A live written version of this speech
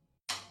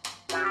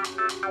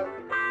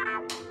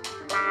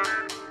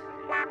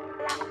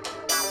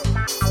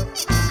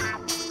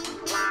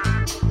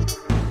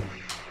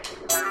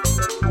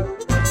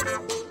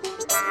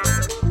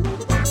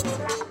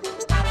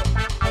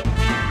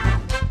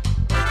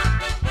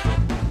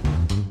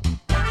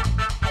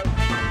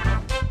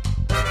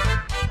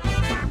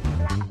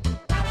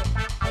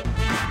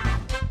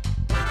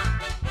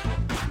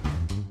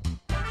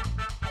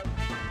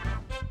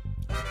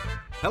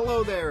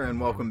Hello there,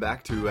 and welcome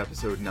back to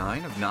episode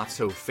 9 of Not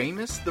So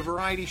Famous, the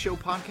variety show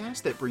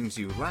podcast that brings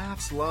you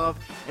laughs, love,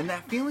 and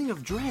that feeling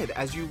of dread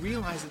as you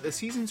realize that the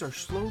seasons are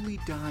slowly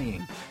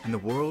dying, and the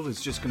world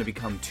is just going to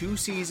become 2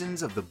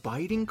 seasons of the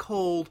biting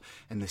cold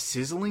and the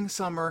sizzling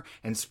summer,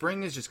 and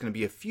spring is just going to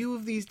be a few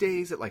of these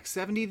days at like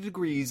 70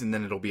 degrees, and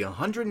then it'll be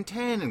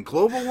 110, and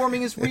global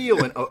warming is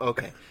real, and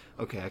okay,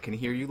 I can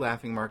hear you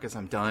laughing, Marcus.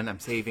 I'm done. I'm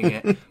saving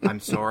it. I'm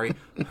sorry.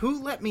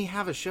 Who let me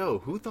have a show?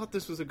 Who thought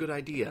this was a good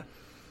idea?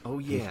 Oh,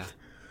 yeah.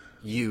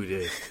 You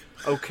did.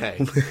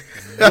 Okay.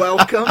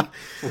 Welcome.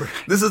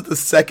 This is the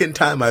second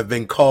time I've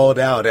been called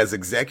out as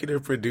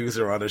executive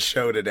producer on a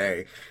show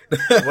today.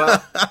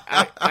 Well,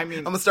 I mean...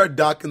 I'm going to start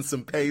docking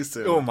some pay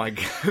soon. Oh, my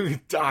God.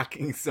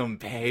 Docking some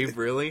pay?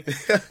 Really?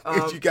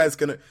 You guys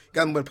I'm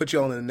going to put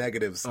you all in the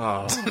negatives.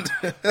 Oh,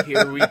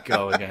 here we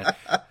go again.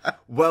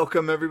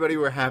 Welcome, everybody.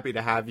 We're happy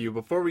to have you.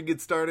 Before we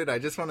get started, I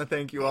just want to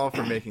thank you all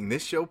for making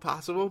this show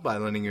possible by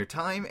lending your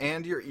time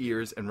and your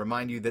ears, and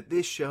remind you that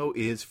this show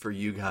is for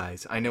you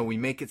guys. I know we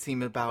make it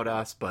seem about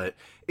us, but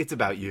it's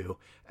about you.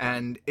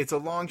 And it's a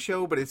long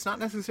show, but it's not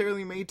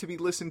necessarily made to be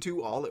listened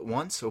to all at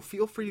once, so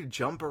feel free to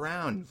jump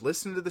around,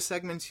 listen to the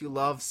segments you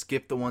love,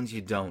 skip the ones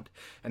you don't.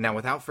 And now,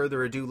 without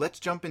further ado, let's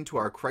jump into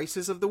our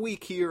Crisis of the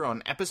Week here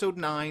on episode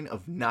 9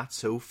 of Not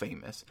So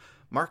Famous.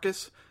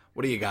 Marcus,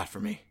 what do you got for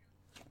me?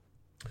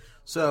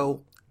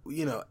 So,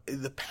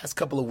 the past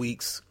couple of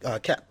weeks,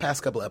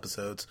 past couple of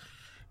episodes,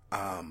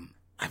 I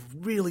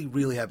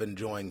really have been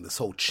enjoying this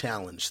whole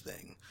challenge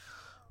thing.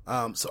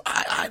 So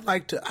I'd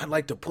like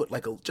to put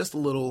like just a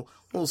little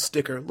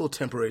sticker, a little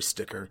temporary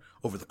sticker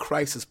over the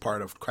crisis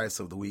part of Crisis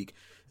of the Week,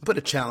 and put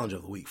a challenge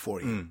of the week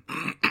for you.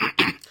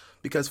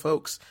 Because,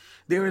 folks,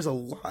 there is a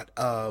lot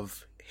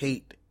of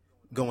hate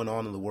going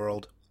on in the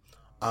world.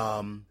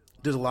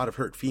 There's a lot of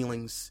hurt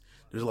feelings.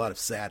 There's a lot of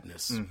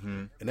sadness.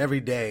 Mm-hmm. And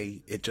every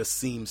day it just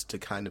seems to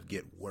kind of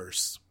get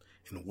worse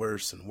and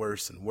worse and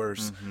worse and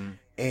worse. Mm-hmm.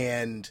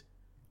 And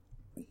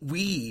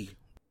we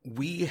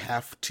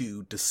have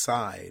to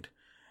decide,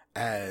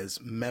 as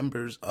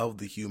members of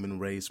the human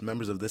race,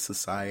 members of this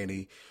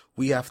society,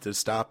 we have to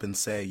stop and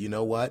say, you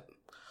know what?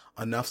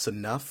 Enough's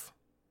enough.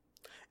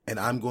 And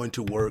I'm going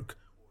to work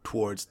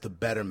towards the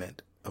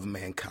betterment of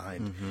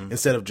mankind,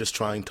 instead of just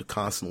trying to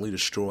constantly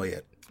destroy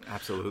it.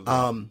 Absolutely.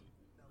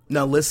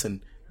 Now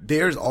listen,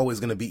 there's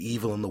always going to be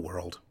evil in the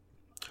world.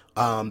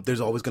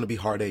 There's always going to be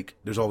heartache.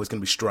 There's always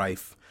going to be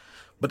strife.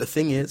 But the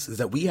thing is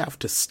that we have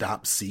to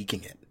stop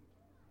seeking it.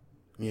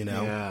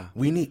 Yeah.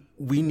 We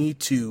need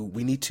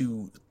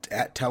to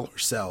tell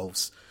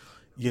ourselves,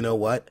 you know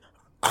what?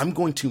 I'm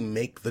going to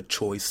make the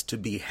choice to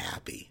be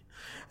happy.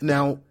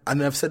 Now,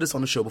 and I've said this on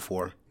the show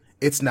before,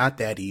 it's not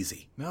that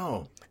easy.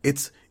 No.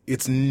 It's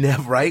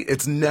never right.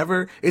 It's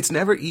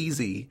never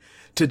easy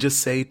to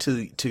just say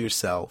to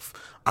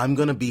yourself, I'm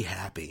going to be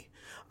happy.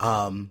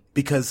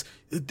 Because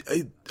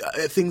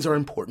things are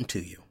important to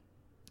you,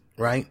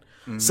 right?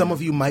 Mm-hmm. Some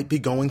of you might be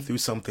going through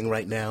something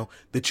right now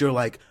that you're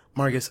like,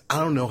 Marcus, I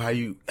don't know how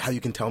you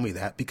can tell me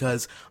that,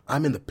 because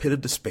I'm in the pit of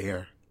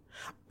despair.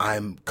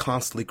 I'm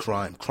constantly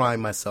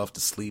crying myself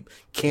to sleep,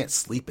 can't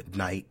sleep at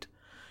night.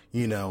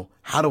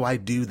 How do I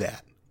do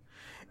that?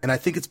 And I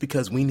think it's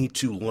because we need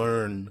to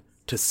learn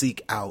to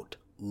seek out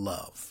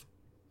love.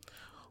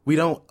 We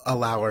don't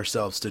allow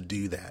ourselves to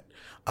do that.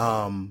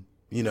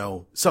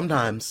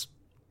 Sometimes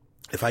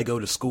if I go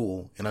to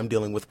school and I'm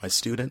dealing with my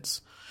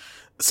students,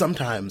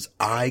 sometimes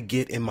I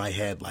get in my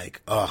head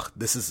like,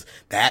 this is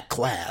that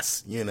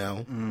class,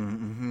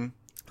 Mm-hmm.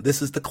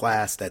 This is the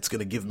class that's going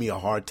to give me a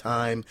hard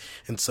time.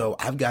 And so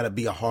I've got to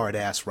be a hard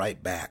ass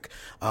right back,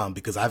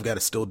 because I've got to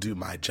still do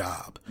my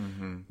job.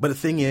 Mm-hmm. But the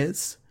thing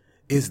is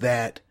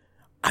that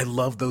I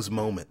love those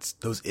moments,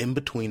 those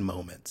in-between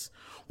moments,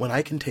 when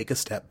I can take a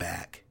step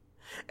back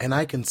and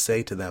I can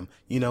say to them,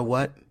 you know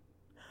what?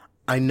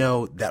 I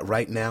know that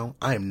right now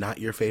I am not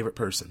your favorite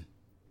person,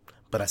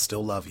 but I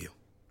still love you.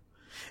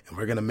 And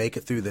we're going to make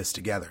it through this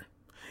together.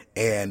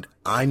 And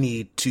I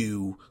need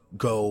to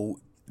go,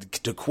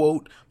 to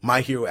quote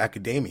My Hero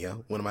Academia,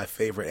 one of my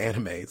favorite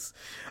animes,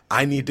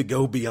 I need to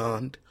go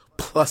beyond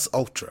plus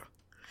ultra,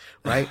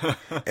 right?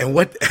 and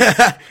let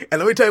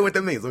me tell you what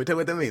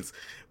that means.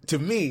 To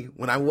me,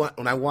 when I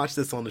watch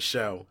this on the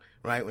show,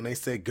 right, when they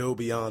say go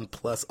beyond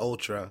plus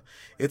ultra,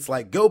 it's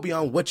like go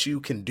beyond what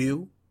you can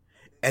do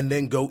and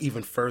then go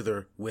even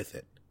further with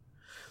it.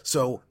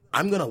 So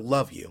I'm going to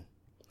love you,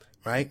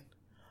 right?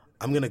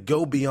 I'm going to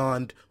go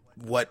beyond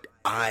what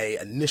I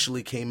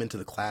initially came into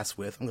the class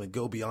with. I'm going to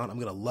go beyond. I'm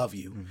going to love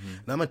you. Mm-hmm.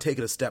 And I'm going to take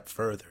it a step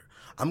further.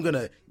 I'm going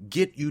to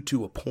get you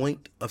to a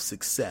point of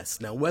success.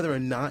 Now, whether or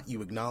not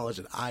you acknowledge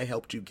that I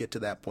helped you get to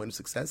that point of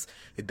success,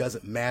 it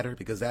doesn't matter,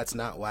 because that's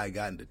not why I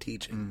got into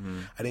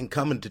teaching. I didn't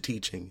come into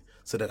teaching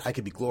so that I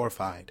could be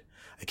glorified.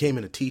 I came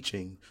into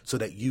teaching so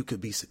that you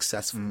could be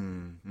successful.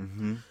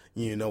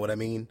 You know what I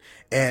mean?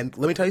 And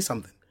let me tell you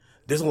something.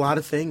 There's a lot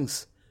of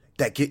things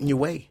that get in your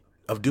way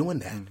of doing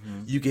that.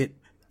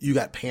 You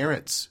got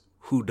parents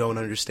who don't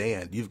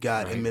understand. You've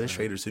got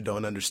administrators who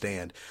don't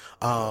understand.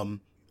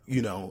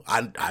 You know,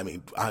 I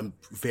mean, I'm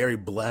very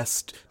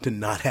blessed to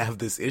not have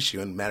this issue.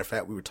 And matter of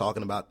fact, we were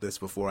talking about this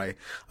before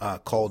I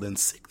called in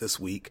sick this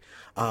week.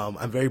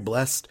 I'm very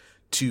blessed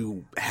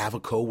to have a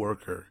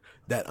coworker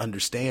that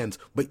understands,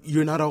 but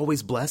you're not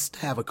always blessed to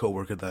have a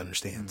coworker that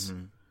understands.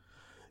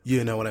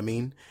 You know what I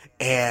mean?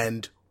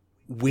 And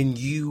when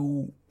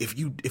if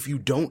you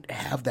don't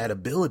have that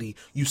ability,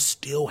 you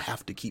still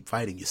have to keep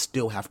fighting. You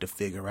still have to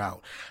figure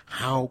out,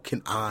 how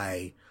can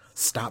I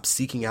stop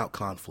seeking out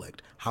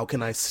conflict? How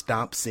can I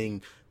stop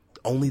seeing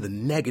only the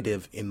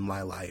negative in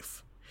my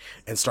life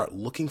and start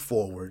looking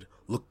forward,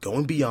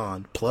 going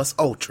beyond, plus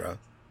ultra,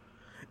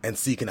 and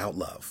seeking out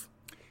love?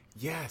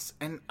 Yes,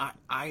 and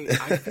I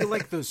feel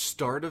like the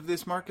start of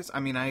this, Marcus,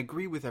 I mean, I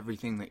agree with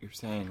everything that you're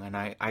saying, and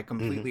I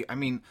completely, I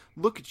mean,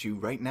 look at you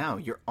right now.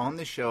 You're on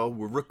the show,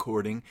 we're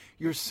recording,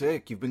 you're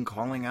sick, you've been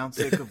calling out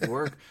sick of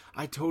work.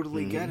 I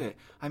totally get it.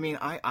 I mean,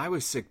 I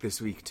was sick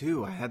this week,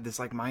 too. I had this,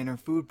 like, minor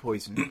food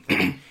poisoning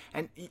thing.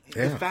 And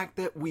the fact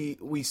that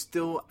we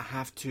still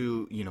have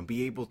to, you know,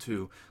 be able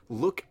to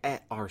look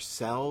at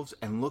ourselves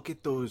and look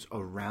at those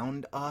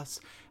around us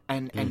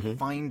and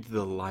find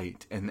the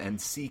light and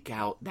seek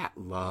out that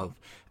love.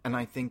 And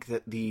I think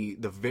that the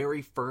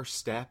very first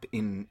step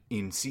in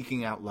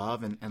seeking out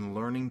love and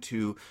learning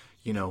to,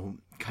 you know,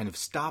 kind of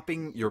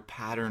stopping your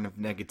pattern of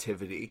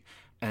negativity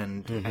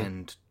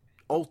and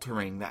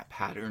altering that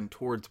pattern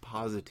towards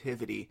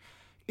positivity,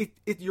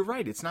 you're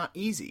right, it's not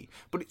easy,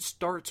 but it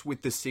starts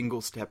with the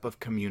single step of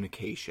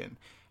communication.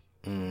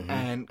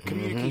 And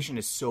communication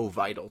is so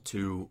vital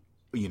to,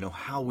 you know,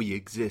 how we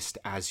exist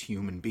as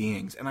human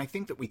beings. And I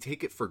think that we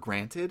take it for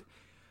granted,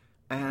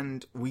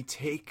 and we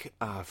take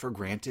for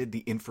granted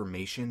the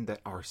information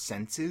that our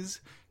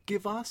senses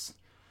give us.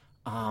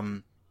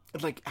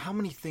 Like, how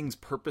many things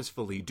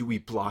purposefully do we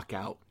block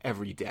out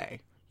every day?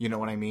 You know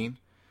what I mean?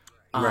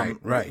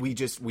 Right.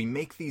 We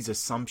make these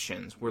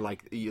assumptions. We're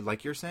like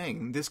you're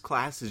saying, this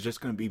class is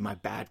just going to be my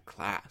bad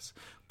class.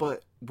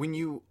 But when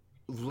you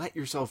let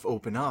yourself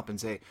open up and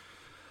say,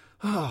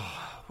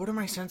 oh, what are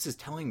my senses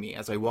telling me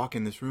as I walk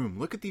in this room?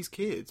 Look at these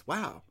kids.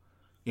 Wow.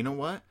 You know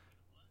what?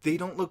 They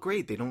don't look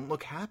great. They don't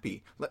look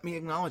happy. Let me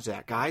acknowledge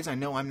that. Guys, I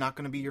know I'm not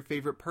going to be your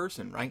favorite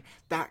person, right?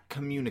 That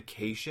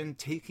communication,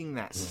 taking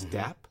that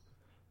step,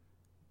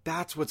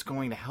 that's what's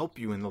going to help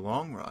you in the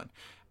long run.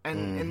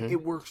 And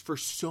it works for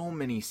so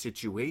many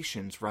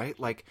situations, right?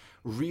 Like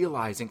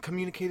realizing,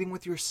 communicating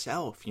with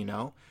yourself, you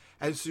know?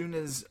 As soon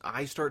as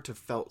I start to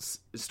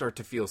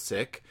feel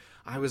sick,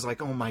 I was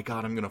like, oh my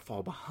God, I'm going to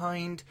fall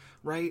behind,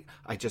 right?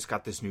 I just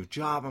got this new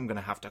job. I'm going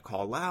to have to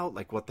call out.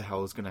 Like, what the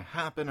hell is going to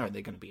happen? Are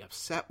they going to be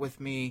upset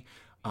with me?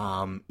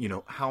 You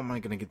know, how am I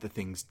going to get the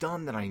things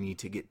done that I need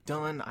to get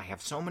done? I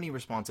have so many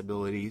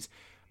responsibilities.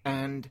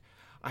 And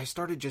I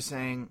started just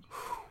saying,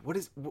 what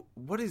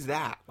is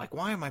that? Like,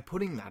 why am I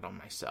putting that on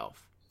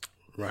myself?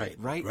 Right.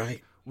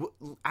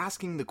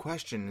 Asking the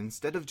question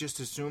instead of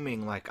just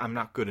assuming like I'm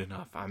not good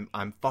enough,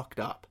 I'm fucked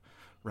up,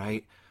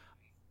 right?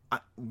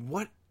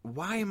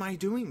 Why am I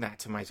doing that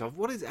to myself?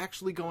 What is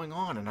actually going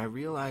on? And I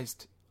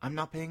realized I'm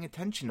not paying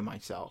attention to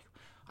myself.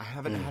 I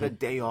haven't had a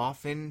day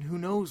off in who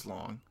knows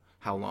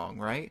how long,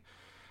 right?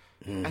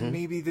 And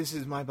maybe this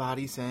is my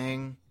body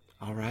saying,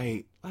 all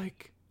right,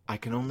 like, I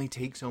can only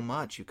take so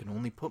much. You can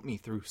only put me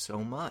through so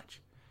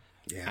much.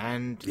 Yeah.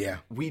 And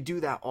we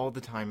do that all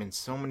the time in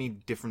so many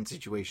different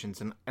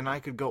situations, and I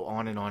could go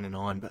on and on and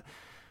on,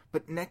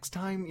 but next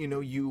time, you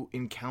know, you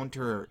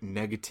encounter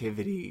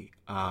negativity,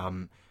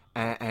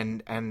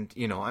 and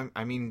you know,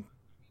 I mean,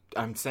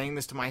 I'm saying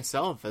this to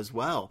myself as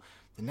well.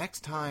 The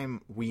next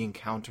time we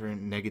encounter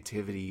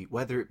negativity,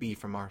 whether it be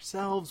from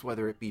ourselves,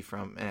 whether it be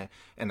from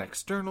an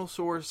external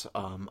source,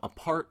 a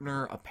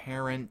partner, a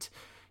parent,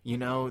 you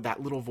know,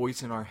 that little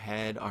voice in our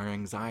head, our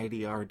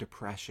anxiety, our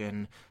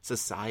depression,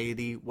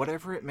 society,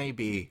 whatever it may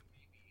be,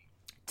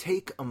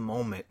 take a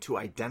moment to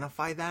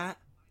identify that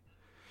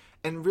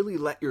and really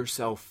let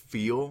yourself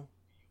feel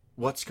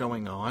what's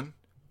going on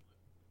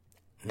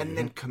and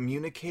then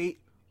communicate,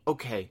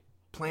 okay,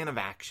 plan of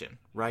action,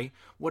 right?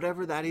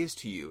 Whatever that is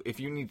to you. If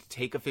you need to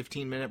take a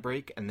 15-minute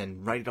break and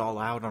then write it all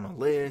out on a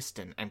list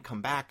and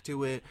come back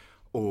to it,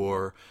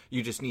 or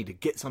you just need to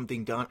get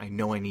something done. I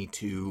know I need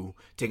to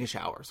take a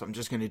shower, so I'm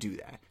just going to do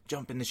that.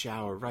 Jump in the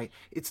shower, right?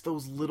 It's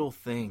those little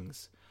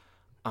things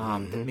that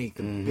make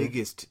the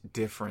biggest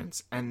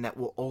difference, and that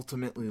will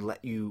ultimately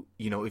let you,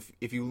 you know,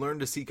 if you learn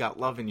to seek out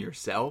love in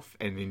yourself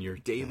and in your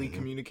daily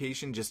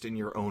communication, just in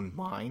your own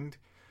mind,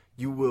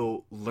 you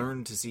will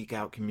learn to seek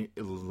out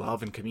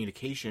love and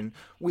communication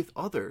with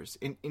others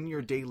in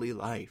your daily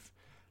life.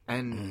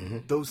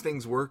 And those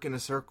things work in a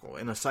circle,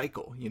 in a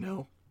cycle, you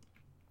know?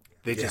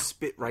 They just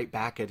spit right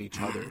back at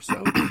each other.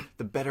 So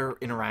the better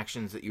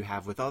interactions that you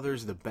have with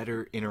others, the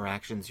better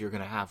interactions you're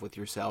going to have with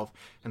yourself,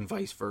 and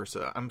vice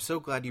versa. I'm so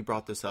glad you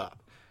brought this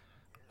up.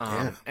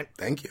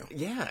 Thank you.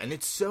 Yeah, and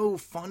it's so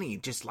funny,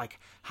 just like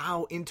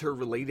how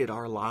interrelated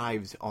our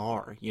lives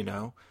are, you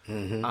know?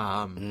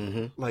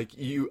 Like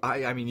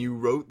I mean, you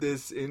wrote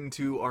this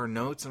into our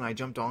notes, and I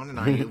jumped on, and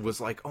I was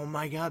like, oh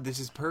my God, this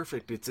is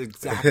perfect. It's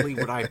exactly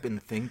what I've been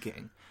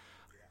thinking.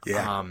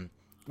 Yeah.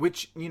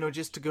 Which, you know,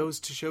 just goes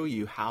to show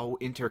you how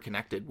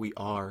interconnected we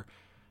are,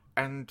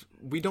 and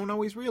we don't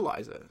always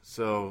realize it.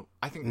 So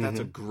I think that's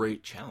a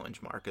great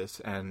challenge, Marcus,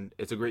 and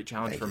it's a great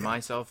challenge for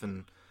myself,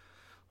 and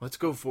let's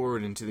go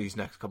forward into these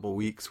next couple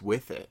weeks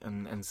with it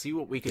and see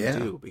what we can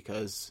do,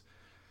 because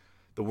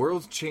the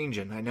world's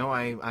changing. I know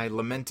I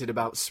lamented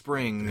about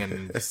spring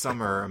and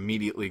summer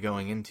immediately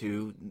going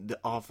into the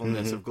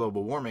awfulness of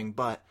global warming,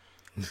 but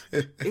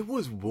it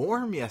was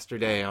warm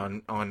yesterday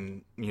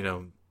on you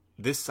know,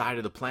 this side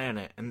of the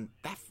planet, and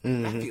that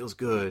feels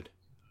good.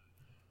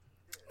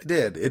 It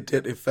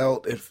did. It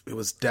felt, it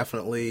was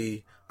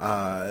definitely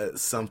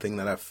something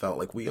that I felt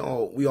like we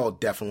all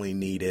definitely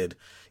needed,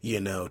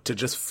 you know, to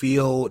just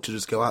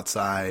go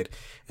outside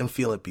and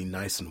feel it be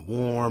nice and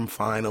warm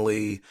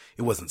finally.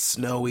 It wasn't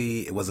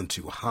snowy, it wasn't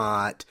too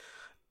hot.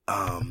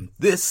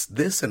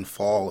 This and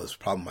fall is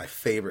probably my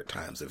favorite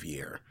times of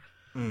year.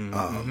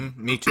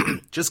 Me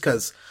too. Just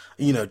because,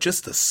 you know,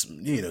 just the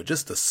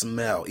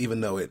smell, even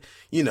though it,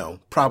 you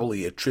know,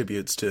 probably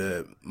attributes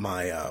to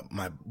my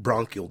my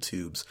bronchial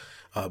tubes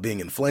being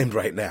inflamed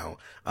right now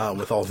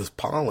with all this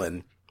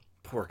pollen.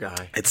 Poor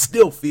guy. It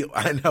still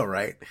I know,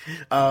 right?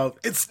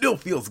 It still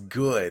feels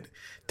good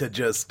to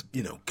just,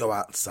 you know, go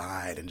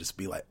outside and just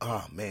be like,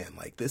 oh man,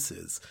 like this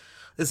is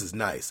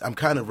nice. I'm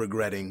kind of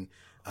regretting,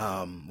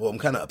 I'm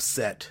kind of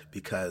upset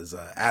because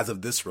as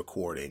of this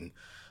recording,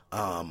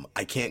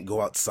 I can't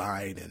go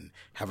outside and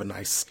have a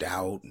nice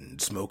stout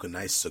and smoke a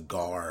nice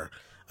cigar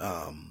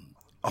on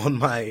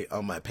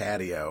my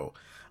patio,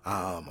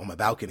 on my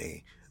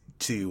balcony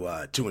to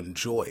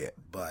enjoy it.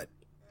 But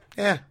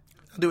yeah,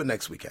 I'll do it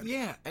next weekend.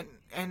 Yeah,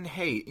 and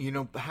hey, you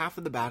know, half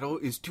of the battle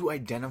is to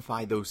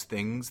identify those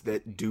things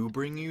that do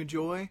bring you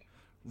joy,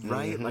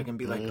 right? Like, and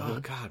be like, oh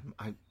God,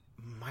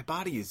 my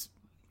body is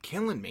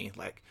killing me.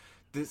 Like,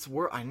 this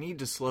work, I need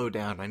to slow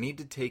down. I need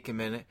to take a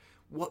minute.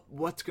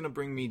 What's going to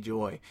bring me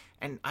joy?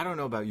 And I don't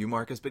know about you,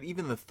 Marcus, but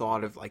even the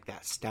thought of like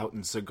that stout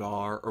and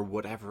cigar or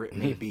whatever it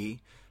may be,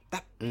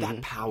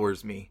 that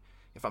powers me.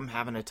 If I'm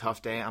having a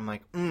tough day, I'm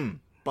like,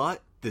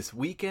 but this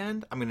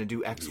weekend I'm going to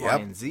do X, Y,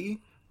 and Z,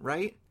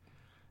 right?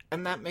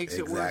 And that makes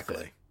it worth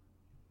it.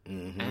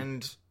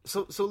 And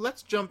so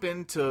let's jump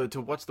into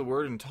what's the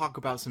word and talk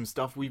about some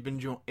stuff we've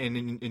been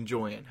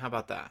enjoying. How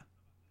about that?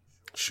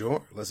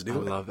 Sure, let's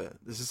do it. I love it.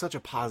 This is such a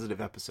positive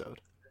episode.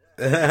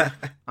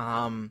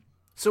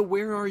 So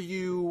where are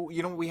you?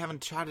 You know, we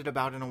haven't chatted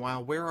about in a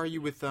while. Where are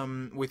you with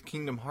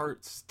Kingdom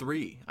Hearts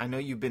 3? I know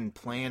you've been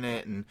playing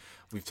it, and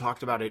we've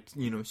talked about it,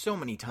 you know, so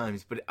many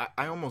times. But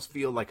I almost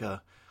feel like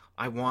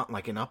I want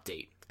like an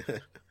update.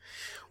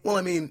 Well,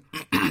 I mean,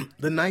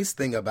 the nice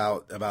thing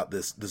about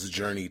this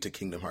journey to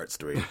Kingdom Hearts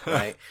 3,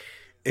 right,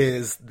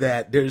 is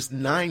that there's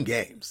 9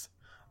 games.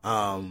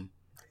 I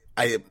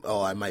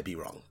might be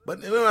wrong,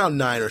 but around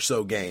 9 or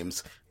so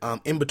games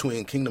in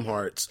between Kingdom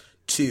Hearts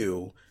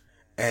 2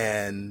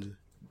 and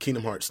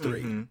Kingdom Hearts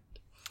 3.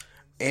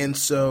 And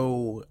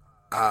so,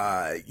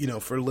 you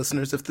know, for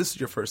listeners, if this is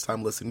your first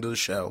time listening to the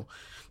show,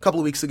 a couple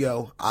of weeks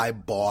ago, I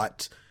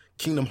bought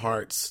Kingdom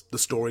Hearts: The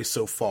Story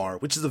So Far,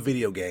 which is a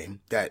video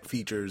game that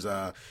features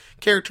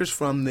characters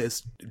from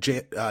this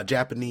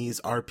Japanese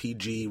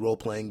RPG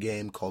role-playing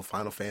game called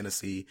Final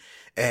Fantasy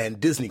and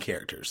Disney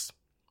characters.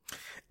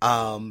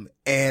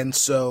 And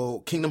so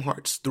Kingdom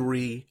Hearts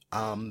 3,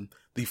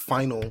 the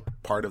final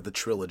part of the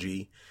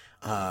trilogy,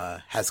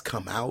 has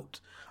come out.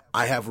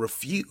 I have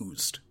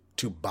refused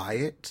to buy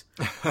it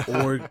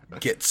or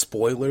get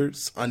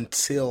spoilers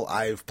until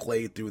I've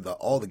played through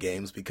all the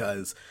games,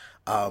 because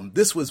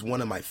this was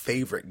one of my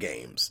favorite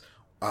games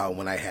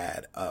when I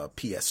had a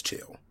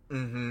PS2.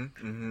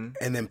 And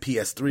then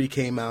PS3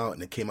 came out,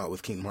 and it came out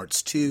with Kingdom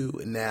Hearts 2,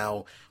 and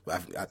now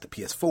I've got the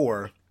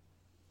PS4,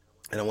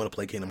 and I want to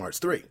play Kingdom Hearts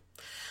 3.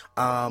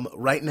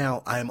 Right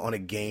now, I'm on a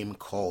game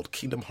called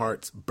Kingdom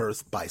Hearts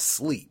Birth by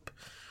Sleep,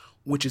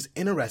 which is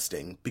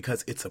interesting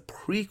because it's a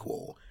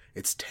prequel.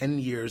 It's 10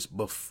 years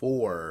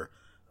before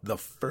the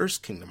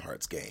first Kingdom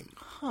Hearts game.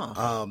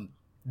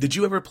 Did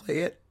you ever play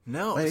it?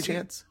 No. By any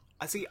chance?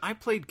 I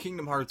played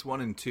Kingdom Hearts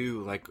 1 and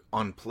 2 like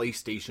on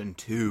PlayStation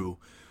 2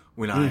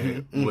 when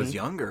I was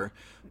younger,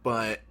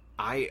 but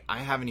I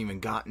haven't even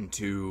gotten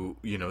to,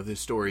 you know,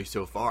 this story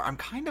so far. I'm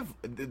kind of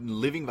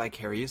living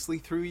vicariously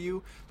through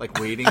you, like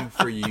waiting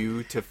for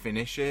you to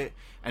finish it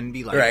and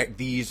be like, right,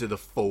 these are the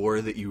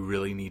 4 that you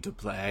really need to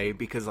play.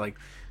 Because like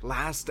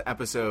last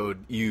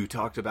episode you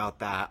talked about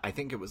that. I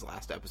think it was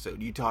last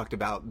episode. You talked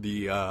about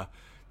the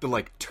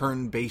like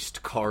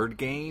turn-based card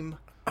game.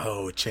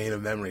 Oh, Chain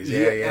of Memories.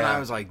 Yeah. And I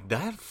was like,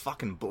 that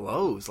fucking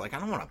blows. Like, I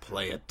don't want to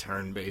play a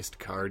turn-based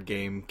card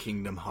game,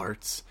 Kingdom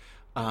Hearts.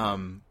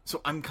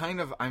 So I'm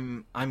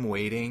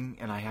waiting,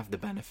 and I have the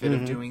benefit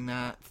of doing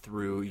that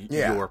through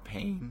your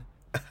pain.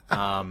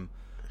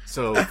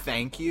 So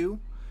thank you.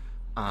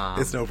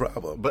 It's no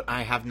problem. But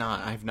I have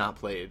not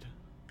played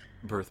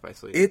Birth by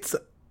Sleep.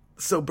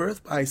 So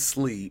Birth by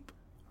Sleep,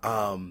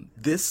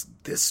 this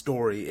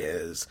story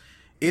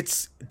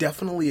it's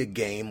definitely a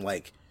game,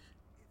 like,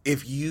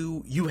 if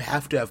you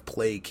have to have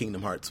played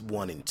Kingdom Hearts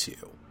 1 and 2.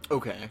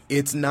 Okay.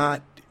 It's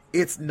not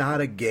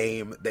a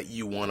game that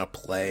you want to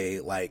play,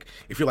 like,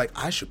 if you're like,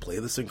 I should play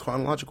this in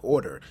chronological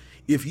order.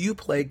 If you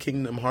play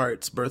Kingdom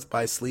Hearts Birth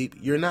by Sleep,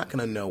 you're not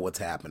going to know what's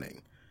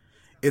happening.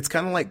 It's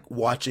kind of like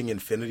watching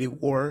Infinity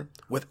War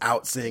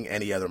without seeing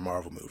any other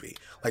Marvel movie.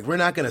 Like, we're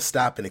not going to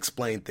stop and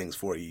explain things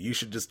for you. You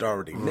should just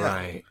already know.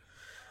 Right.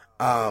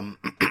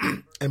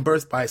 And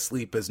Birth by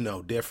Sleep is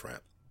no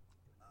different.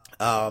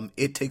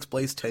 It takes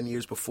place 10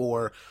 years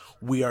before.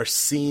 We are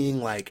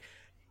seeing, like,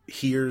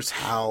 here's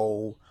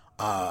how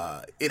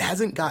it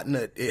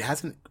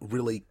hasn't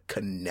really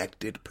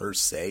connected per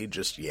se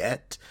just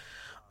yet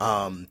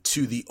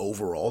to the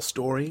overall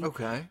story.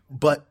 Okay.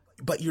 But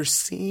you're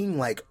seeing,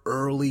 like,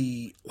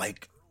 early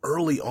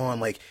on,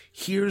 like,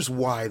 here's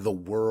why the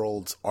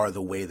worlds are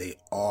the way they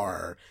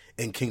are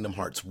in Kingdom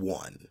Hearts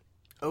 1.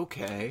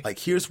 Okay. Like,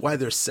 here's why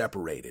they're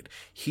separated.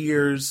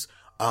 Here's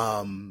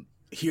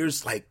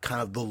like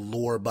kind of the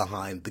lore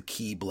behind the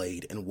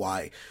Keyblade and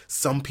why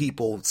some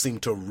people seem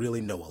to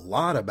really know a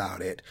lot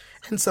about it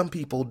and some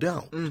people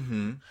don't.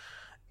 Mm-hmm.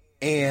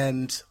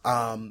 And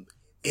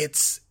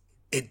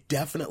it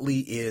definitely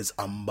is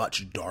a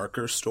much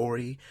darker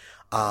story.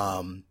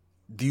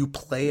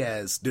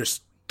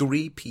 There's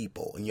 3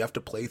 people and you have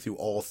to play through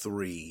all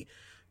 3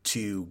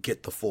 to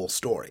get the full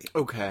story.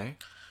 Okay.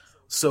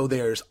 So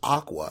there's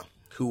Aqua,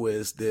 who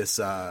is this,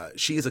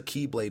 she is a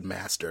Keyblade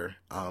master,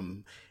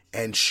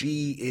 and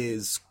she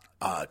is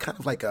kind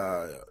of like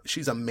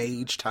she's a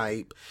mage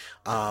type,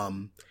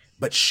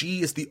 but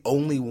she is the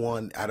only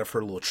one out of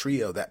her little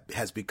trio that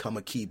has become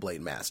a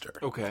Keyblade master.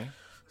 Okay.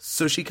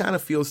 So she kind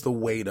of feels the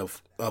weight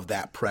of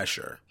that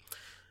pressure.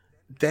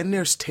 Then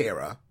there's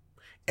Terra,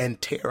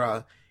 and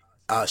Terra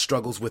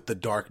struggles with the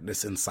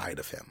darkness inside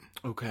of him.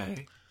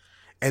 Okay.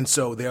 And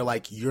so they're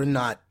like, you're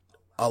not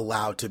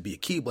allowed to be a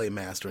Keyblade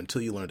master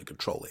until you learn to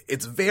control it.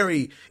 It's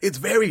very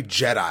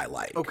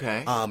Jedi-like.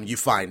 Okay. You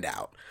find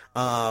out.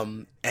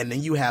 And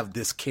then you have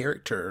this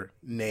character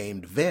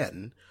named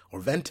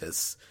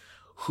Ventus,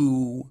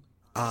 who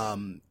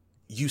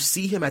you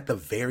see him at the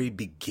very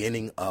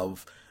beginning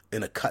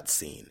in a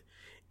cutscene.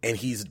 And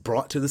he's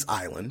brought to this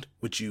island,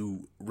 which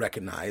you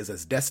recognize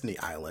as Destiny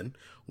Island,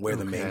 where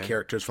the main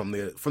characters from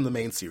the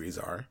main series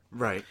are.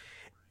 Right.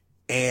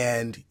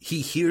 And he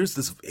hears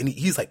this, and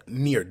he's like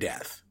near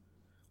death.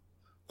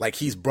 Like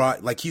he's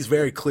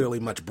very clearly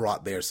much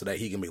brought there so that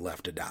he can be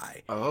left to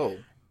die. Oh.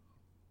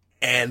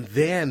 And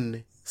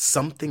then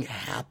something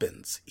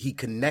happens. He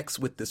connects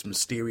with this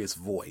mysterious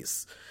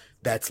voice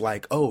that's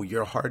like, oh,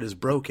 your heart is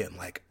broken.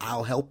 Like,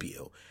 I'll help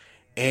you.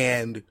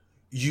 And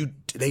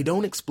they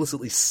don't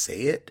explicitly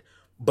say it,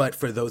 but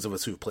for those of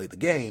us who've played the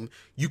game,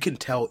 you can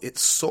tell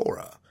it's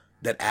Sora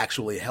that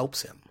actually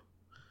helps him.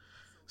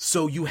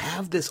 So you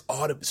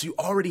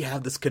already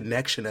have this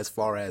connection as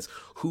far as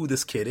who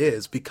this kid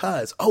is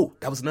because, oh,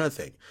 that was another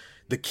thing.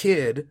 The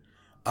kid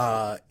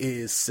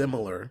is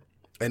similar,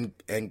 and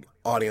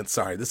audience,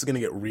 sorry, this is going to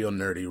get real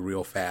nerdy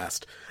real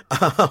fast.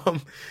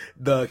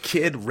 The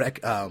kid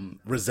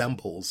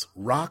resembles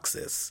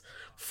Roxas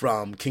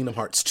from Kingdom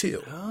Hearts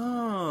 2.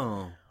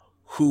 Oh.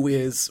 Who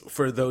is,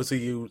 for those of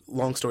you,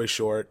 long story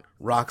short,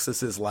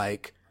 Roxas is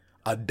like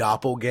a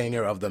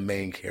doppelganger of the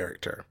main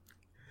character.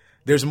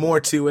 There's more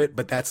to it,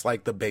 but that's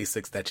like the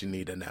basics that you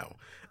need to know.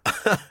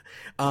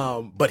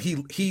 But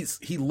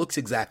he looks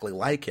exactly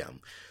like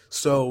him.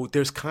 So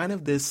there's kind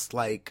of this,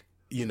 like,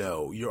 you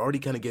know, you're already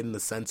kind of getting the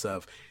sense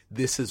of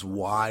this is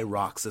why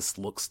Roxas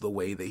looks the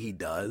way that he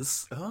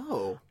does.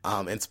 Oh.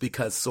 It's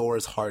because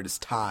Sora's heart is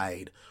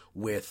tied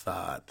with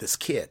this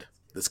kid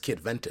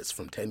Ventus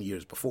from 10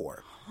 years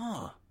before.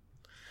 Huh.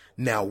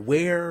 Now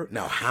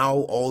how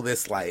all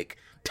this like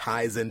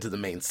ties into the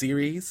main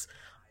series,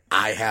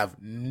 I have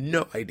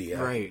no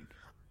idea. Right.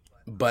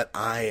 But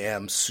I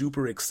am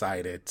super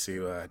excited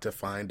to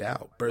find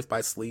out. Birth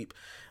by Sleep,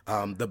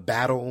 the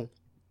battle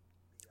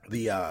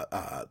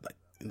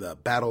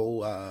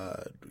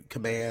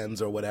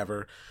commands or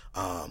whatever.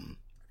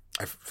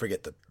 I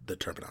forget the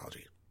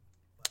terminology,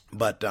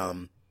 but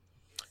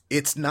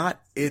it's not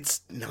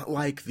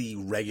like the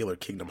regular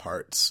Kingdom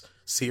Hearts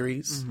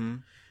series. Mm-hmm.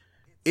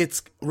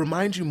 It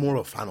reminds you more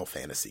of a Final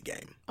Fantasy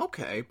game.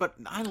 Okay, but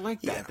I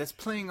like that. Yeah. That's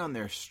playing on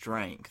their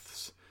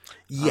strengths.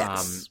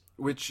 Yes.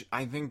 Which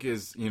I think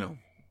is,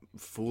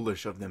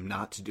 foolish of them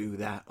not to do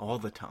that all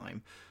the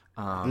time.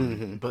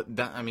 But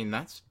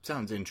that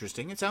sounds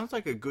interesting. It sounds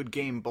like a good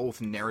game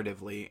both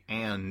narratively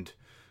and,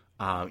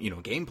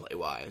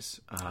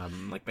 gameplay-wise,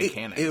 like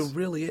mechanics. It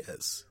really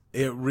is.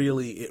 It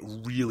really,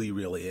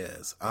 really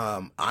is.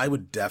 I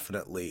would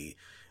definitely,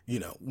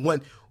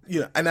 and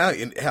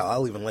hell,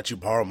 I'll even let you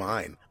borrow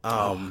mine.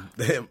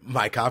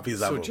 My copies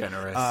So of them.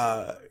 generous.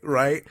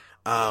 Right?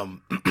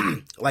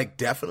 Like,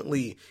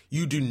 definitely,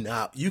 you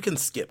can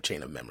skip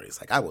Chain of Memories.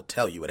 Like, I will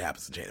tell you what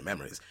happens in Chain of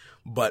Memories.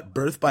 But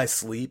Birth by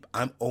Sleep,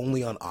 I'm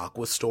only on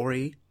Aqua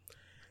Story,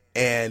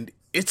 and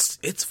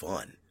it's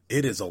fun.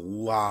 It is a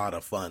lot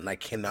of fun. I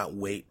cannot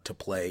wait to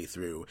play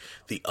through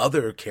the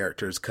other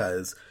characters,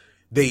 because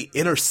they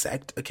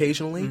intersect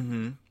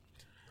occasionally,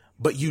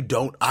 but you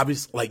don't,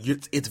 obviously,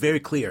 it's very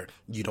clear,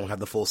 you don't have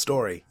the full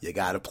story. You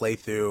gotta play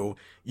through,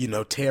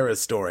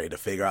 Terra's story to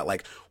figure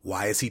out,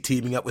 why is he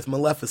teaming up with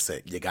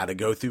Maleficent? You gotta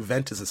go through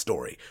Ventus'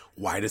 story.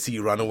 Why does he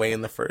run away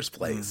in the first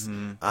place?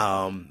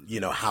 How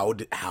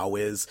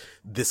is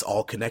this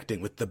all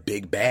connecting with the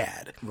big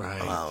bad?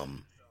 Right.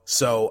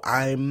 So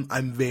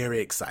I'm very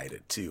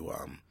excited to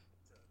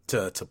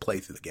play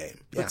through the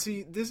game. Yeah. But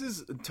see, this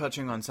is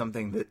touching on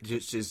something that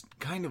just is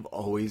kind of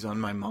always on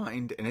my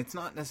mind, and it's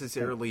not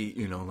necessarily,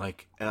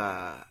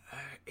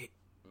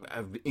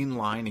 in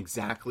line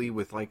exactly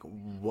with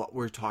what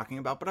we're talking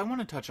about, but I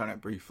want to touch on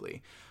it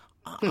briefly.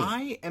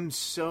 I am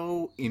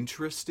so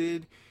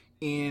interested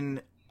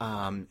in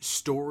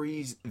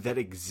stories that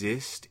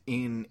exist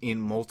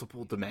in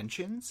multiple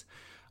dimensions,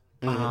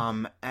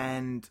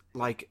 and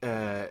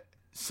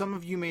some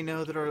of you may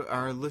know that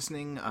are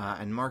listening,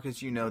 and Marcus,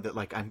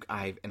 that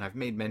I've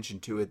made mention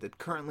to it, that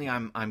currently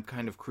I'm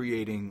kind of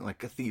creating a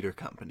theater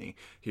company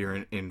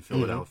here in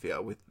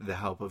Philadelphia with the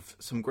help of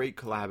some great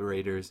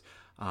collaborators,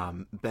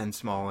 Ben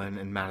Smolin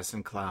and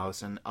Madison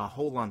Klaus, and a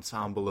whole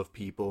ensemble of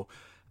people.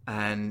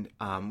 And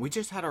we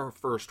just had our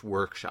first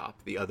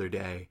workshop the other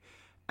day,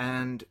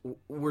 and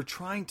we're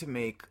trying to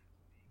make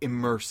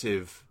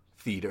immersive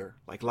theater,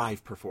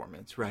 live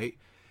performance, right?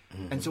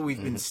 And so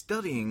we've been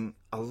studying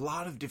a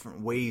lot of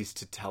different ways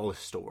to tell a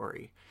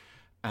story.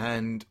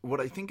 And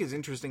what I think is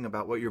interesting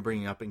about what you're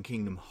bringing up in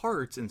Kingdom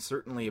Hearts, and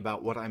certainly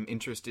about what I'm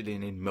interested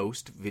in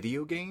most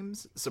video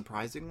games,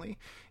 surprisingly,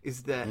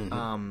 is that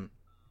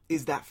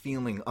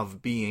feeling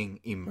of being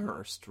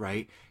immersed,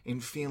 right? In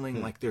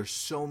feeling like there's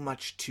so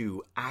much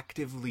to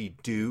actively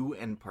do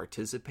and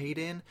participate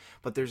in,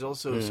 but there's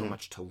also so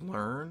much to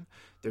learn.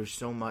 There's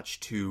so much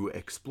to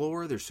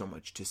explore. There's so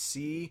much to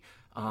see.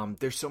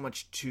 There's so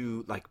much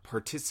to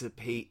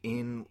participate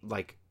in,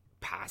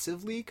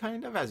 passively,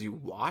 kind of, as you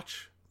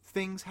watch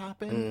things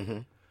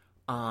happen.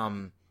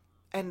 And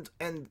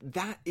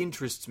that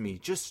interests me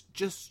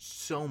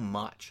just so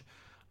much,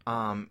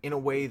 in a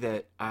way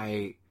that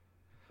I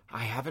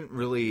haven't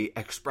really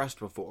expressed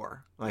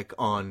before,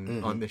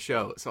 on the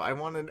show. So I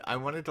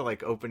wanted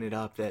to open it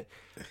up, that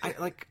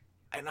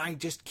and I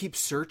just keep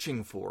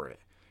searching for it.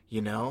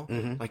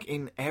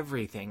 In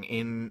everything,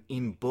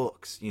 in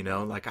books,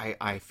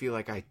 I feel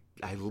like I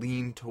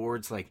lean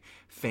towards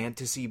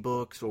fantasy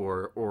books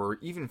or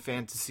even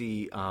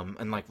fantasy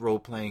and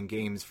role-playing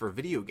games for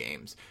video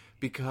games,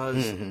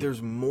 because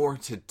there's more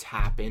to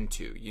tap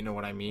into, you know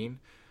what I mean?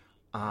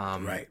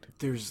 Right.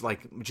 There's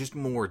just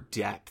more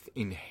depth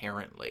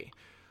inherently.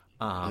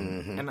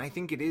 And I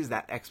think it is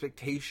that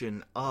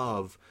expectation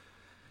of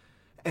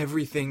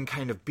everything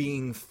kind of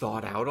being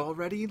thought out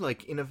already.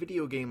 In a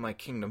video game like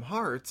Kingdom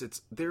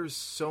Hearts, there's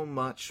so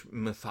much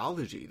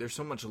mythology, there's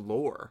so much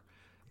lore,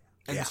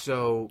 and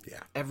so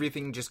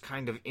everything just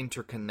kind of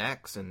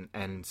interconnects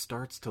and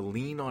starts to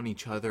lean on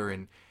each other.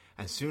 And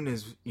as soon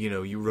as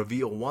you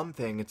reveal one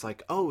thing, it's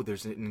oh,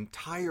 there's an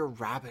entire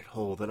rabbit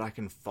hole that I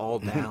can fall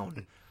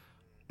down.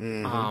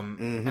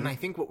 And I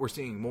think what we're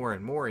seeing more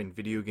and more in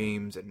video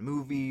games and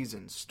movies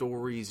and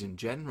stories in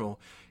general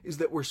is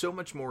that we're so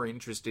much more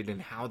interested in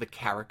how the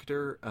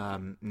character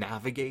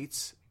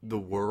navigates the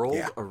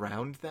world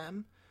around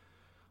them,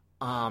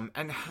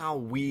 and how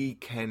we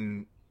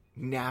can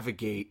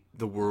navigate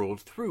the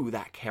world through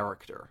that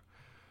character.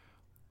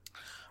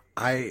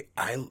 I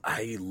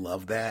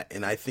love that,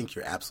 and I think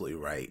you're absolutely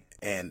right.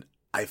 And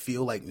I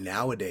feel like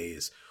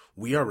nowadays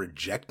we are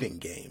rejecting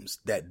games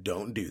that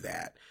don't do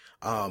that.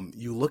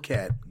 You look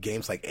at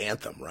games like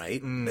Anthem,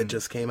 right? That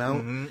just came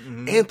out.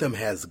 Anthem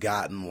has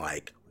gotten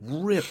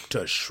ripped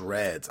to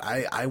shreds.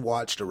 I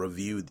watched a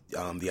review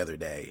the other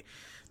day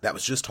that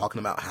was just talking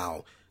about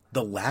how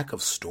the lack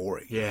of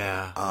story,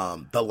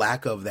 the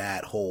lack of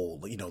that whole,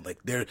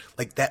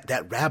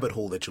 that rabbit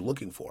hole that you're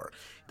looking for.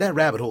 That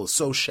rabbit hole is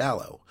so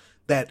shallow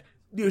that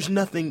there's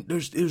nothing.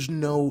 There's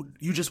no.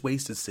 You just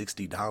wasted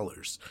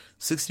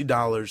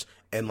 $60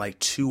 and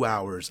 2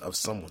 hours of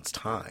someone's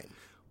time.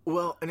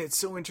 Well, and it's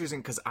so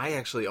interesting because I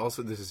actually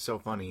also, this is so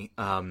funny,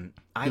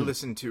 I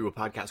listen to a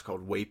podcast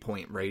called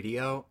Waypoint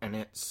Radio, and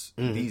it's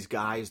these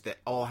guys that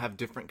all have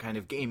different kind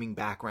of gaming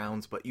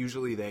backgrounds, but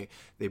usually they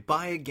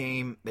buy a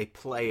game, they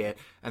play it,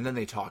 and then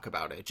they talk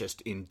about it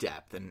just in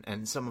depth,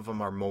 and some of them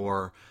are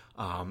more,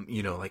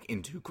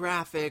 into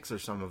graphics, or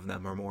some of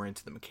them are more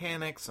into the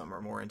mechanics, some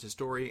are more into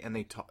story, and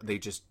they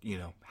just,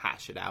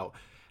 hash it out.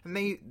 And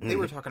they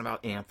were talking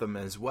about Anthem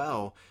as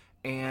well,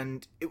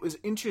 and it was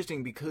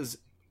interesting because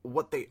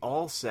what they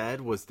all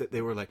said was that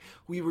they were like,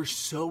 we were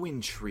so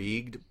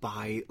intrigued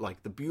by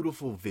like the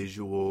beautiful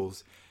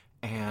visuals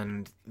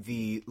and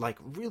the like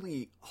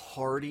really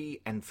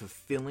hearty and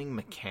fulfilling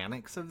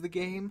mechanics of the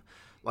game.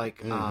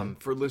 Like,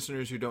 for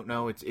listeners who don't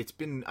know, it's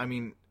been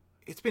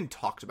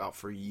talked about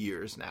for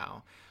years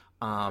now.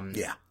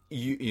 Yeah.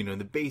 You know,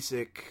 the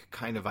basic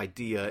kind of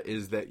idea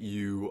is that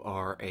you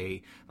are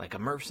a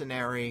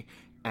mercenary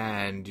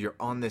and you're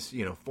on this,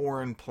 you know,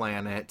 foreign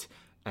planet,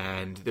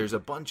 and there's a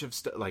bunch of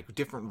like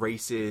different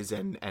races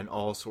and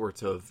all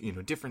sorts of, you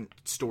know, different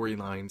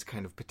storylines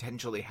kind of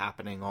potentially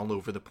happening all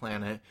over the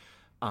planet.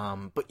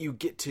 But you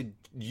get to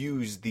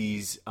use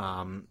these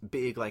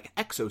big like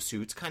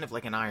exosuits, kind of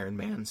like an Iron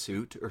Man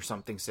suit or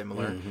something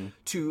similar,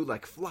 to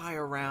like fly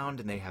around,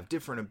 and they have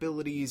different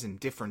abilities and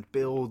different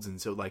builds. And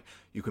so like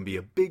you can be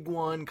a big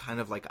one, kind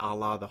of like a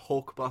la the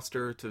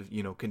Hulkbuster, to,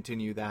 you know,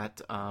 continue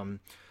that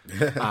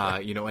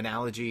you know,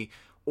 analogy.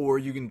 Or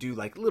you can do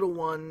like little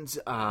ones,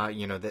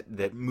 you know,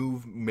 that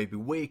move maybe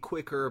way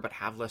quicker but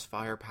have less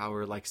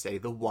firepower, like say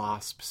the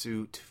Wasp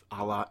suit,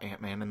 a la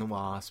Ant-Man and the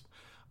Wasp.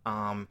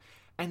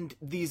 And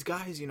these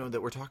guys, you know,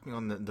 that we're talking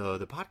on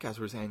the podcast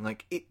were saying,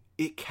 like,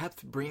 it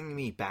kept bringing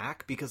me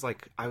back because,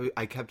 like,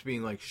 I kept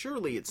being like,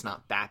 surely it's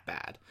not that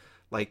bad.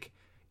 Like,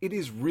 it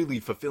is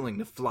really fulfilling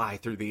to fly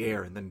through the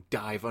air and then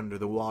dive under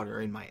the water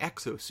in my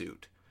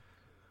exosuit.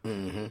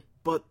 Mm-hmm.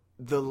 But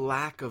the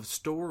lack of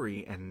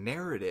story and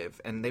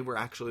narrative, and they were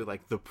actually,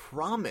 like, the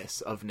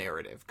promise of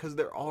narrative, because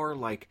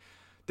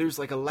there's,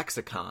 like, a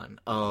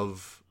lexicon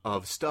of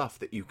stuff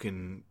that you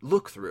can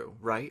look through,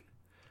 right?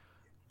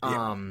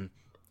 Yeah.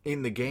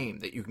 In the game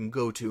that you can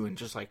go to and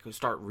just like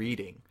start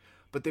reading.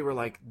 But they were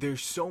like,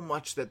 there's so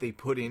much that they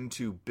put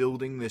into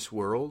building this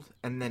world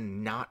and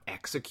then not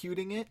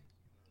executing it,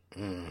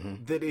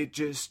 that it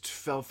just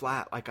fell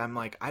flat. Like, I'm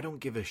like, I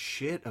don't give a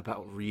shit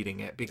about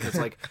reading it, because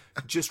like,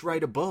 just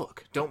write a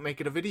book. Don't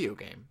make it a video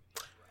game.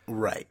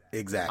 Right.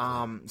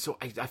 Exactly. So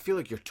I feel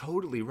like you're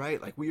totally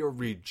right. Like, we are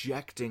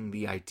rejecting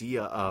the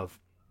idea of,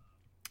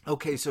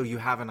 okay, so you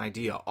have an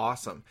idea.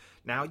 Awesome.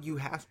 Now you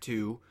have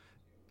to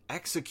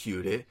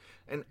execute it,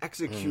 and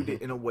execute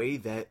it in a way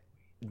that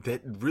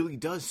really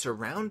does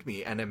surround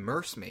me and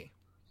immerse me.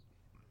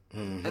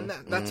 And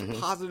that's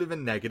positive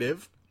and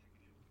negative,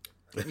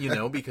 you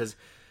know, because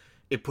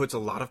it puts a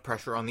lot of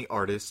pressure on the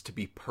artist to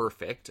be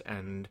perfect,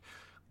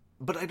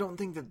 but I don't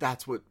think that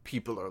that's what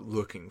people are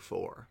looking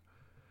for.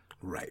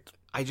 Right.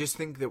 I just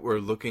think that we're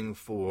looking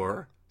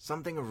for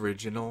something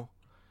original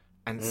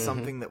and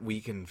something that we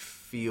can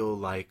feel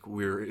like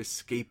we're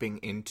escaping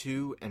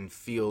into and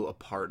feel a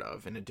part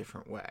of in a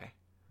different way.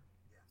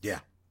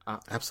 Yeah,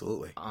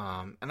 absolutely.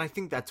 And I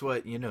think that's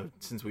what, you know,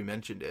 since we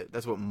mentioned it,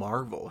 that's what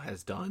Marvel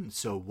has done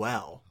so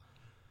well.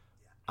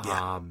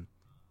 Yeah.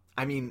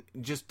 I mean,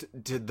 just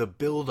to the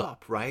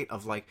build-up, right,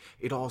 of like,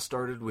 it all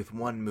started with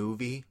one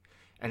movie,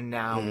 and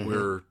now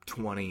we're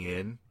 20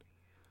 in.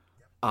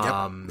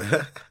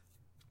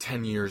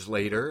 10 years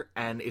later,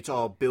 and it's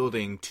all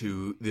building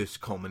to this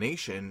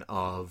culmination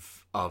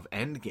of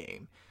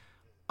Endgame.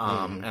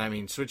 And I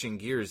mean, switching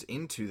gears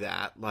into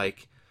that,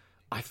 like,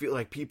 I feel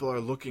like people are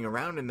looking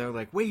around and they're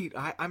like, wait,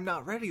 I'm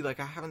not ready. Like,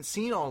 I haven't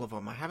seen all of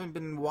them. I haven't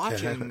been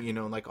watching, you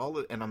know, like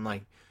and I'm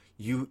like,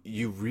 you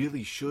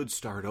really should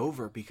start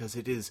over, because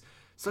it is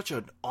such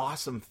an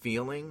awesome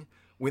feeling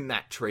when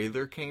that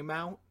trailer came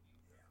out.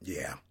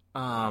 Yeah.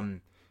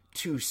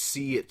 To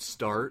see it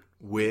start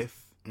with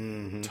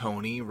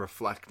Tony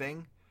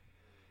reflecting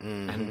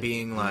and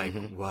being like,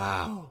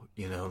 wow,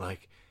 you know,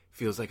 like,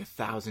 feels like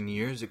 1,000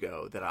 years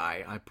ago that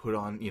I put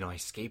on, you know, I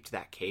escaped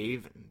that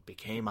cave and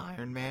became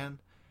Iron Man.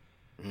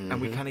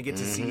 And we kind of get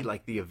to see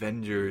like the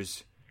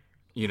Avengers,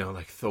 you know,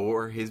 like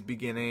Thor, his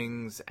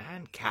beginnings,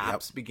 and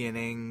Cap's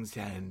beginnings,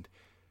 and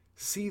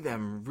see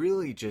them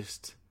really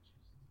just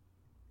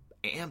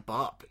amp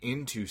up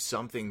into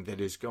something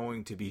that is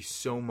going to be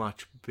so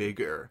much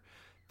bigger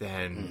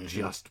than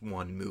just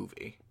one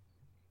movie.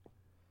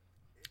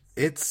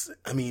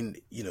 I mean,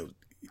 you know,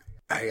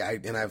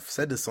 and I've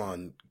said this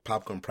on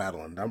Popcorn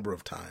Prattle a number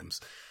of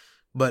times,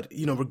 but,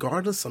 you know,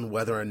 regardless on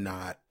whether or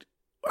not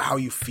how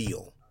you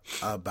feel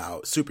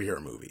about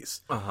superhero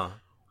movies,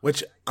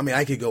 which, I mean,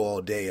 I could go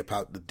all day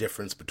about the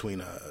difference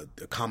between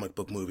a comic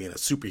book movie and a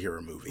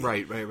superhero movie.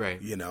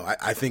 Right. You know,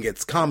 I think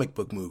it's comic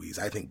book movies.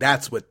 I think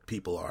that's what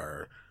people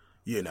are,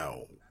 you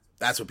know,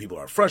 that's what people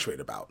are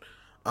frustrated about.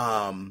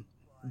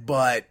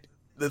 But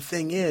the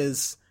thing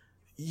is,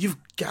 you've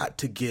got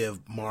to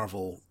give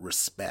Marvel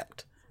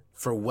respect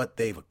for what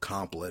they've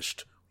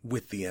accomplished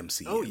with the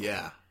MCU. Oh,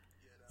 yeah.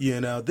 You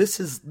know, this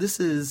is,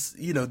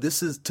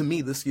 to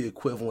me, this is the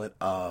equivalent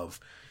of,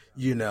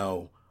 you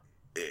know,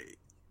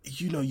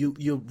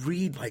 you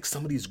read like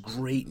some of these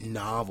great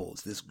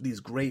novels, these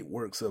great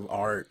works of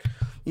art,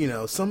 you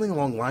know, something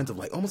along the lines of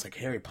like, almost like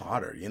Harry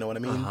Potter, you know what I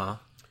mean?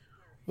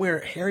 Where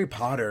Harry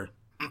Potter,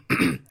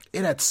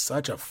 it had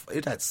such a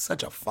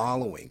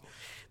following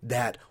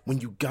that when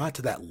you got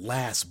to that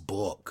last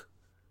book,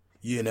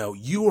 You know,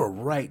 you were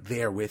right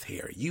there with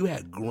Harry. You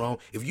had grown.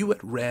 If you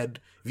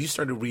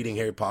started reading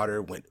Harry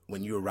Potter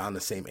when you were around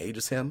the same age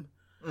as him,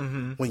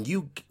 when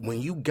you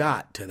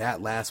got to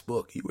that last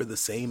book, you were the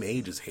same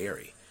age as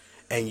Harry,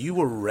 and you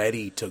were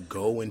ready to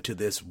go into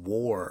this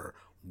war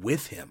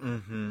with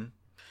him.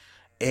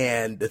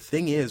 And the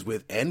thing is,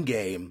 with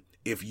Endgame,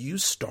 if you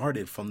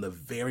started from the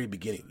very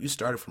beginning, you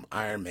started from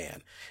Iron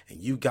Man,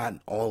 and you've gotten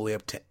all the way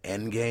up to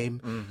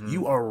Endgame,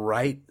 you are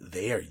right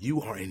there.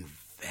 You are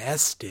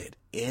invested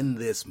in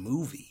this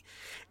movie.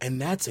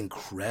 And that's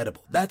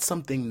incredible. That's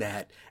something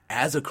that,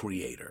 as a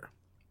creator,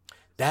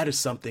 that is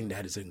something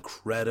that is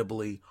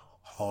incredibly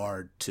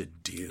hard to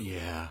do.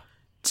 Yeah.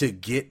 To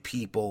get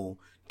people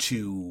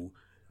to,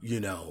 you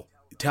know,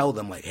 tell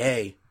them like,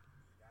 hey,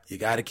 you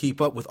got to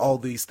keep up with all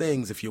these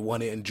things if you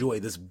want to enjoy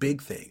this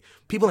big thing.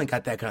 People ain't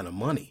got that kind of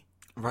money.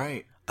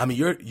 Right. I mean,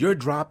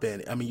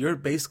 you're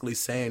basically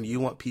saying you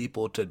want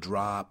people to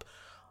drop,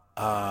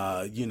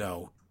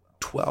 $12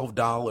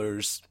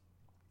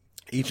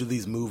 each of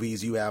these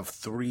movies. You have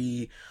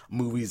 3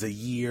 movies a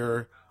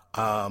year.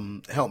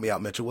 Help me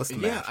out, Mitchell. What's the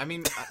math? Yeah, I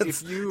mean,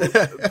 if you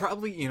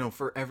probably,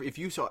 if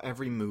you saw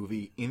every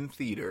movie in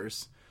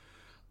theaters,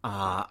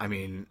 I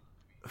mean,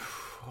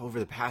 over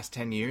the past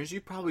 10 years, you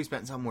probably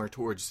spent somewhere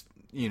towards,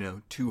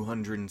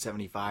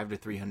 $275 to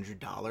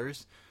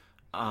 $300.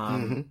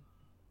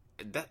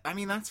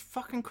 That's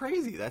fucking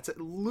crazy. That's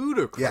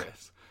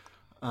ludicrous.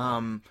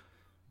 Yeah.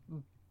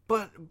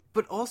 But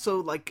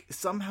also, like,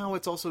 somehow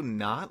it's also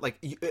not.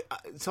 Like,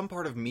 some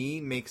part of me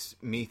makes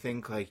me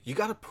think, like, you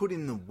got to put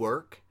in the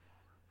work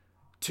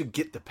to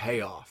get the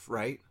payoff,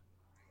 right?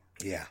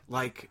 Yeah.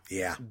 Like,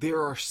 yeah.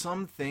 There are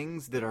some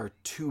things that are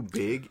too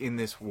big in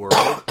this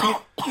world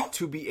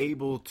to be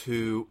able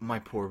to... My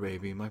poor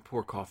baby. My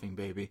poor coughing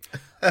baby.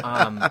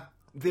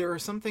 There are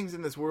some things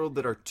in this world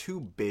that are too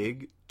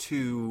big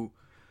to,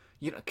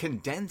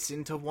 condense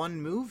into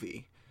one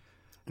movie.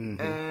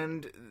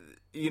 And...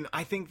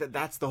 I think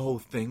that's the whole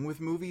thing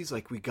with movies.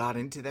 Like, we got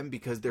into them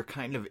because they're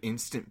kind of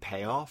instant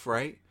payoff,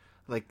 right?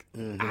 Like,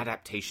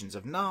 adaptations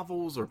of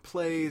novels or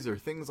plays or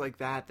things like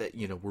that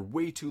were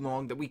way too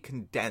long that we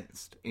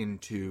condensed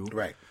into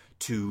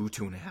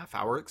 2.5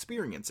 hour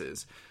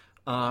experiences.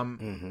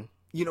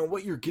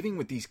 What you're getting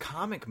with these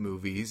comic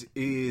movies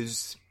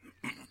is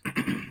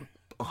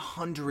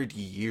 100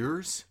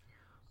 years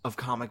of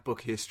comic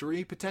book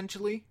history,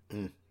 potentially.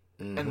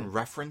 And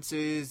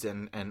references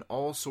and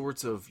all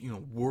sorts of,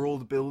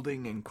 world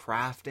building and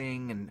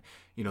crafting and,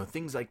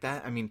 things like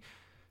that. I mean,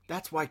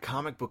 that's why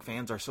comic book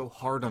fans are so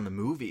hard on the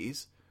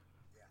movies.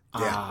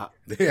 Yeah.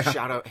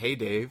 Shout out, hey,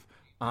 Dave.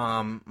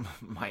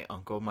 My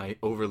uncle, my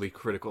overly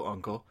critical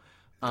uncle.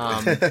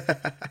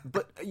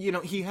 But,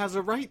 he has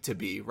a right to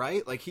be,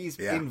 right? Like, he's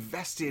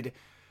invested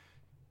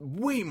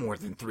way more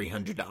than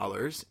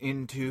 $300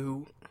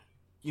 into,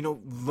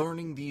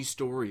 learning these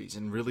stories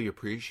and really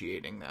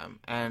appreciating them.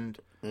 And...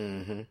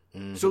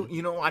 So,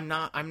 I'm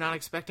not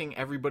expecting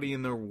everybody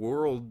in the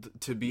world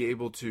to be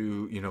able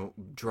to,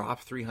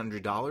 drop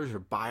 $300 or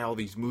buy all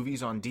these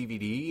movies on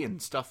DVD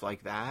and stuff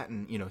like that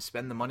and,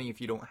 spend the money if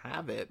you don't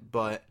have it.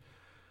 But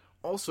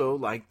also,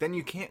 like, then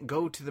you can't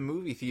go to the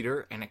movie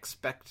theater and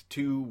expect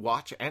to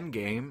watch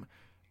Endgame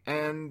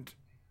and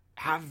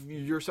have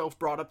yourself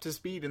brought up to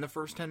speed in the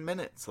first 10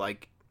 minutes.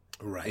 Like,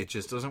 it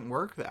just doesn't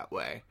work that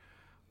way.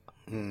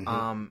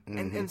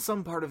 And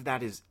some part of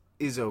that is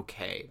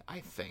okay, I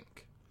think.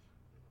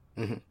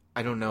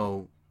 I don't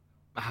know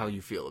how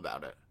you feel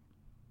about it.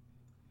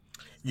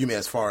 You mean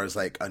as far as,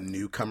 like, a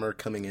newcomer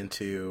coming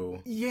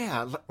into...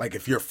 Yeah. Like,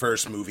 if your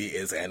first movie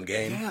is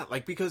Endgame? Yeah,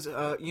 like, because,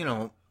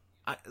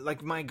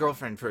 like, my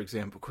girlfriend, for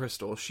example,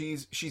 Crystal,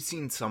 she's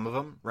seen some of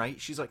them,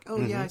 right? She's like, oh,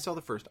 yeah, I saw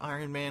the first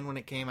Iron Man when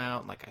it came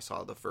out. Like, I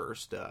saw the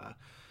first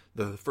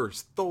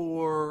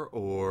Thor,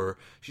 or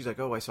she's like,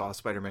 oh, I saw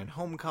Spider-Man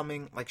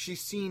Homecoming. Like, she's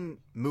seen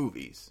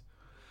movies.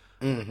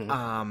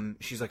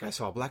 She's like, I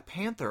saw Black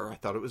Panther. I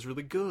thought it was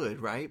really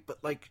good, right?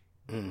 But, like,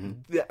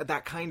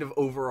 that kind of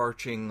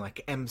overarching,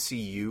 like,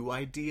 MCU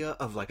idea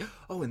of, like,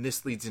 oh, and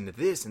this leads into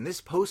this, and this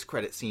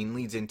post-credit scene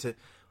leads into...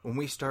 When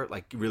we start,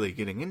 like, really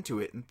getting into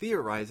it and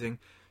theorizing,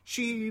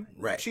 she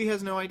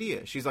has no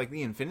idea. She's like,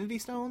 the Infinity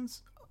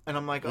Stones? And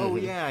I'm like, oh,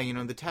 yeah,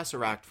 the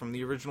Tesseract from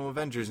the original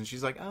Avengers. And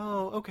she's like,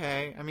 oh,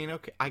 okay. I mean,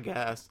 okay, I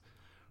guess.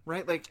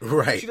 Right? Like,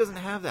 she doesn't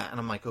have that. And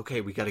I'm like,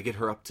 okay, we got to get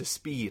her up to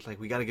speed. Like,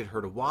 we got to get her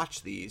to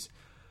watch these.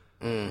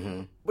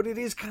 But it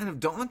is kind of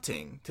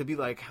daunting to be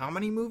like, how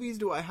many movies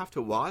do I have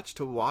to watch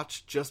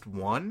just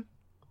one?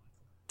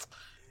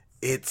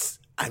 That's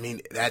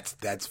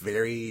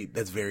very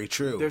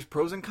true. There's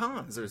pros and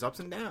cons. There's ups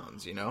and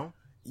downs,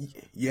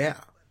 Yeah.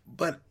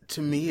 But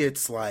to me,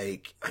 it's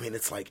like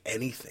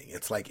anything.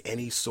 It's like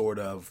any sort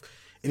of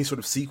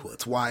sequel.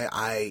 It's why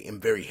I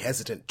am very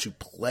hesitant to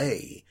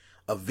play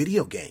a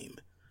video game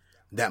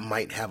that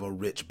might have a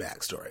rich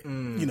backstory.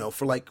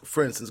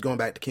 For instance, going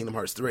back to Kingdom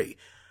Hearts 3.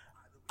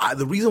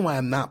 The reason why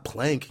I'm not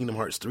playing Kingdom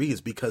Hearts 3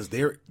 is because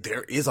there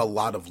is a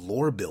lot of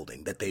lore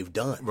building that they've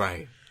done.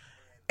 Right.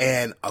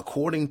 And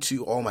according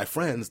to all my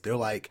friends, they're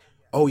like,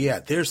 Oh yeah,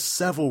 there's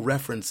several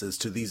references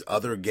to these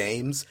other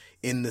games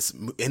in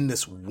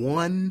this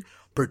one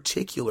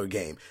particular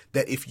game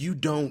that if you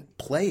don't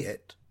play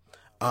it,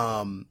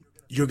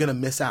 you're gonna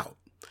miss out.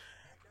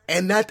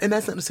 And that's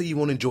not to say you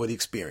won't enjoy the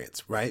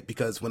experience, right?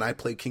 Because when I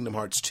played Kingdom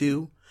Hearts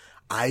 2,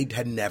 I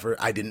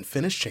didn't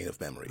finish Chain of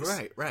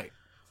Memories. Right.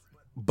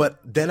 But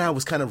then I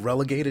was kind of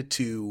relegated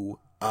to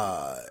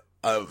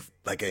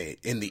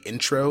in the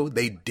intro,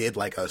 they did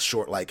like a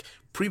short, like,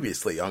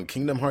 previously on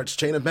Kingdom Hearts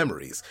Chain of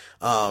Memories.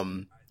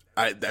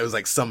 That was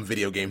like some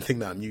video game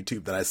thing on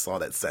YouTube that I saw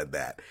that said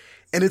that.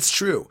 And it's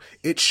true.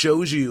 It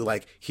shows you,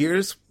 like,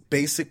 here's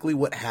basically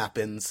what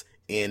happens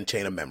in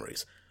Chain of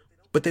Memories.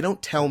 But they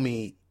don't tell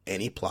me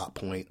any plot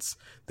points.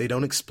 They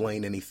don't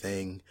explain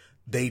anything.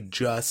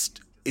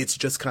 It's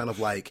just kind of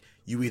like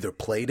you either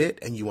played it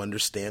and you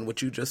understand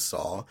what you just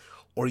saw,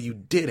 or you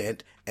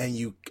didn't and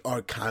you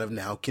are kind of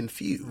now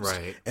confused.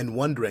 Right. And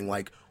wondering,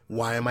 like,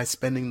 why am I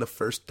spending the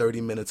first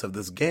 30 minutes of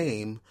this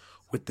game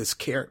with this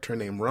character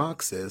named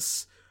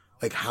Roxas?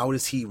 Like, how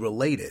is he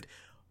related?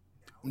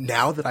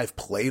 Now that I've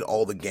played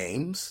all the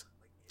games,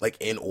 like,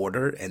 in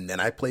order, and then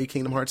I played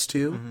Kingdom Hearts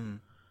 2,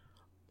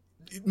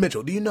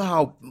 Mitchell, do you know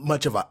how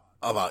much of a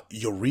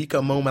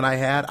eureka moment I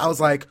had? I was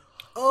like,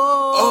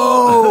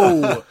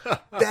 oh,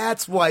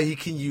 that's why he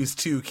can use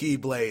two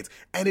Keyblades.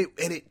 And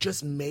it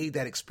just made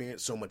that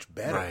experience so much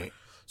better. Right.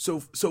 So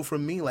for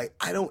me, like,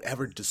 I don't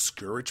ever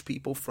discourage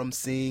people from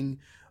seeing,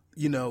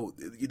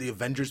 the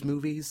Avengers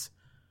movies.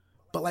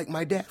 But, like,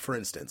 my dad, for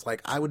instance,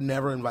 like, I would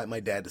never invite my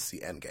dad to see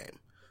Endgame.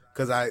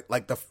 Because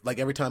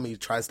every time he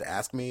tries to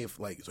ask me if,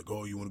 like, he's like,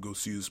 oh, you want to go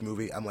see this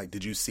movie? I'm like,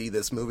 did you see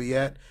this movie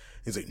yet?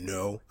 He's like,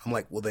 no. I'm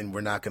like, well, then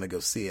we're not going to go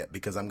see it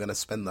because I'm going to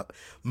spend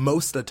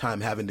most of the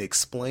time having to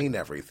explain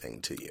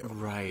everything to you.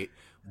 Right.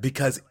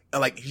 Because,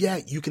 like, yeah,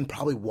 you can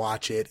probably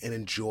watch it and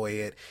enjoy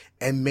it.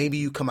 And maybe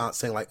you come out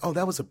saying, like, oh,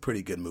 that was a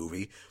pretty good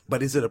movie.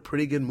 But is it a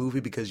pretty good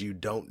movie because you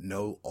don't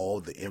know all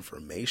the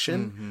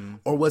information? Mm-hmm.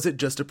 Or was it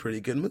just a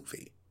pretty good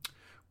movie?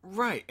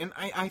 Right. And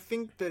I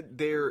think that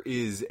there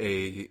is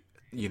a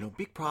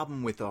big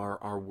problem with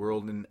our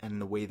world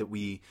and the way that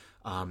we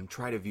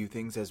try to view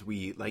things as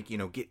we, like,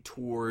 get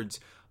towards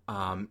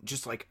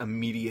just, like,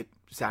 immediate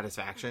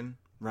satisfaction,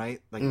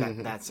 right? Like,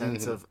 that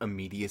sense of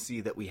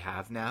immediacy that we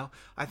have now,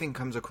 I think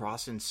comes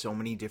across in so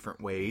many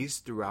different ways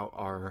throughout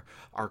our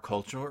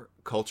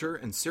culture,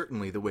 and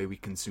certainly the way we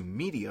consume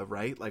media,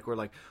 right? Like, we're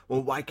like,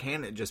 well, why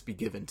can't it just be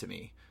given to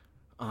me?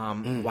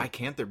 Why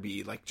can't there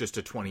be, like, just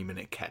a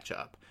 20-minute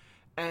catch-up?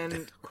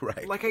 And,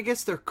 right. like, I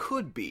guess there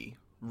could be,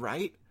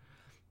 right?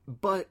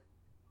 But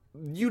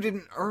you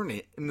didn't earn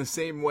it in the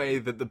same way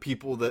that the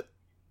people that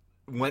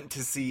went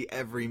to see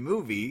every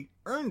movie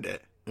earned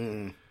it.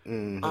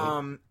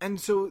 Mm-hmm. And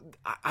so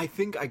I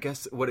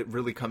guess what it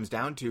really comes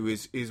down to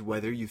is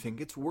whether you think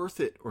it's worth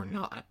it or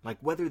not. Like,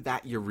 whether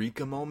that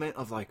eureka moment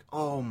of, like,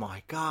 oh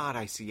my God,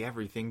 I see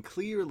everything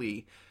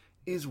clearly,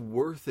 is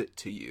worth it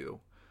to you.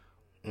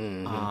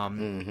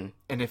 And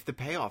if the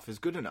payoff is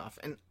good enough.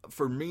 And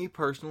for me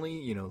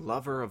personally,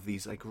 lover of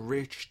these, like,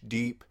 rich,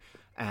 deep,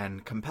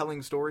 and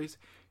compelling stories,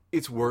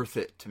 it's worth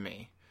it to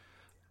me.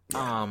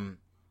 Yeah.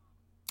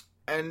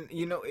 And,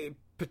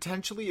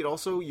 potentially it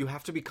also, you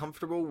have to be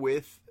comfortable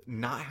with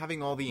not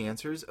having all the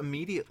answers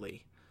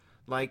immediately.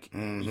 Like,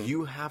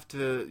 you have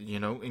to,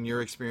 in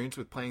your experience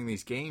with playing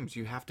these games,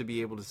 you have to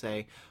be able to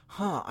say,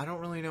 I don't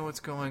really know what's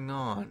going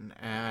on,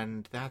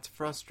 and that's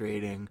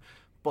frustrating.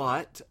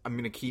 But I'm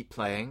going to keep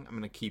playing. I'm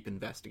going to keep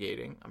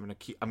investigating. I'm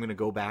going to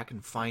go back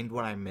and find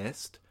what I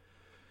missed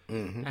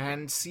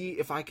and see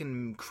if I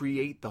can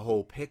create the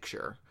whole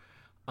picture.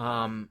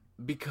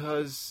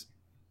 Because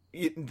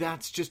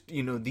that's just,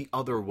 the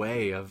other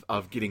way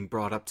of getting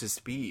brought up to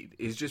speed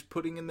is just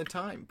putting in the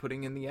time,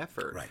 putting in the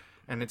effort. Right.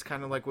 And it's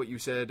kind of like what you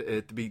said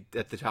at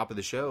the top of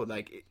the show.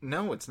 Like,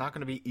 no, it's not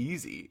going to be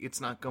easy. It's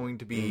not going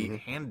to be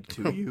handed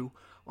to you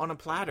on a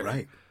platter.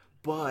 Right.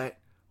 But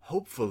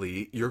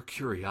hopefully your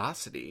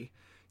curiosity,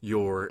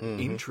 your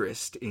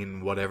interest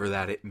in whatever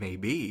that it may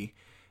be,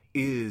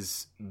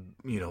 is,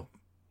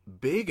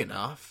 big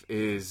enough,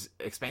 is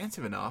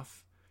expansive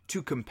enough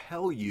to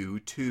compel you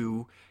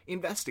to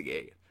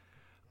investigate.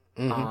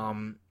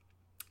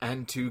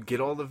 And to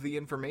get all of the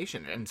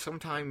information. And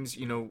sometimes,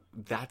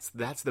 that's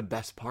the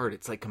best part.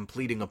 It's like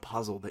completing a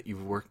puzzle that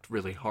you've worked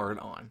really hard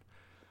on.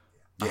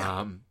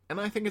 Yeah.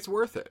 And I think it's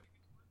worth it.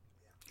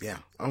 Yeah,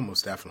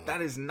 almost definitely.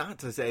 That is not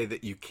to say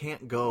that you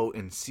can't go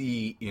and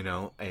see,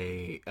 an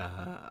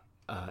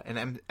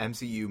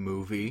MCU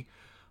movie,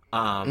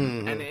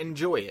 and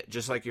enjoy it,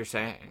 just like you're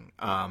saying.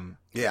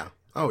 Yeah.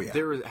 Oh, yeah.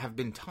 There have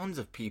been tons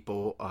of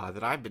people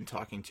that I've been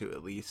talking to,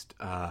 at least,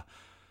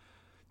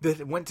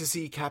 that went to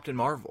see Captain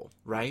Marvel,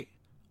 right?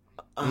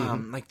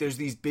 Like, there's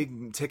these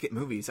big ticket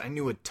movies. I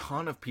knew a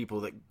ton of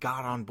people that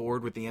got on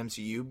board with the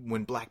MCU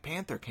when Black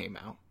Panther came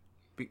out.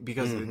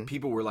 Because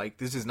people were like,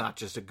 this is not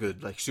just a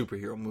good, like,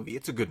 superhero movie.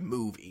 It's a good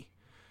movie.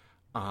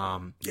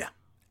 Yeah.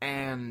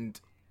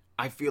 And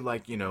I feel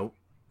like,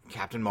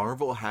 Captain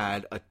Marvel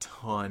had a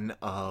ton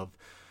of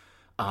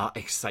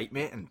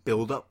excitement and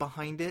build-up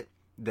behind it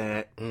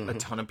that a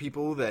ton of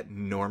people that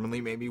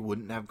normally maybe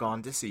wouldn't have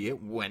gone to see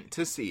it went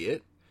to see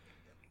it.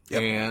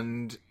 Yep.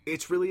 And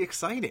it's really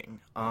exciting.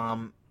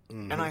 And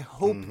I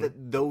hope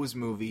that those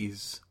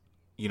movies,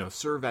 you know,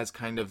 serve as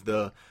kind of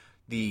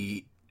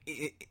the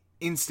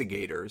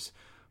instigators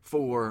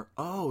for,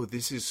 oh,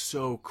 this is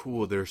so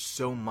cool. There's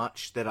so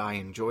much that I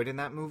enjoyed in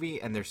that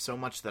movie, and there's so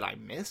much that I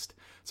missed.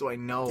 So I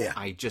know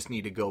I just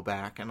need to go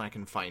back and I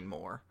can find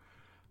more.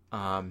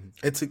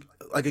 It's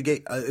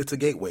a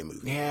gateway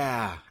movie.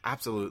 Yeah,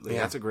 absolutely.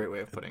 Yeah. That's a great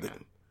way of putting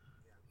it.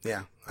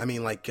 Yeah, I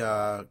mean, like,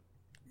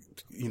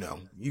 you know,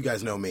 you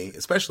guys know me,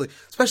 especially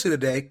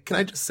today. Can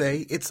I just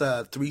say it's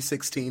a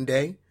 316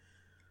 day?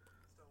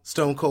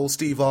 Stone Cold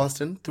Steve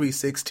Austin,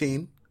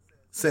 316,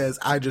 says,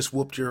 "I just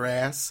whooped your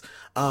ass."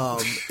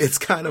 It's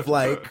kind of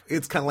like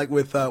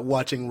with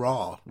watching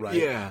Raw, right?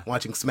 Yeah,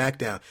 watching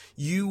SmackDown.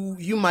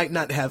 You might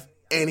not have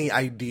any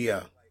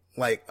idea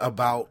like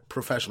about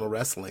professional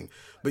wrestling,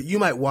 but you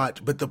might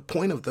watch. But the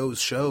point of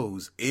those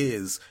shows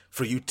is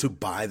for you to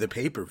buy the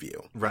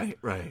pay-per-view. Right,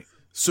 right.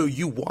 So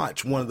you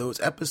watch one of those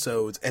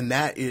episodes, and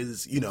that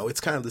is, you know, it's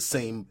kind of the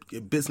same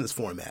business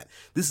format.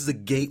 This is a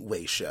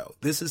gateway show.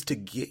 This is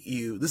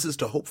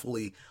to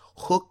hopefully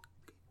hook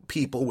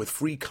people with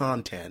free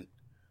content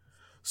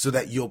so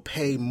that you'll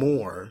pay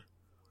more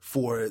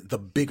for the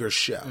bigger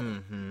show.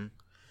 Mm-hmm.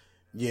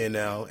 You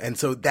know? And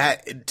so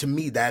that, to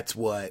me, that's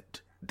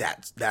what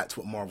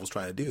Marvel's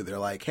trying to do. They're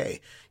like, hey,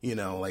 you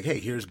know, like, hey,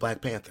 here's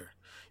Black Panther.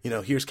 You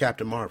know, here's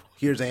Captain Marvel.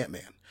 Here's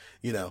Ant-Man.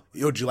 You know,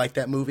 did you like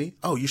that movie?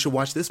 Oh, you should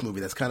watch this movie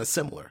that's kind of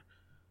similar.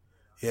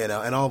 You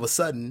know, and all of a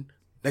sudden,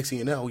 next thing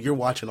you know, you're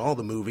watching all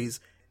the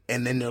movies,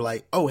 and then they're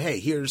like, oh, hey,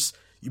 here's,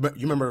 you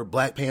remember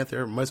Black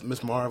Panther,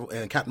 Miss Marvel,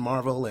 and Captain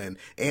Marvel, and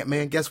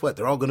Ant-Man? Guess what?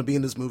 They're all going to be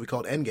in this movie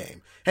called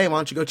Endgame. Hey, why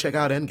don't you go check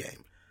out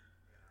Endgame?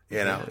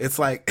 You know, it's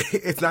like,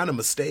 it's not a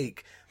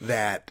mistake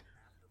that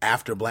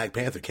after Black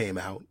Panther came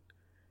out,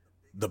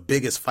 the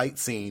biggest fight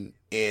scene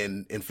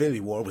in Infinity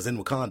War was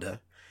in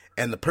Wakanda.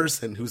 And the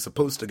person who's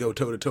supposed to go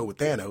toe-to-toe with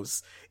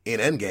Thanos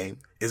in Endgame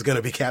is going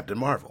to be Captain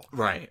Marvel.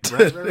 Right.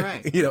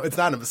 You know, it's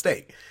not a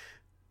mistake.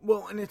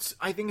 Well, and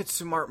I think it's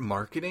smart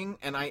marketing.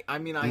 And I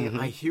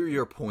hear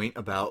your point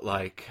about,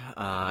 like,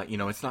 you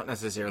know, it's not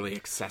necessarily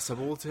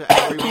accessible to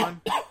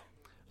everyone.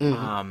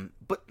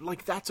 But,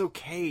 like, that's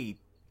okay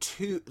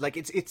too. Like,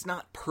 it's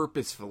not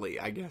purposefully,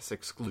 I guess,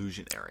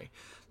 exclusionary.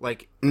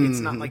 Like, it's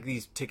not like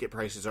these ticket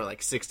prices are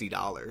like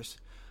 $60.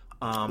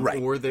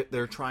 Right. Or that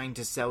they're trying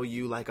to sell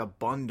you like a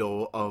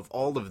bundle of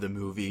all of the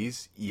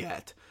movies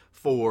yet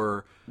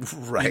for,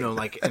 you know,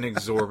 like an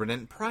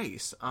exorbitant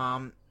price.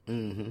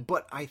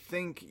 But I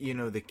think, you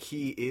know, the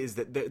key is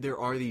that there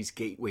are these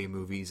gateway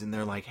movies, and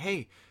they're like,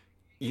 hey,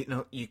 you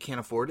know, you can't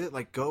afford it?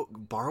 Like, go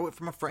borrow it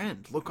from a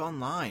friend. Look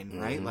online,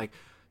 right? Like,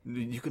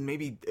 you can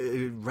maybe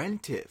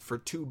rent it for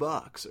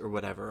 $2 or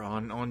whatever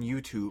on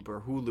YouTube or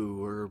Hulu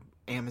or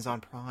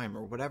Amazon Prime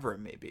or whatever it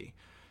may be.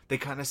 They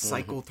kind of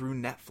cycle through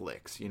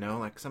Netflix, you know,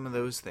 like some of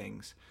those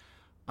things.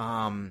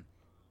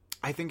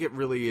 I think it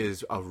really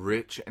is a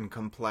rich and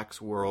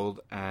complex world,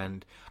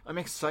 and I'm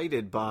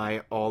excited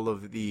by all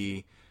of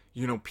the,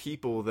 you know,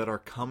 people that are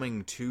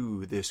coming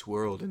to this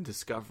world and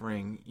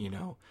discovering, you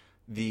know,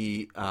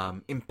 the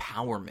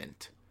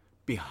empowerment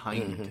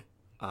behind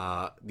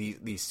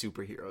these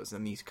superheroes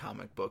and these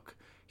comic book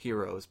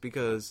heroes,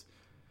 because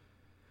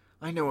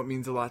I know it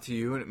means a lot to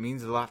you, and it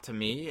means a lot to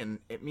me, and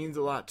it means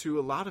a lot to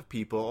a lot of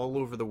people all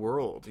over the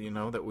world, you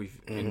know, that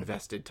we've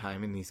invested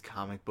time in these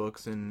comic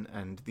books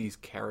and these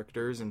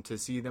characters, and to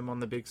see them on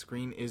the big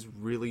screen is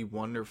really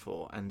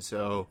wonderful. And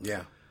so,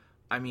 yeah,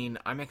 I mean,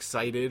 I'm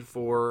excited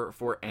for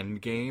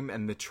Endgame,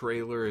 and the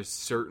trailer is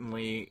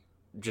certainly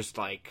just,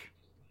 like,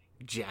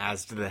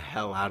 jazzed the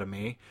hell out of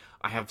me.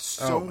 I have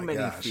so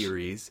many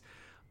theories.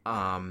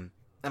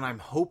 And I'm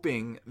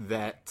hoping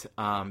that,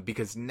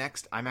 because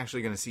next, I'm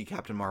actually going to see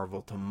Captain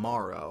Marvel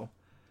tomorrow.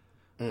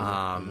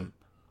 I'm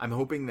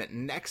hoping that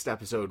next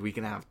episode we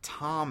can have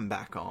Tom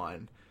back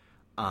on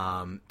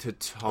to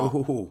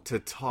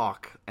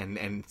talk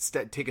and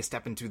take a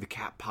step into the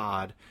Cat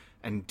Pod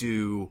and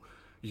do,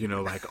 you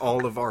know, like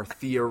all of our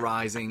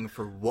theorizing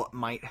for what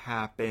might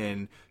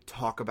happen,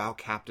 talk about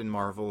Captain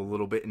Marvel a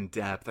little bit in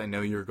depth. I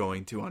know you're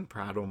going to on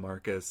Prattle,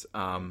 Marcus,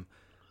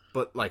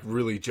 but like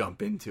really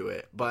jump into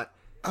it. But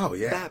oh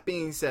yeah. That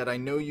being said, I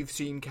know you've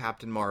seen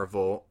Captain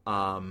Marvel,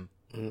 and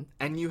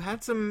you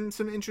had some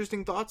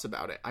interesting thoughts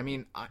about it. I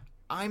mean,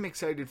 I'm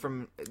excited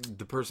from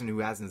the person who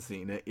hasn't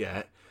seen it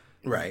yet.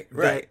 Right.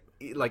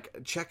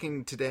 Like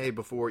checking today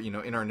before, you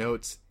know, in our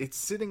notes, it's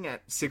sitting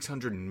at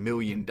 $600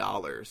 million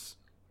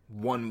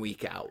 1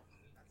 week out.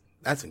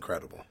 That's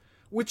incredible.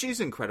 Which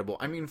is incredible.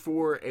 I mean,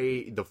 for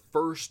the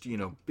first, you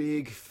know,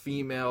 big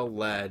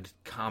female-led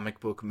comic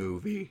book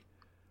movie.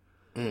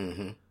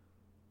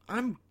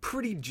 I'm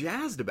pretty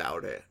jazzed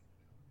about it.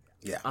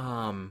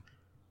 Yeah.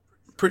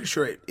 Pretty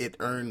sure it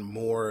earned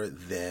more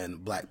than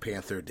Black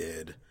Panther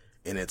did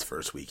in its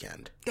first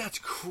weekend. That's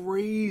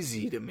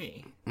crazy to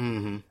me.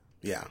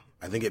 Yeah.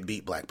 I think it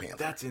beat Black Panther.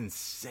 That's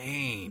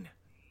insane.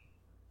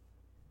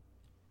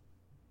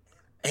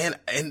 And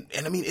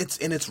I mean,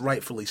 it's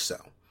rightfully so.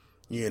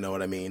 You know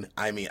what I mean?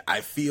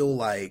 I feel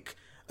like,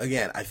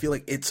 again,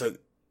 it's a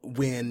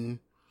win.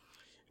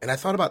 And I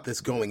thought about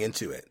this going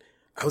into it.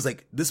 I was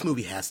like, this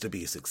movie has to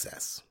be a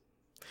success.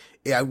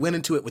 Yeah, I went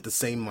into it with the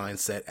same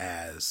mindset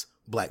as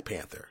Black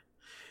Panther.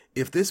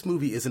 If this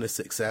movie isn't a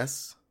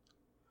success,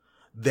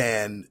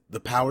 then the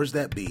powers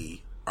that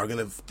be are going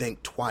to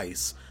think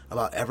twice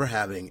about ever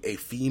having a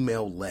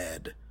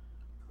female-led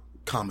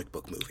comic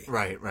book movie.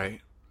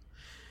 Right.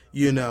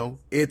 You know,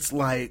 it's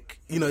like,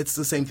 you know, it's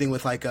the same thing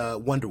with like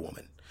Wonder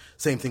Woman.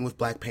 Same thing with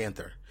Black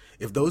Panther.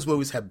 If those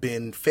movies have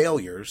been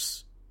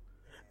failures,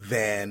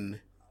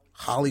 then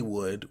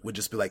Hollywood would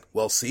just be like,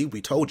 well, see,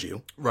 we told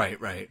you.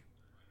 Right.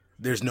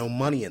 There's no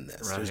money in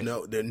this. Right.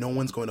 No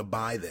one's going to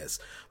buy this.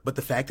 But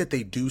the fact that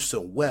they do so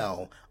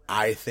well,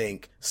 I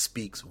think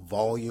speaks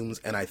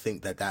volumes. And I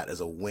think that that is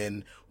a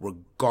win,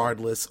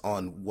 regardless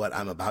on what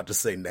I'm about to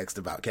say next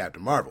about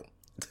Captain Marvel.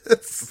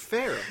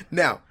 Fair.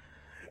 Now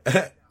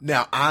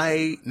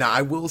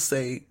I will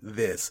say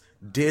this.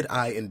 Did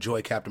I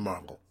enjoy Captain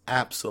Marvel?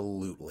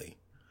 Absolutely.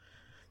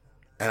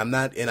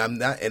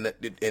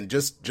 And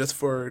just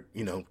for,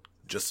 you know,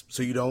 just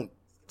so you don't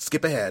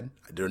skip ahead,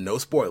 there are no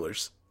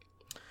spoilers.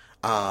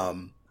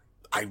 I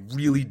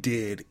really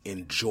did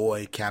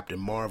enjoy Captain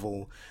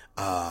Marvel.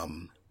 I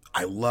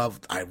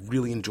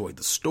really enjoyed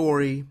the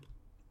story.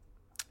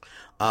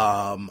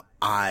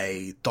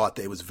 I thought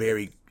that it was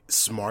very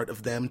smart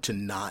of them to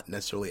not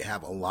necessarily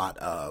have a lot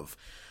of,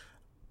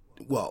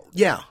 a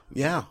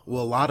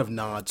lot of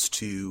nods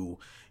to,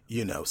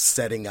 you know,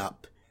 setting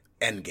up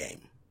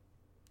Endgame.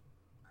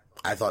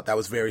 I thought that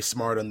was very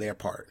smart on their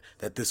part.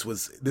 That this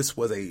was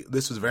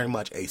very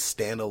much a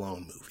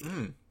standalone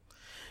movie.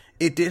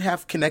 It did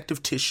have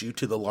connective tissue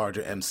to the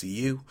larger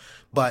MCU,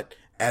 but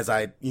as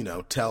I, you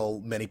know, tell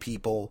many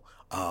people,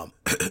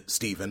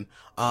 Steven,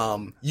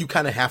 you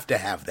kind of have to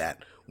have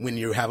that when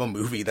you have a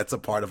movie that's a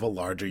part of a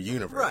larger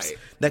universe. Right.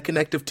 That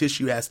connective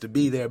tissue has to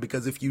be there,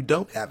 because if you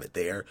don't have it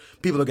there,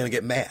 people are going to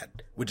get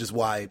mad, which is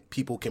why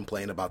people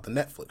complain about the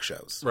Netflix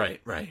shows.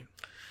 Right.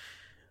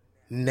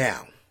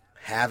 Now,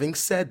 having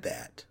said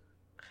that,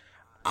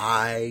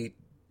 I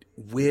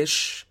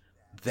wish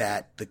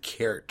that the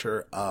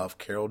character of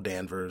Carol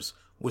Danvers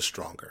was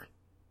stronger.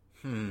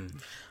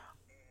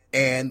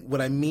 And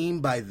what I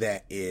mean by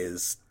that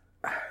is,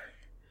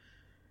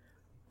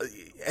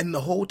 and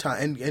the whole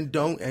time,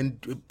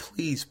 and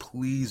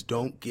please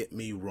don't get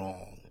me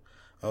wrong,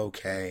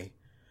 okay?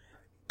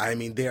 I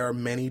mean, there are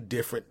many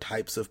different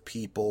types of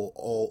people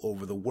all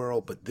over the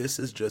world, but this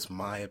is just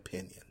my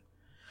opinion.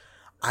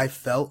 I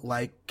felt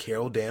like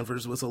Carol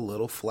Danvers was a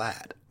little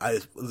flat.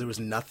 There was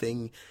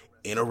nothing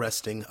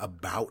interesting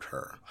about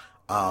her.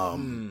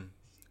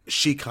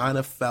 She kind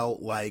of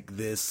felt like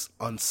this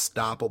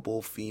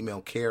unstoppable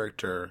female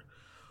character,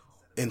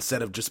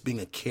 instead of just being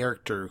a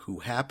character who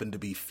happened to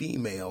be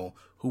female,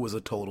 who was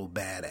a total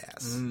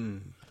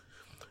badass.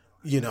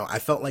 You know, I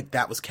felt like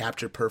that was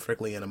captured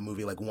perfectly in a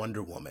movie like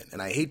Wonder Woman.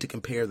 And I hate to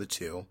compare the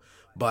two,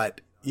 but,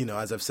 you know,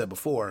 as I've said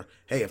before,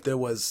 hey, if there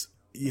was,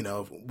 you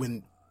know,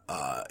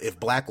 if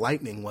Black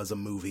Lightning was a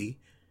movie,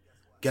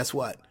 guess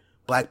what?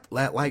 Black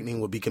Lightning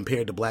would be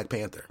compared to Black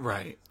Panther.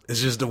 Right.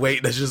 That's just the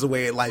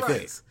way life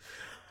is.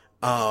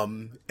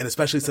 And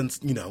especially since,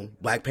 you know,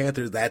 Black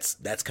Panther,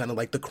 that's kind of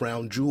like the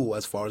crown jewel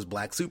as far as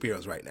black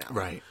superheroes right now.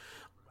 Right.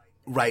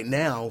 Right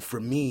now, for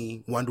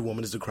me, Wonder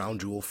Woman is the crown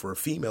jewel for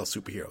female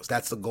superheroes.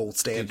 That's the gold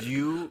standard. Did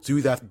you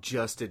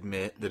just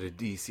admit that a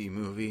DC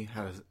movie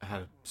had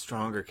a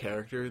stronger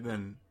character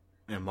than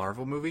a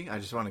Marvel movie? I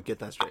just want to get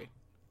that straight.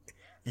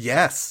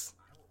 Yes.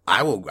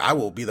 I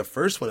will be the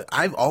first one.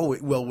 Hold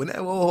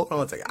on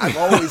one second. I've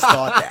always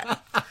thought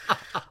that.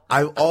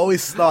 I've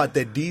always thought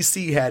that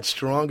DC had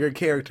stronger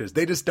characters.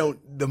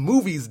 The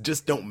movies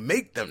just don't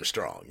make them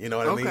strong. You know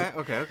what I mean?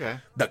 Okay.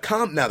 The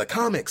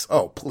comics,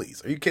 oh,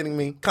 please. Are you kidding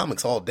me?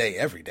 Comics all day,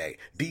 every day.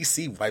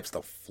 DC wipes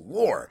the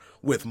floor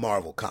with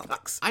Marvel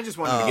comics. I just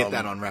wanted to get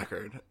that on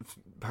record.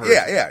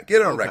 Yeah,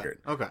 get it on record.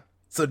 Okay.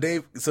 So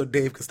Dave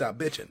can stop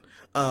bitching.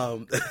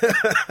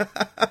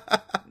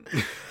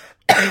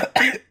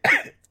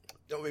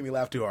 Don't make me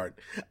laugh too hard.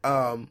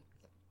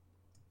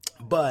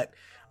 What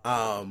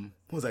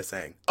was I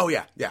saying? Oh,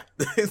 yeah.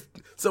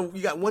 So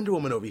you got Wonder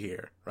Woman over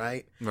here,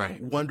 right?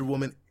 Right. Wonder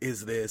Woman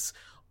is this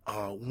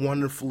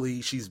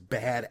wonderfully, she's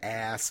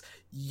badass.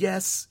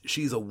 Yes,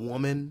 she's a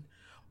woman,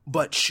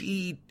 but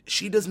she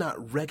does not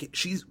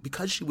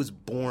because she was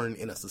born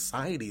in a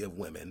society of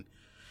women,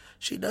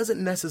 she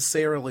doesn't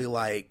necessarily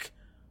like,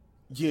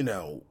 you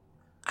know,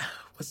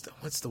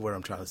 what's the word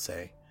I'm trying to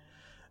say?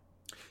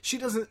 She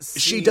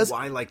doesn't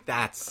why, like,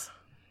 that's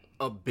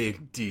a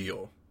big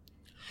deal.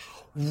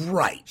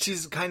 Right.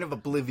 She's kind of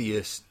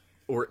oblivious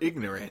or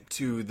ignorant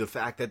to the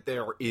fact that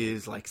there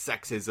is, like,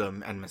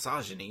 sexism and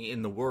misogyny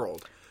in the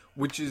world,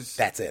 which is...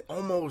 That's it.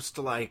 Almost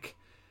like...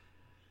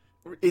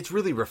 It's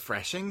really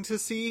refreshing to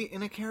see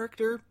in a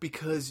character,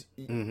 because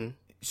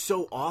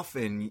so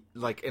often,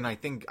 like, and I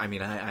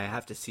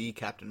have to see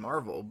Captain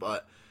Marvel,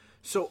 but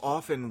so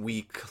often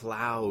we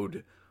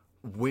cloud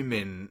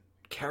women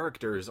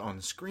characters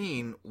on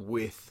screen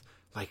with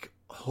like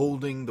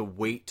holding the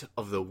weight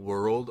of the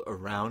world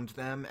around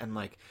them and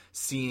like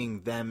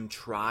seeing them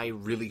try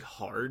really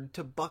hard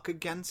to buck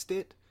against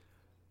it.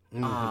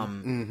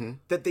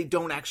 That they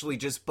don't actually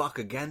just buck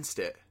against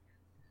it.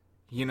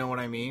 You know what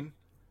I mean?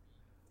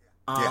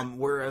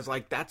 Whereas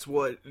like that's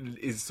what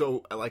is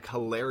so like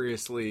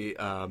hilariously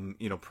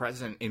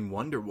present in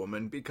Wonder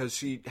Woman, because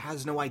she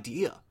has no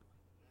idea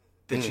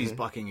that she's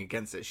bucking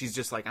against it. She's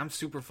just like, I'm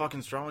super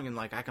fucking strong and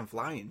like I can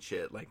fly and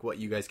shit. Like, what,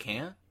 you guys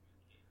can't?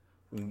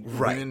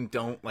 Right. Women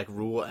don't like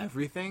rule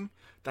everything?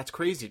 That's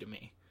crazy to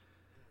me.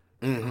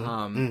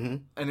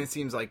 And it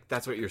seems like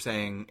that's what you're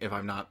saying, if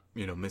I'm not,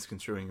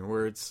 misconstruing your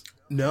words.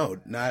 No,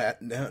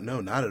 not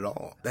at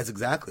all. That's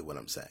exactly what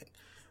I'm saying.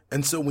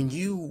 And so when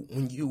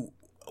you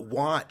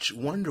watch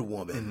Wonder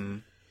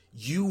Woman,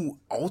 you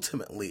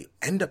ultimately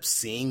end up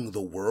seeing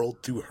the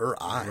world through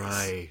her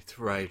eyes.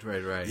 Right.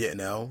 You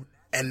know?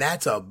 And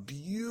that's a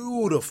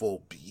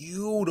beautiful,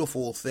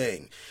 beautiful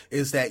thing,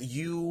 is that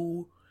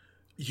you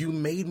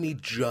made me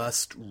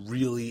just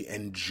really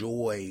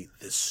enjoy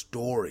this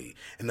story.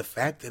 And the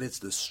fact that it's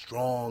the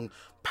strong,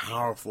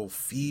 powerful,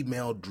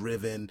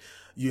 female-driven,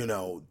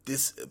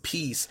 this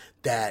piece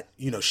that,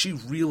 she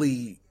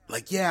really,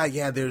 like,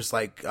 there's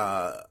like,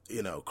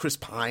 Chris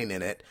Pine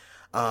in it.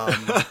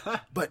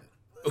 But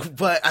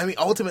I mean,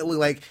 ultimately,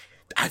 like,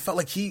 I felt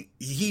like he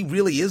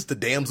really is the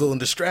damsel in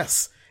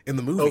distress in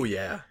the movie. Oh,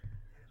 yeah.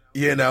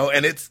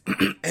 And it's,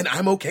 and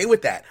I'm okay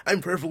with that.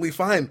 I'm perfectly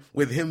fine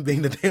with him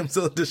being the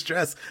damsel in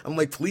distress. I'm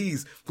like,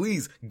 please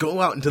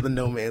go out into the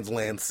no man's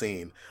land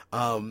scene.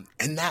 And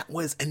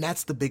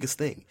that's the biggest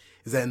thing,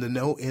 is that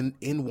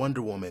in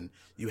Wonder Woman,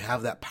 you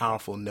have that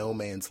powerful no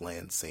man's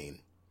land scene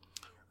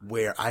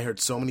where I heard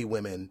so many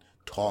women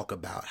talk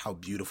about how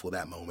beautiful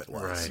that moment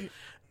was. Right.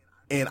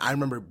 And I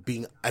remember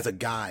being, as a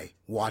guy,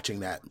 watching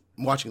that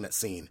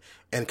scene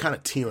and kind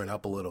of tearing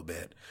up a little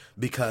bit,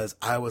 because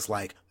I was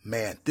like,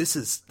 man, this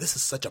is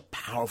such a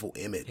powerful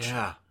image.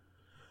 Yeah.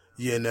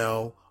 Here's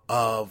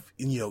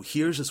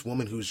this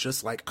woman who's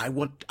just like,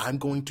 I'm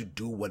going to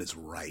do what is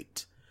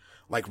right.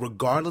 Like,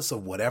 regardless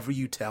of whatever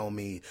you tell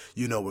me,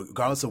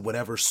 regardless of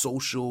whatever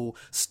social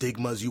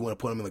stigmas you want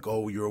to put on me, like,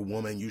 oh, you're a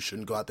woman, you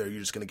shouldn't go out there, you're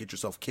just going to get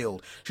yourself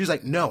killed. She's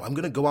like, no, I'm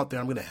going to go out there,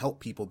 I'm going to help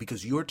people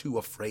because you're too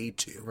afraid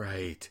to.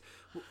 Right.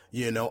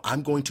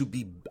 I'm going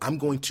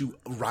to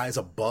rise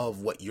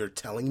above what you're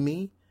telling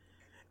me,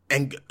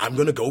 and I'm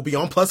going to go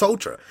beyond plus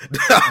ultra.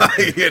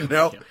 I'm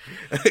going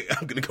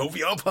to go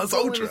beyond plus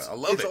ultra. I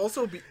love it. It's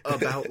also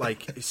about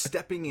like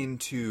stepping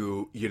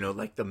into,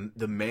 like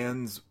the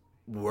man's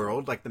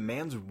world, like the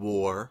man's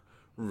war,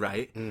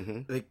 right?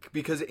 Like,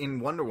 because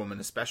in Wonder Woman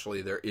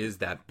especially, there is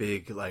that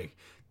big, like,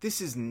 this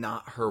is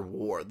not her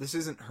war. This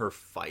isn't her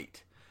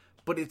fight,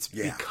 but it's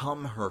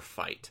become her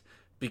fight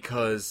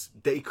because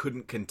they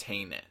couldn't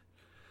contain it.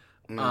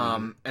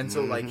 And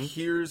so like,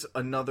 here's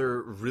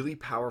another really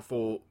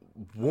powerful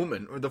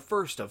woman, or the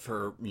first of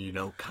her,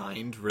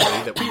 kind,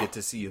 really, that we get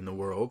to see in the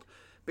world,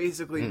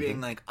 basically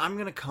being like, I'm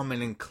going to come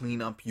in and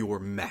clean up your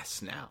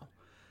mess now.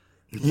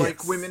 Yes.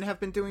 Like women have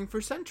been doing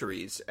for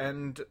centuries.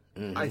 And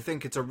I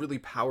think it's a really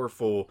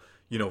powerful,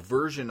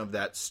 version of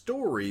that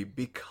story,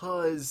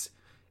 because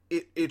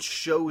it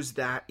shows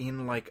that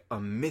in like a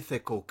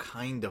mythical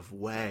kind of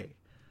way.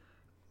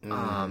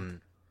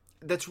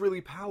 That's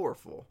really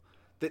powerful.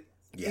 That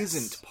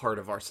isn't part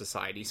of our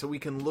society. So we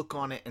can look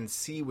on it and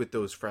see with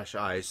those fresh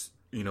eyes,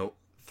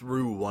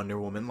 through Wonder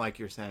Woman, like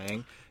you're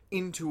saying,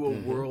 into a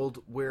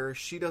world where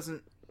she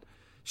doesn't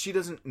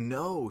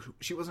know,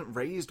 she wasn't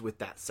raised with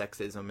that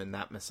sexism and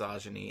that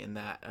misogyny and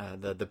that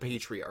the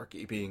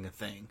patriarchy being a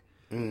thing.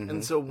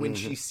 And so when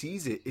she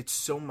sees it, it's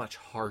so much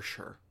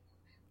harsher.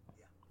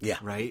 Yeah.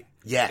 Right?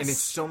 Yes. And it's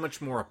so much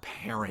more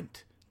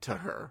apparent to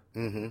her.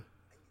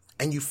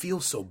 And you feel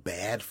so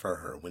bad for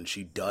her when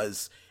she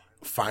does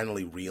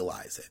finally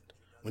realize it.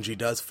 When she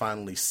does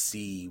finally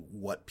see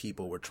what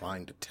people were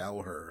trying to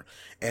tell her.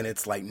 And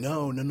it's like,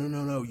 no,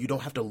 you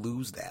don't have to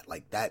lose that.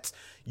 Like, that's,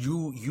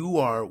 you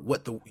are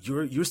what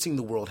you're seeing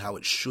the world how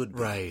it should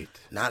be. Right.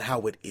 Not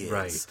how it is.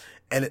 Right.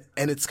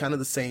 And it's kind of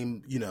the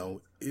same,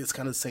 it's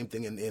kind of the same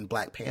thing in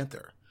Black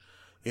Panther.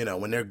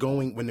 When they're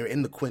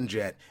in the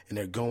Quinjet and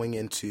they're going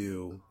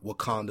into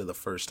Wakanda the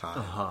first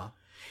time.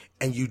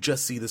 And you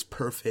just see this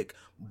perfect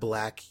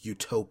black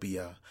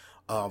utopia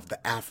of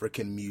the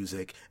African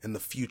music and the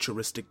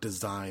futuristic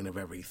design of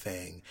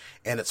everything,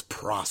 and it's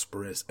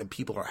prosperous and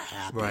people are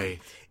happy, right?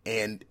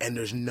 And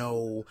there's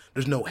no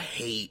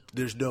hate,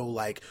 there's no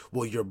like,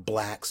 well, you're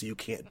black so you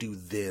can't do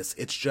this.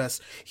 It's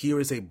just,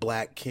 here is a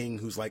black king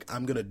who's like,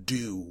 I'm gonna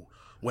do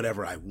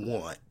whatever I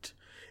want,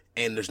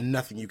 and there's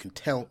nothing you can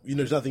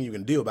there's nothing you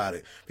can do about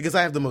it, because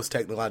I have the most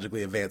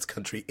technologically advanced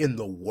country in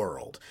the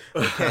world.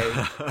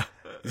 Okay.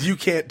 You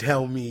can't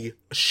tell me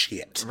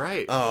shit.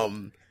 Right.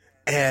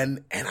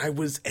 And I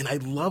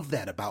love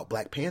that about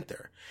Black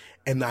Panther.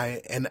 And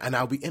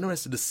I'll be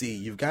interested to see,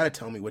 you've got to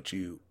tell me what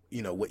you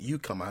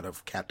come out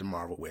of Captain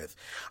Marvel with.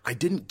 I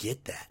didn't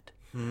get that.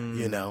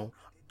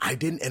 I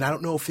didn't, and I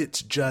don't know if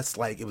it's just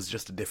like, it was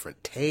just a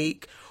different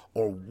take,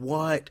 or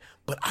what,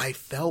 but I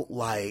felt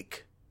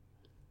like,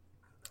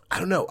 I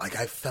don't know, like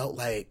I felt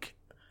like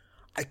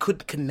I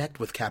couldn't connect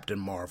with Captain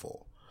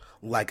Marvel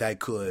like I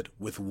could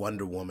with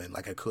Wonder Woman,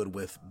 like I could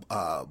with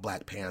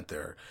Black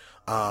Panther.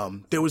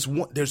 There's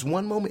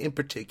one moment in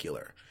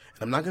particular,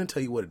 and I'm not going to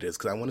tell you what it is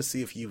because I want to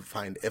see if you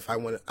I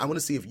want to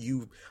see if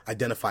you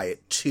identify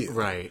it too.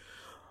 Right.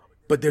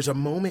 But there's a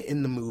moment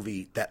in the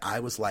movie that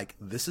I was like,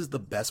 this is the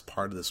best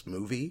part of this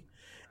movie.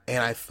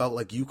 And I felt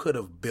like you could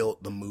have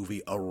built the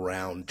movie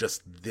around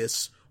just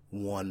this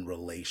one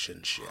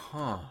relationship.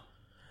 Huh.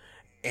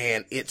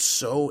 And it's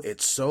so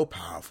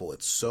powerful.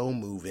 It's so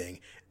moving.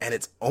 And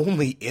it's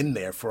only in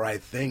there for, I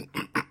think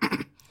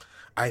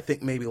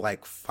maybe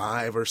like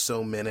 5 or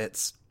so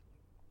minutes.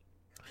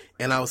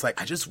 And I was like,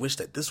 I just wish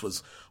that this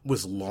was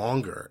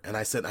longer. And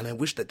I said, and I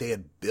wish that they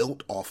had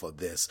built off of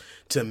this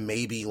to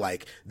maybe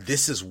like,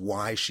 this is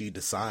why she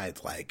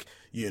decides like,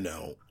 you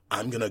know,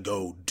 I'm going to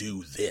go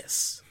do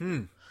this.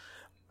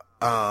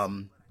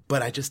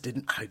 But I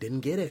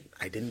didn't get it.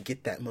 I didn't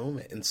get that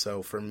moment. And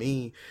so for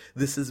me,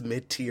 this is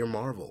mid-tier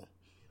Marvel.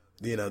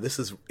 You know, this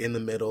is in the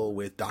middle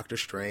with Doctor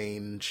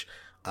Strange,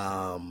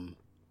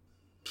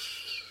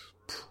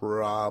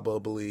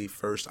 probably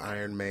first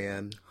Iron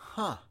Man.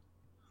 Huh.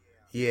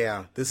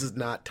 Yeah, this is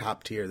not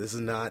top tier. This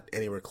is not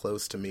anywhere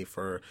close to me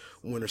for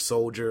Winter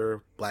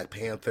Soldier, Black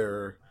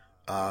Panther,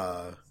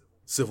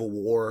 Civil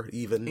War,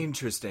 even.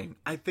 Interesting.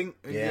 I think,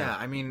 yeah,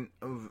 I mean,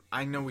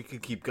 I know we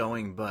could keep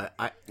going, but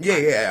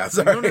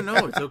sorry.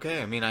 No, it's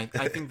okay. I mean, I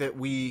think that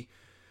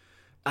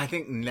I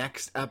think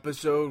next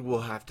episode we'll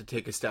have to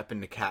take a step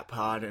into Cat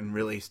Pod and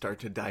really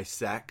start to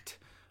dissect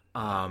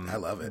I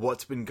love it.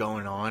 what's been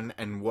going on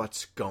and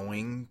what's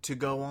going to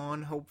go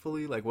on,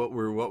 hopefully, like what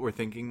we're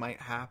thinking might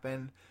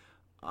happen.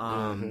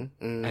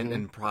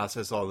 And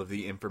process all of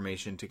the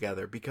information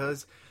together,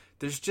 because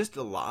there's just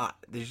a lot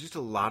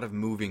of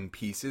moving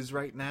pieces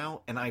right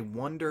now, and I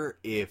wonder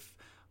if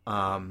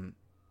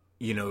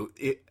you know,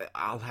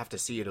 I'll have to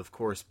see it, of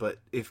course, but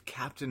if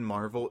Captain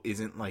Marvel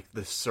isn't like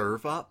the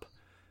serve up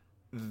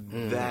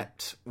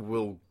that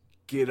will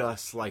get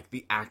us like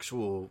the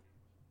actual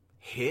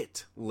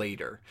hit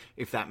later,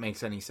 if that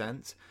makes any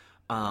sense.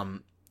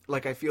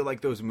 Like, I feel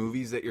like those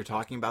movies that you're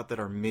talking about that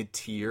are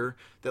mid-tier,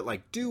 that,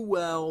 like, do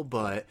well,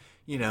 but,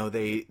 you know,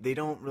 they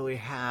don't really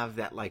have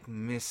that, like,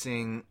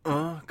 missing,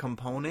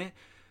 component.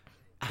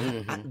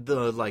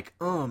 The, like,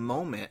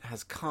 moment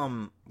has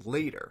come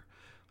later.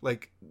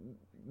 Like,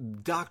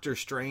 Doctor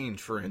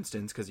Strange, for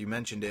instance, because you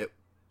mentioned it,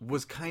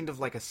 was kind of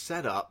like a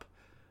setup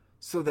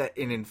so that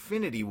in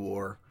Infinity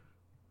War,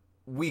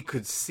 we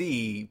could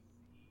see,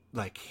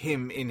 like,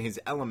 him in his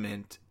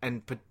element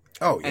and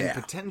and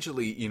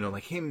potentially, you know,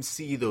 like him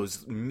see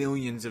those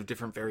millions of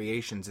different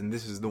variations, and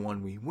this is the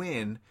one we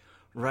win,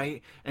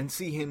 right? And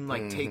see him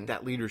like take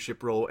that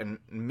leadership role, and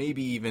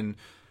maybe even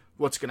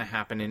what's going to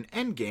happen in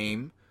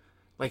Endgame,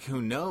 like who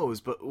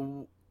knows? But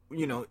you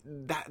know,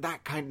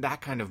 that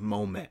kind of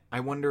moment.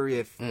 I wonder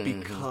if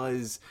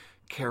because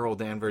Carol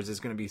Danvers is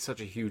going to be such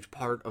a huge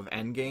part of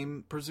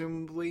Endgame,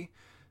 presumably,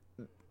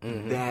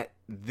 that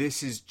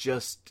this is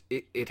just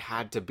it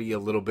had to be a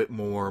little bit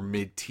more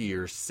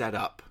mid-tier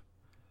setup.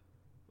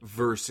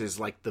 Versus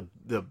like the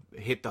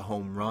hit the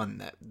home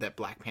run that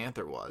Black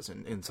Panther was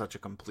in such a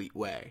complete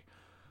way.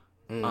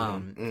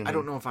 I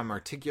don't know if I'm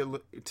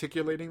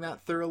articulating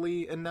that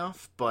thoroughly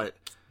enough, but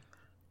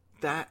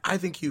that I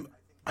think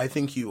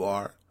you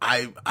are.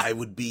 I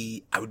would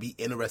be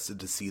interested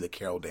to see the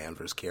Carol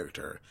Danvers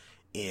character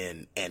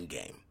in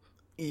Endgame.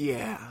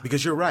 Yeah,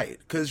 because you're right.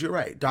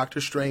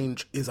 Doctor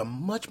Strange is a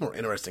much more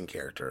interesting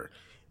character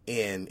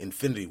in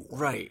Infinity War.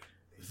 Right.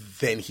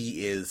 Than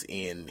he is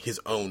in his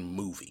own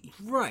movie.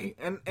 Right.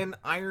 And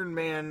Iron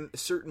Man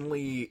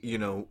certainly, you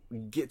know,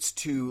 gets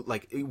to,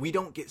 like, we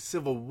don't get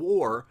Civil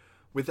War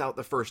without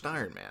the first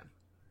Iron Man.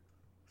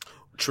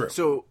 True.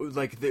 So,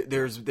 like,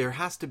 there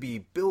has to be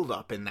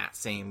build-up in that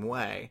same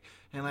way.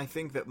 And I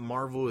think that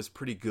Marvel is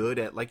pretty good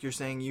at, like you're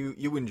saying,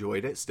 you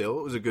enjoyed it still.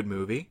 It was a good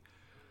movie.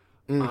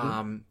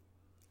 Even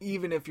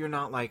if you're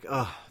not like,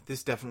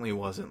 this definitely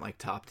wasn't, like,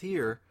 top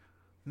tier,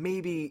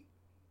 maybe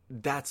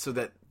that's so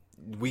that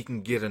we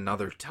can get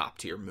another top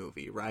tier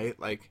movie, right?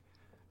 Like,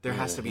 there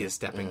has to be a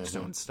stepping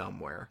stone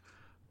somewhere.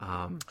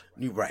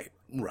 Right.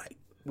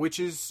 Which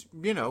is,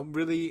 you know,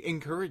 really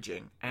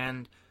encouraging.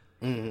 And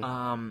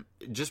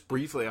just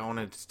briefly, I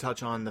wanted to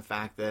touch on the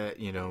fact that,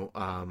 you know,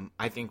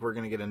 I think we're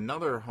going to get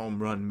another home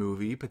run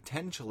movie,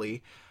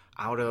 potentially,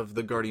 out of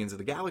the Guardians of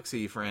the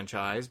Galaxy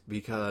franchise,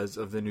 because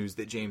of the news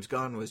that James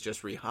Gunn was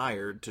just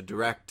rehired to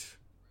direct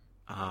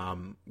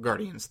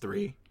Guardians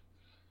 3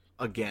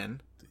 again.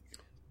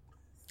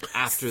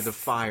 After the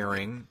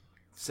firing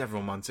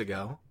several months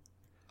ago.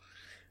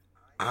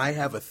 I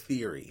have a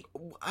theory.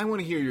 I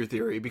want to hear your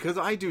theory, because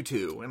I do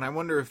too, and I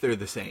wonder if they're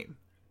the same.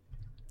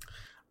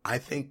 I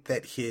think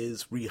that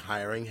his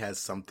rehiring has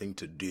something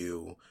to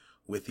do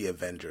with the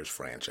Avengers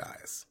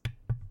franchise.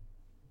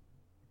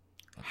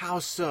 How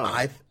so?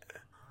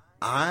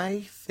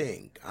 I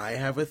think I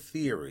have a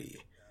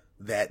theory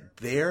that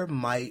there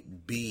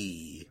might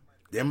be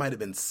there might have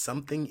been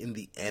something in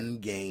the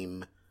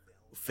Endgame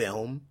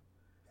film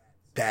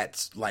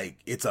that's like,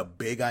 it's a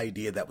big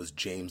idea that was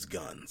James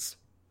Gunn's.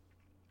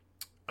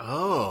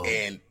 Oh.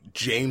 And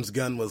James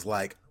Gunn was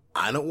like,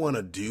 I don't want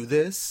to do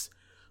this,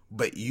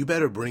 but you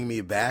better bring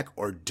me back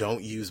or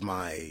don't use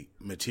my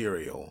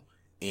material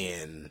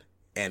in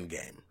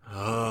Endgame.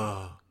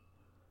 Oh.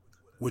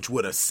 Which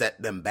would have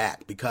set them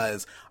back,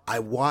 because I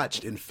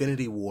watched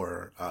Infinity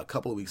War a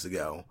couple of weeks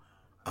ago.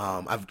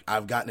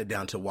 I've gotten it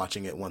down to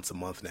watching it once a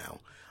month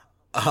now.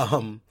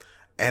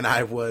 And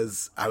I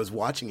was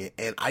watching it,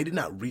 and I did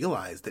not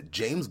realize that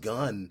James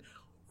Gunn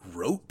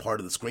wrote part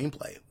of the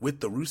screenplay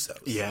with the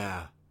Russos.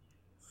 Yeah.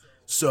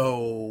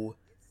 So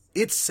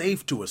it's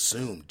safe to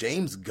assume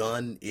James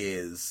Gunn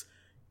is,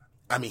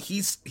 I mean,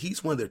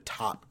 he's one of their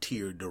top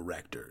tier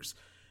directors.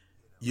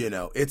 You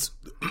know, it's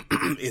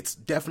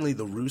definitely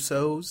the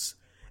Russos,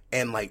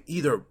 and like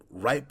either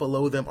right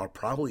below them or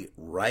probably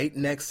right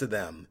next to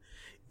them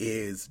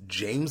is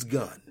James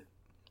Gunn.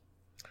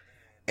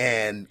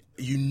 And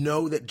you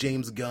know that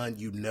James Gunn,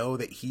 you know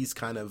that he's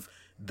kind of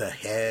the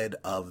head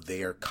of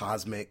their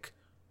cosmic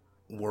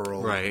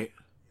world. Right.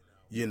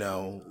 You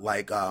know,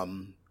 like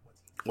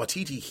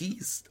Waititi,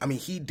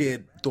 he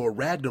did Thor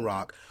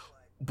Ragnarok,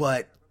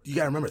 but you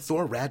gotta remember,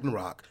 Thor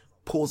Ragnarok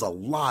pulls a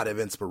lot of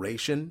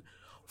inspiration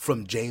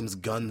from James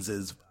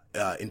Gunn's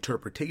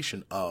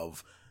interpretation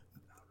of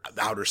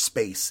outer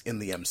space in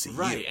the MCU.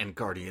 Right, and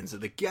Guardians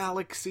of the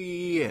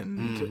Galaxy,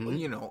 and,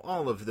 you know,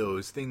 all of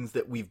those things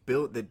that we've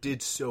built that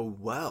did so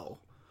well,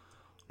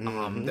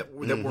 that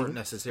weren't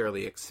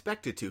necessarily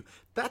expected to.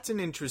 That's an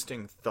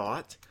interesting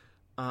thought.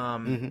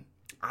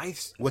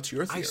 What's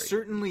your theory? I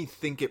certainly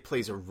think it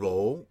plays a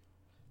role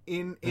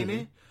in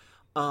it.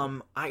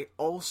 I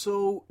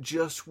also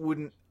just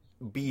wouldn't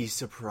be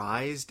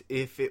surprised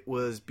if it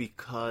was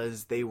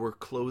because they were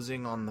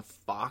closing on the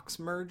Fox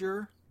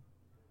merger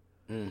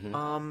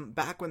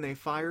back when they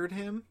fired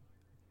him.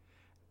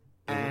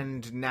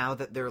 And now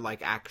that they're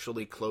like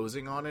actually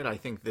closing on it, I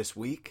think this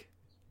week,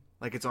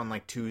 like it's on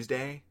like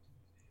Tuesday,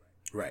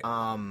 right?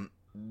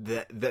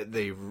 That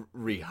they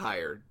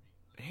rehired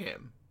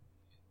him.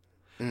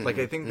 Like,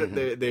 I think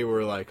that they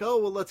were like, oh,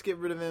 well, let's get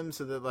rid of him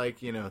so that,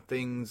 like, you know,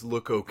 things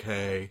look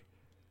okay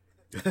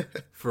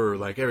for,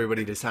 like,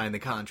 everybody to sign the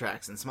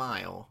contracts and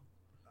smile.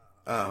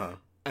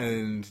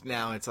 And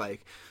now it's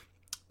like,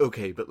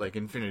 okay, but, like,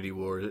 Infinity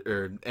War,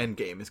 or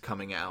Endgame is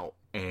coming out,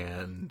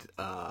 and,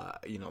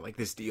 you know, like,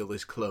 this deal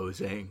is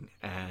closing,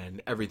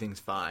 and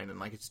everything's fine, and,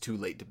 like, it's too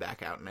late to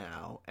back out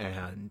now,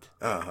 and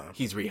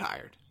he's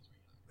rehired.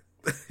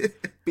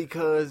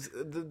 Because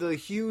the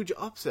huge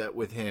upset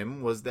with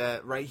him was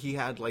that, right, he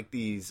had, like,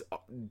 these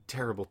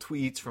terrible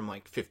tweets from,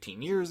 like,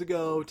 15 years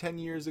ago, 10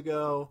 years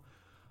ago,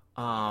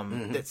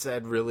 that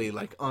said really,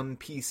 like,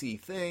 un-PC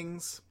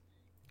things.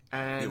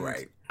 And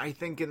I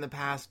think in the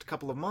past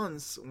couple of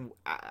months,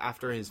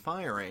 after his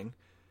firing,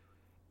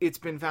 it's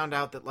been found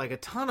out that, like, a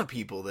ton of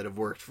people that have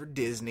worked for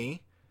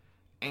Disney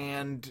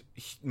and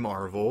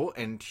Marvel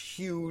and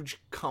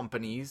huge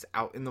companies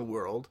out in the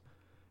world,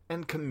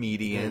 and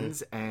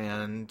comedians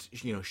and,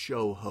 you know,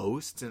 show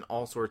hosts and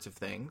all sorts of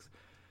things,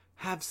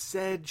 have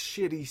said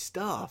shitty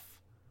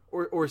stuff,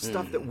 or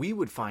stuff that we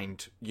would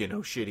find, you know,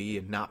 shitty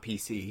and not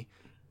PC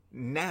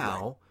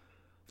now,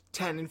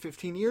 10 and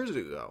 15 years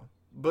ago.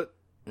 But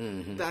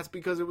that's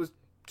because it was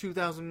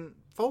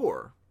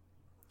 2004.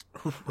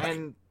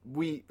 And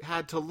we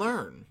had to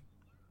learn,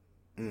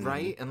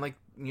 right? And, like,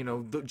 you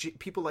know,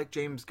 people like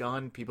James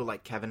Gunn, people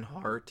like Kevin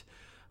Hart,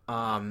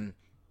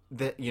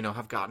 that, you know,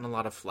 have gotten a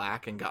lot of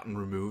flack and gotten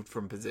removed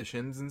from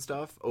positions and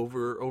stuff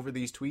over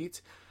these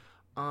tweets.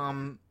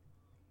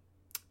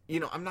 You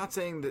know, I'm not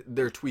saying that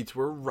their tweets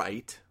were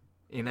right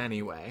in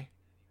any way.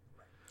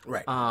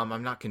 Right.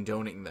 I'm not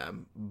condoning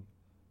them.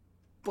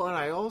 But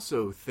I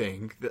also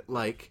think that,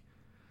 like,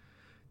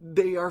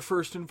 they are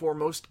first and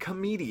foremost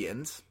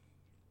comedians.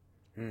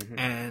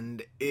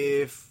 And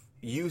if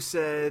you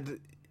said,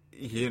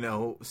 you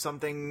know,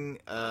 something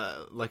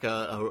like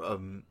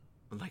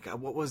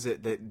what was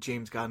it that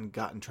James Gunn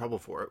got in trouble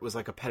for? It was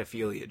like a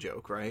pedophilia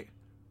joke, right?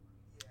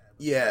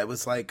 Yeah, it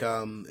was like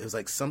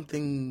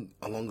something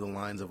along the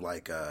lines of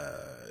like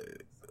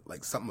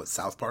something with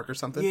South Park or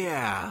something.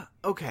 Yeah.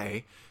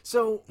 Okay.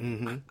 So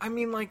I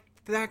mean, like,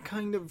 that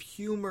kind of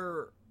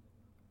humor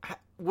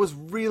was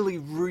really,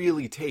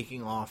 really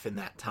taking off in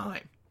that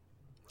time.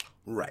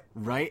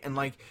 Right? And,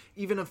 like,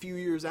 even a few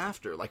years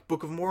after, like,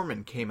 Book of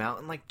Mormon came out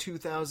in, like,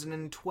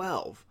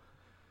 2012.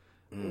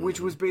 Which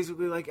was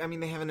basically, like, I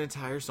mean, they have an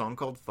entire song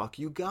called Fuck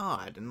You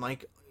God. And,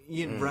 like,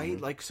 you know, right?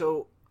 Like,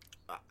 so,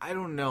 I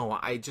don't know.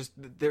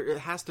 There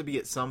has to be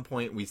at some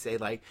point we say,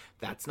 like,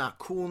 that's not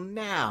cool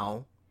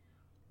now.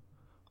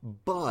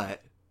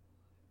 But,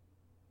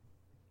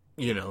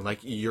 you know, like,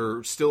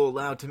 you're still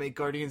allowed to make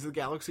Guardians of the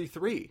Galaxy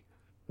 3.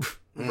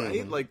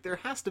 Right? Like, there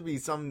has to be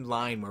some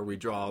line where we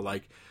draw,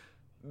 like,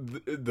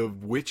 the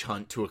witch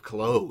hunt to a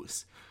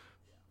close.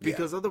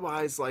 Because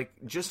otherwise, like,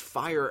 just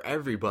fire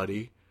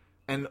everybody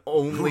and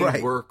only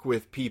work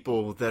with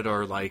people that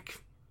are,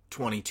 like,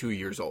 22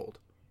 years old.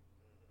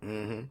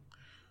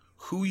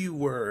 who you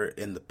were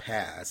in the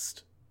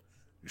past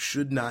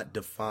should not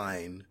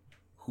define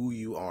who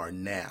you are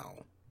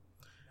now.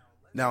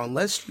 Now,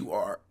 unless you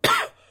are,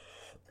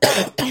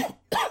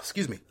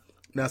 excuse me.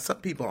 Now, some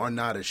people are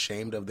not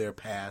ashamed of their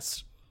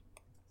past.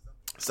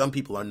 Some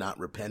people are not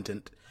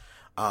repentant.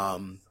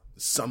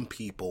 Some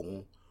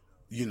people,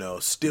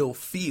 still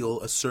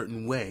feel a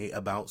certain way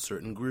about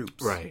certain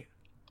groups. Right.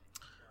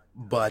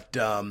 But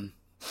I'm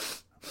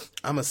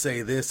going to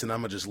say this, and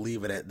I'm going to just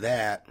leave it at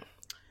that.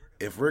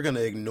 If we're going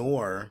to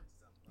ignore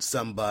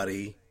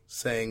somebody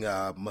saying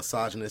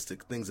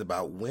misogynistic things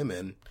about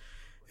women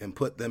and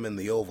put them in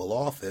the Oval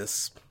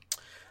Office,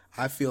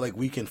 I feel like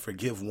we can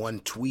forgive one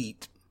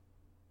tweet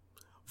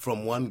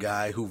from one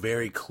guy who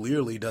very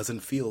clearly doesn't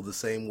feel the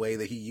same way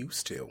that he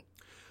used to.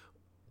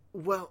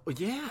 Well,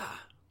 yeah.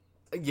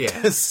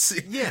 Yes.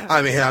 Yeah.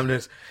 I mean, I'm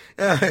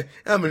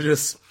gonna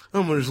just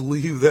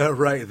leave that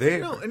right there.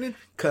 No, and it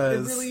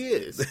really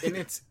is. And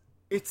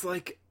it's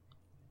like,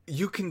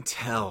 you can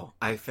tell,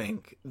 I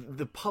think.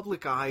 The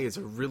public eye is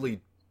a really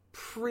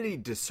pretty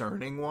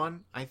discerning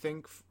one, I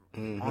think,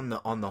 on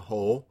the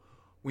whole.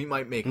 We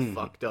might make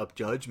fucked up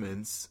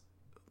judgments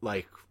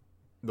like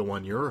the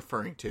one you're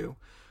referring to.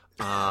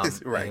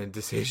 Right. And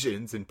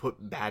decisions and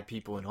put bad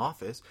people in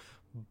office.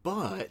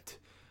 But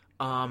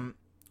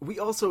we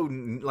also,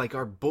 like,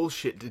 our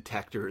bullshit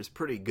detector is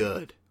pretty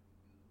good,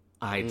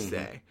 I'd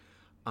say.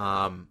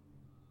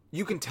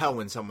 You can tell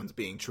when someone's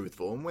being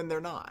truthful and when they're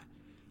not.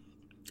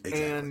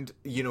 Exactly.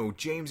 And,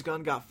 James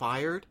Gunn got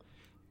fired,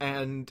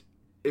 and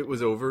it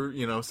was over,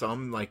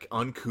 some, like,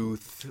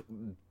 uncouth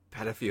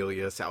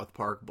pedophilia South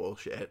Park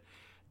bullshit.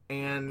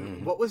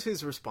 And what was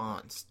his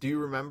response? Do you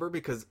remember?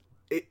 Because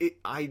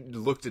I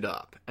looked it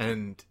up,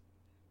 and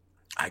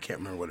I can't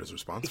remember what his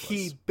response was.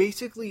 He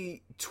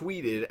basically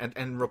tweeted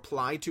and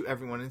replied to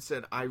everyone and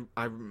said,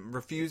 I'm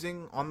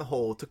refusing, on the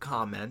whole, to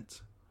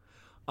comment.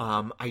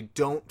 I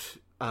don't,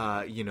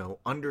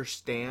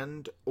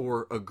 understand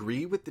or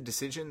agree with the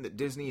decision that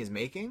Disney is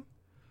making.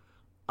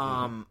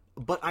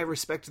 But I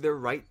respect their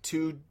right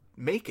to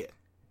make it.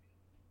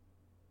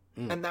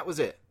 And that was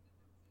it.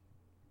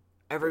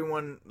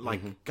 Everyone,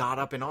 got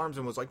up in arms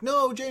and was like,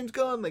 no, James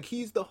Gunn,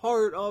 he's the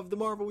heart of the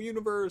Marvel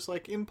Universe,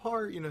 in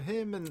part,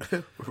 him and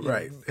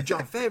right.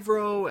 Jon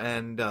Favreau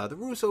and the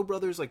Russo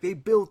brothers, they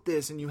built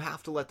this and you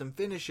have to let them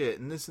finish it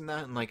and this and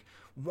that. And,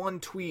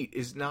 one tweet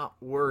is not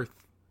worth,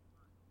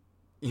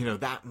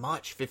 that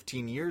much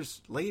 15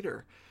 years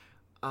later.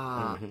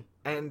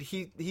 And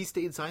he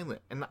stayed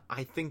silent. And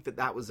I think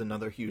that was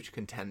another huge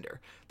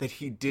contender. That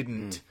he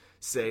didn't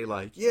say,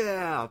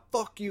 yeah,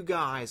 fuck you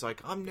guys.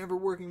 I'm never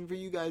working for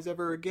you guys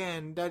ever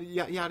again. Yada,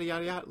 yada,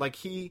 yada, yada.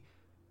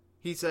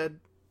 He said,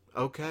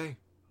 okay,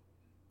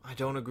 I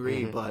don't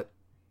agree, but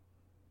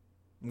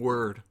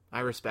word, I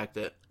respect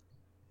it.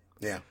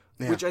 Yeah.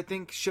 Which I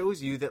think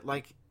shows you that,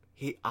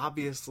 he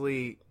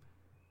obviously,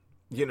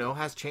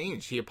 has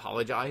changed. He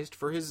apologized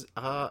for his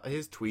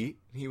tweet.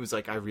 He was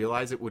like, I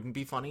realize it wouldn't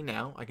be funny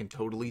now. I can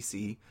totally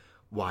see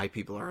why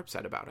people are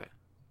upset about it.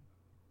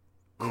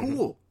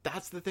 Cool.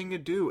 That's the thing to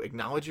do.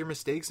 Acknowledge your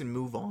mistakes and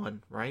move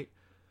on, right?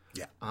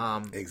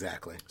 Yeah.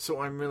 Exactly. So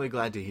I'm really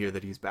glad to hear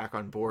that he's back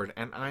on board,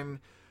 and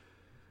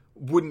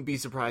wouldn't be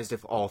surprised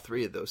if all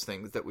three of those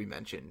things that we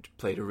mentioned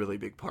played a really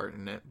big part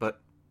in it, but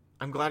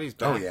I'm glad he's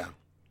back. Oh yeah.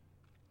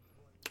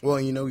 Well,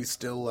 he's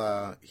still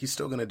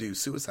going to do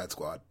Suicide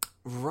Squad.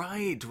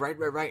 Right.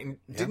 And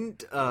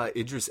didn't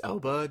Idris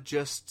Elba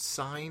just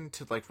sign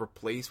to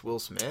replace Will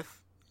Smith?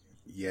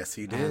 Yes,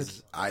 he did.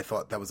 I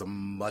thought that was a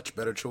much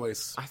better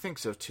choice. I think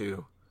so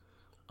too.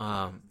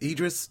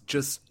 Idris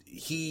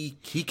he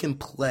can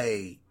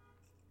play.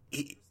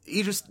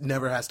 Idris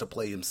never has to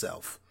play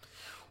himself.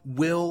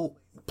 Will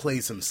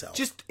plays himself.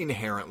 Just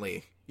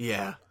inherently.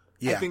 Yeah.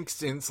 I think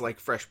since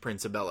Fresh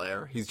Prince of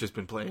Bel-Air, he's just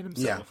been playing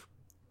himself.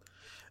 Yeah.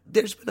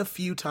 There's been a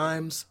few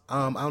times.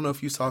 I don't know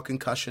if you saw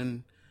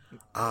Concussion.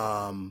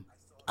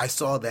 I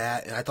saw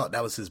that, and I thought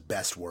that was his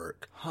best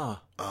work.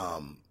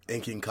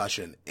 In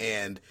Concussion,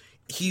 and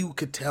he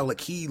could tell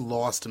he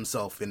lost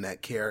himself in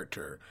that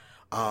character.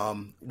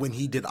 When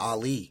he did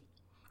Ali,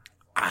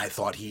 I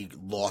thought he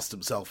lost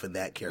himself in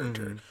that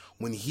character.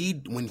 When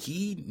he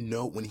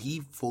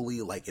fully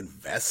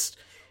invests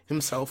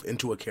himself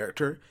into a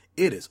character,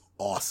 it is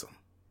awesome.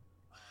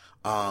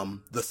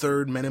 The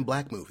third Men in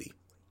Black movie,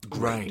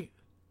 great.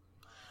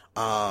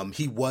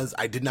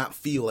 I did not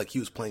feel like he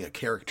was playing a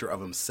character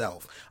of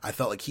himself. I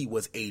felt like he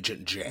was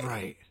Agent J.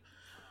 Right.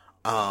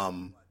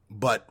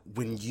 But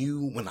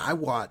when I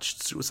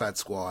watched Suicide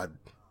Squad,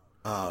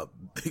 I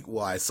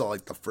saw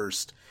the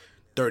first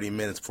 30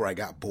 minutes before I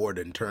got bored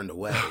and turned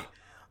away.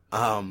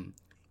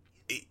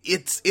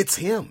 It's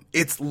him.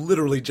 It's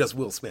literally just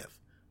Will Smith.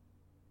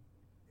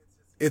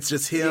 It's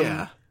just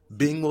him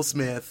being Will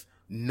Smith,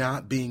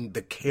 not being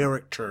the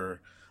character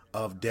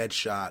of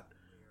Deadshot.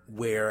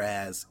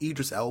 Whereas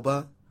Idris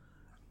Elba,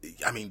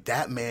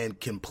 that man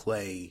can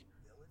play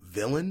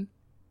villain,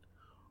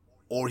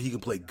 or he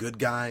can play good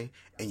guy,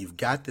 and you've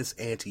got this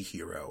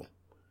anti-hero.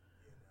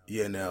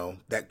 you know,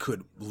 that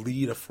could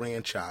lead a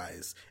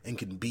franchise and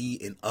can be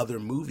in other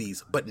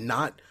movies, but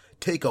not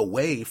take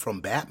away from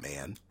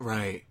Batman.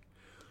 Right.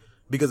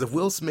 Because if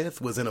Will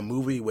Smith was in a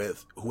movie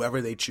with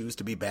whoever they choose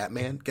to be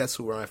Batman, guess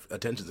who our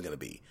attention is going to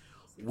be?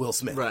 Will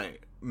Smith.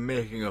 Right.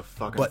 Making a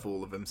fucking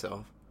fool of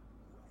himself.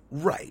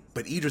 Right.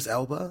 But Idris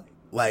Elba,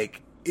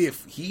 like,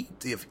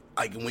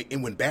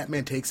 when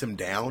Batman takes him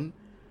down,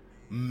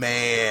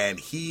 man,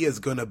 he is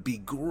going to be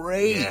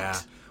great. Yeah.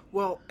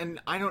 Well, and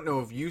I don't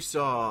know if you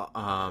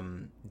saw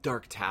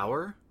Dark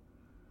Tower.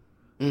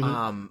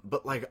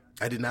 But like,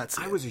 I did not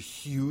see I was a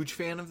huge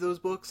fan of those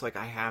books. Like,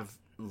 I have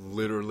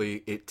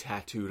literally it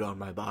tattooed on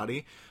my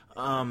body.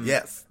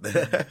 Yes.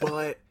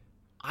 But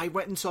I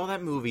went and saw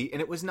that movie,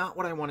 and it was not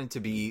what I wanted to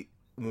be,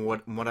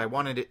 what I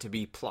wanted it to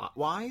be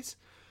plot-wise.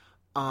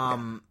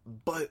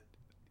 But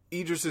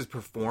Idris's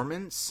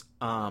performance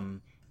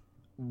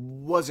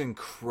was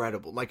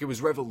incredible. Like, it was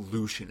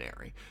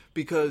revolutionary.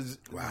 Because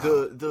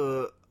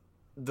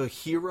the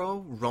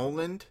hero,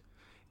 Roland,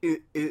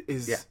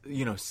 is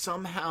you know,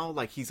 somehow,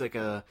 like, he's like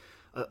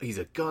he's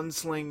a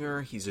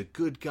gunslinger, he's a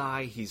good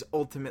guy, he's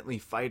ultimately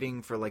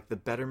fighting for, like, the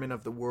betterment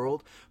of the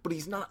world, but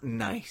he's not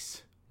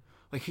nice.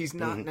 Like, he's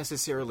not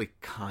necessarily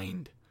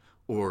kind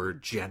or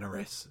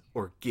generous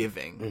or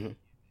giving.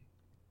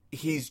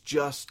 He's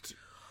just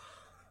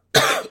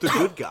the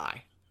good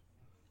guy,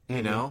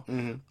 you know?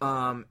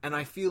 And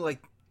I feel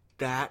like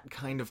that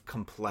kind of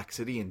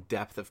complexity and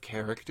depth of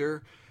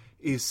character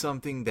is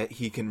something that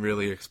he can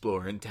really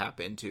explore and tap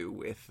into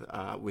with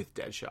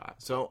Deadshot.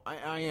 So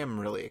I am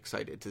really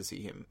excited to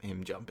see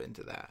him jump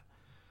into that.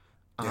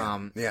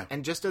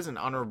 And just as an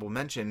honorable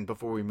mention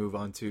before we move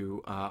on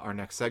to our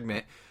next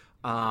segment,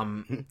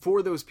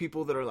 for those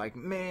people that are like,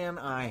 man,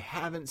 I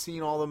haven't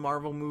seen all the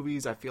Marvel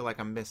movies, I feel like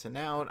I'm missing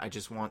out, I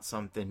just want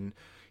something,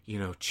 you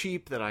know,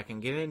 cheap that I can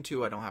get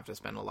into, I don't have to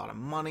spend a lot of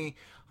money,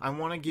 I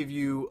want to give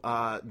you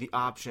the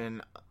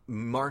option.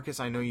 Marcus,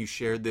 I know you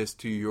shared this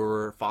to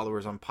your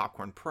followers on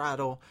Popcorn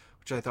Prattle,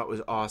 which I thought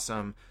was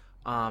awesome.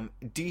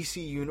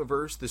 DC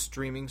Universe, the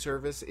streaming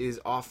service, is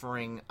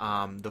offering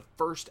the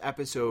first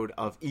episode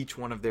of each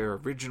one of their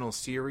original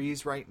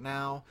series right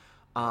now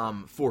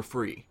for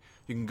free.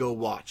 You can go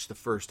watch the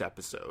first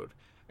episode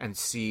and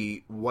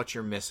see what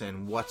you're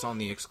missing, what's on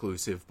the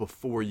exclusive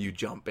before you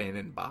jump in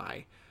and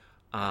buy.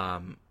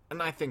 And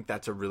I think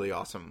that's a really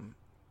awesome,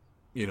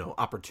 you know,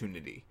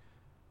 opportunity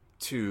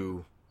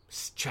to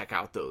check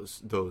out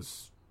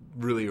those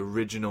really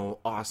original,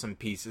 awesome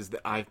pieces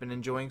that I've been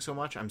enjoying so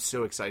much. I'm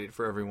so excited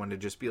for everyone to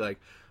just be like,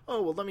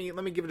 oh, well, let me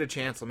give it a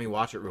chance. Let me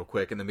watch it real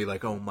quick. And then be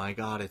like, oh my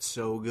God, it's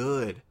so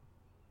good.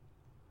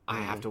 I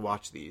have to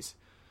watch these.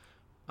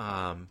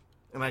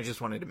 And I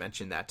just wanted to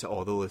mention that to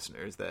all the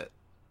listeners that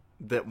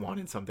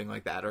wanted something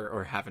like that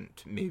or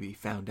haven't maybe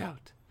found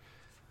out.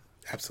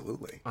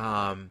 Absolutely.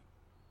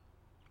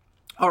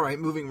 All right,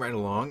 moving right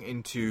along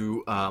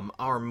into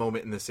our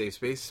moment in the safe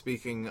space.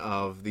 Speaking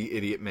of the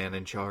idiot man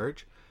in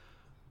charge,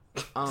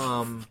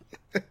 I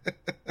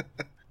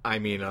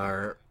mean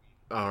our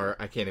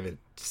I can't even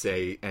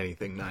say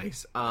anything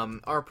nice.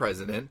 Our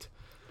president.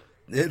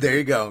 There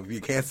you go.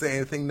 You can't say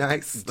anything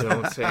nice.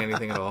 Don't say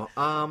anything at all.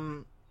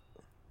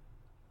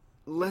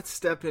 Let's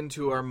step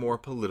into our more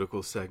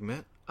political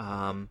segment.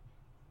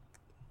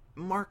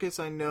 Marcus,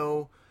 I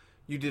know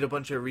you did a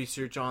bunch of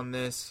research on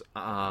this.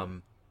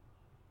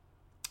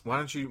 Why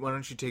don't you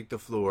take the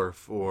floor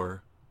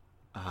for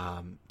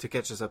to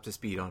catch us up to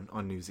speed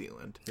on New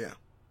Zealand? Yeah.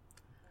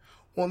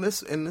 Well,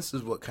 this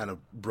is what kind of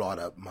brought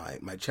up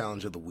my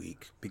challenge of the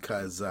week,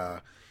 because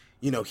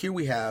you know, here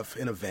we have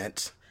an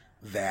event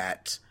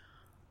that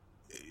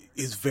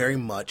is very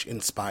much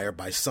inspired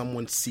by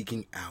someone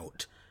seeking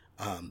out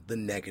the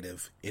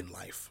negative in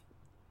life.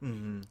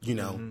 You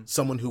know,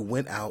 someone who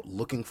went out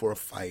looking for a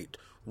fight,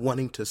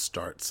 wanting to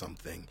start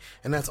something,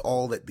 and that's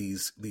all that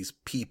these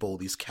people,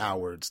 these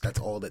cowards, that's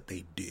all that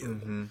they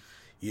do.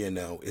 You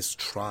know, is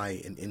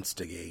try and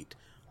instigate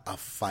a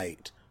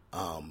fight,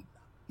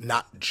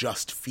 not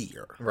just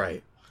fear,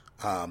 right?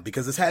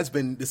 Because this has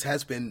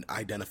been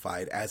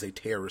identified as a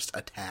terrorist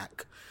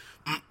attack,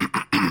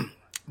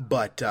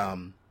 but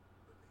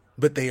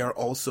they are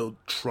also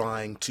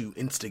trying to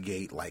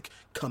instigate, like,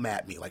 come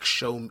at me, like,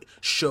 show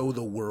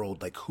the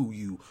world, like, who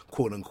you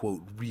quote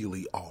unquote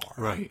really are,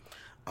 right?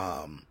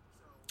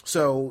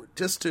 So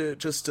just to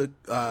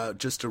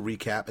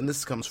recap, and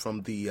this comes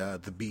from the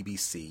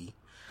BBC.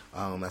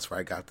 That's where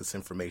I got this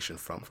information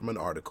from an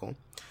article.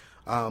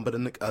 But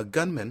a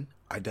gunman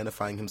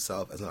identifying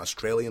himself as an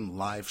Australian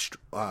live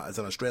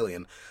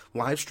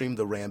streamed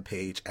the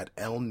rampage at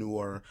El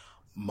Noor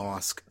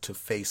Mosque to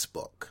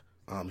Facebook.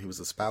 He was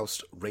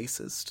espoused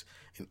racist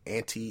and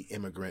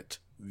anti-immigrant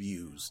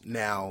views.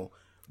 Now,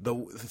 the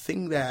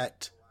thing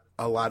that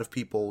a lot of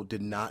people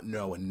did not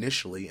know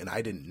initially, and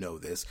I didn't know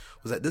this,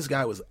 was that this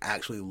guy was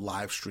actually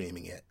live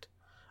streaming it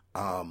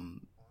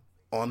on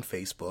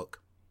Facebook,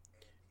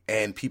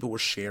 and people were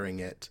sharing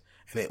it,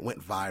 and it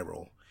went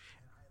viral.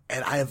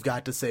 And I have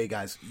got to say,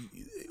 guys,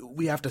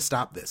 we have to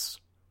stop this.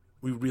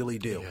 We really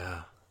do.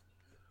 Yeah.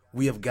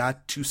 We have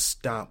got to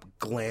stop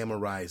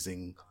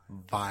glamorizing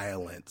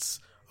violence,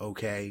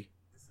 okay?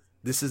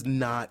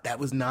 That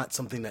was not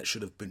something that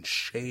should have been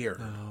shared.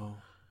 No.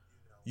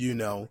 You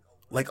know,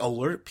 like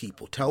alert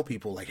people, tell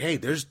people like, hey,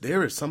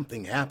 there is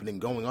something happening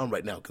going on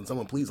right now. Can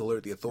someone please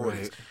alert the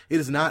authorities? Right. It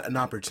is not an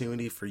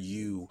opportunity for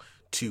you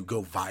to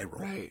go viral.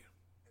 Right.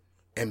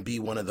 And be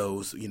one of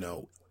those,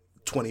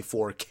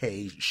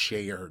 24K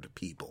shared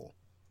people.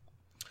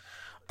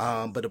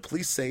 But the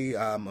police say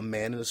a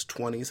man in his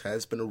 20s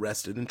has been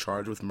arrested and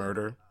charged with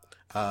murder.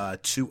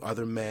 2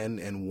 other men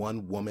and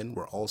 1 woman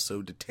were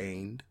also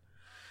detained.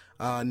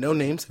 No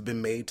names have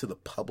been made to the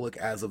public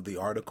as of the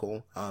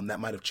article.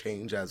 That might have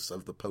changed as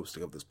of the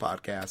posting of this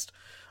podcast.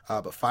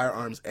 But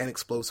firearms and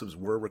explosives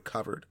were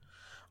recovered,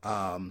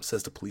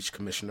 says the police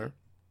commissioner.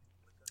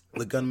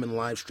 The gunman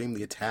live streamed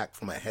the attack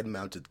from a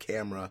head-mounted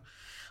camera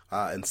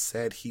and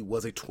said he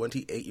was a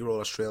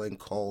 28-year-old Australian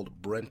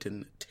called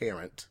Brenton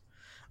Tarrant.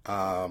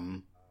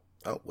 Oh,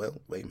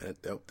 well, wait a minute.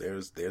 Oh,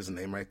 there's a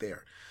name right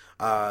there.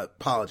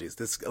 Apologies.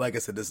 This, like I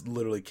said, this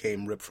literally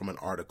came ripped from an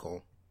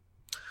article.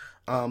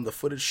 The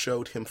footage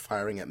showed him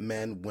firing at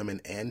men,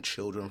 women, and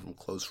children from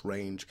close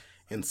range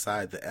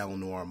inside the El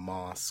Noor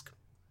Mosque.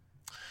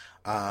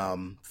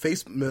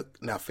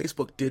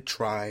 Facebook did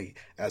try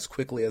as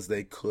quickly as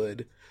they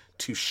could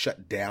to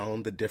shut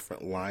down the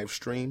different live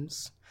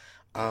streams.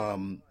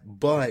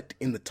 But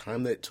in the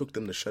time that it took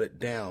them to shut it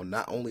down,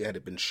 not only had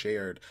it been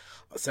shared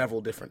several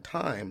different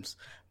times,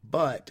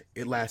 but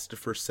it lasted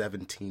for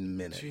 17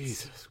 minutes.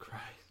 Jesus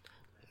Christ.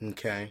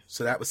 Okay,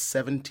 so that was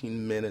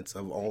 17 minutes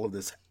of all of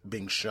this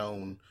being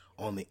shown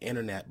on the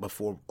internet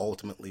before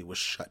ultimately was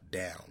shut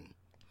down.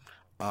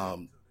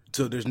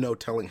 So there's no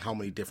telling how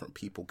many different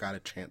people got a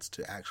chance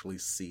to actually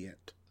see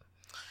it.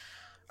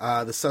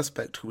 The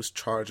suspect who was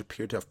charged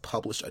appeared to have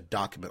published a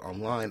document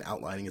online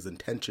outlining his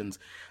intentions,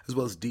 as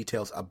well as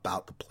details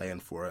about the plan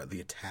for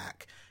the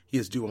attack. He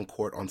is due in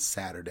court on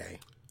Saturday.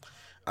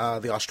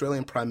 The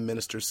Australian Prime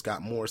Minister,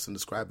 Scott Morrison,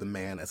 described the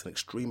man as an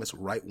extremist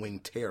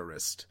right-wing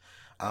terrorist.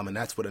 And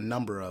that's what a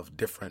number of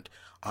different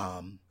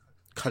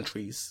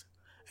countries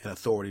and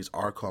authorities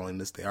are calling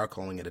this. They are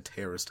calling it a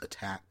terrorist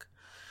attack.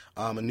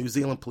 A New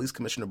Zealand Police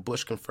Commissioner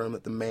Bush confirmed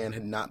that the man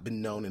had not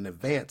been known in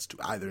advance to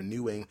either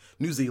New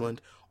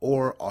Zealand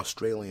or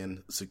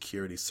Australian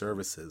security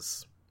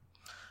services.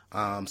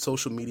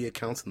 Social media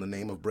accounts in the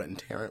name of Brenton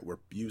Tarrant were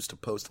used to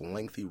post a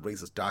lengthy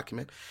racist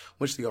document,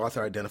 which the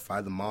author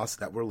identified the mosques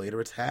that were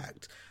later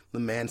attacked. The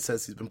man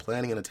says he's been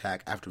planning an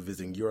attack after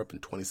visiting Europe in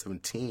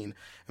 2017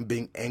 and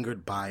being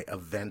angered by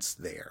events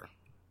there.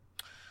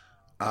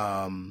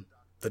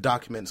 The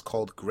document is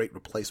called Great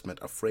Replacement,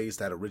 a phrase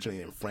that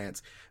originated in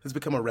France has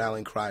become a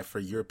rallying cry for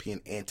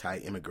European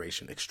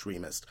anti-immigration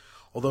extremists.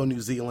 Although New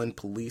Zealand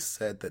police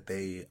said that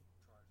they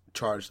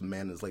charged the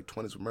man in his late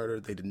 20s with murder,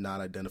 they did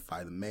not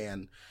identify the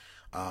man.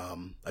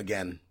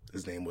 Again,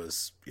 his name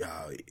was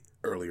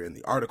earlier in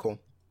the article.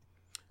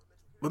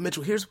 But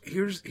Mitchell, here's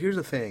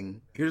the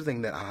thing. Here's the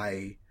thing that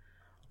I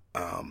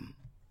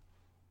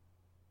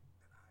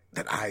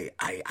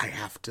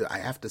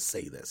have to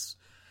say this,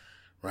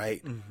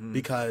 right? Mm-hmm.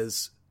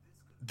 Because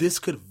this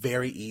could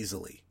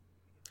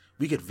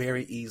we could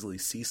very easily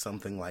see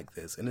something like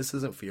this, and this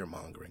isn't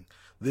fear-mongering.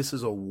 This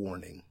is a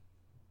warning.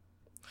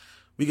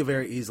 We could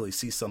very easily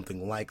see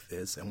something like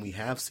this, and we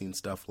have seen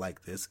stuff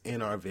like this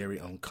in our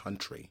very own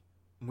country.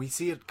 We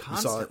see it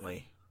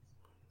constantly.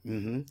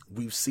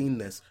 We've seen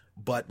this,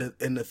 but the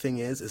thing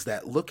is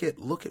that look at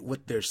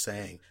what they're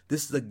saying.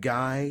 This is a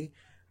guy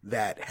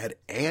that had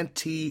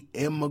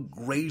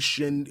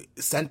anti-immigration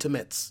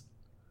sentiments.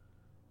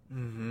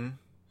 Mm-hmm.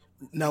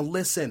 Now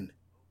listen,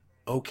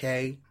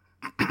 okay.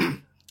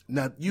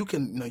 Now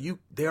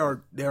there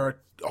are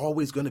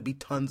always going to be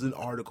tons of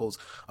articles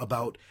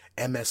about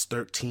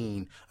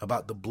MS-13,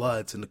 about the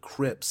Bloods and the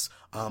Crips,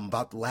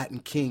 about the Latin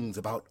Kings,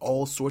 about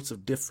all sorts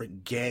of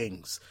different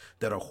gangs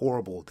that are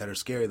horrible, that are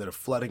scary, that are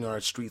flooding our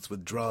streets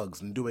with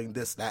drugs and doing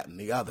this, that, and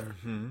the other.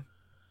 Mm-hmm.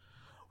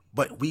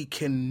 But we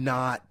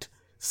cannot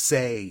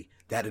say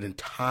that an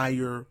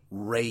entire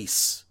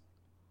race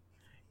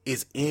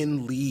is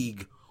in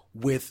league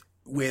with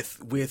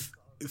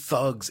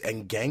thugs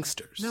and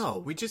gangsters. No,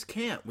 we just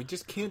can't. We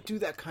just can't do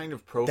that kind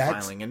of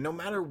profiling. And no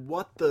matter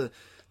what the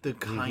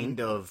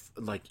kind of,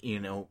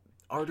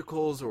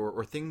 articles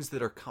or things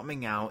that are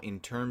coming out in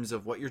terms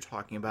of what you're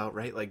talking about,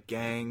 right? Like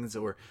gangs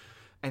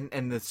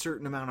and the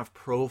certain amount of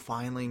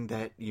profiling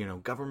that,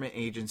 government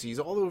agencies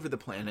all over the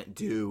planet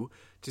do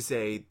to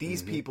say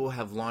these people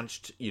have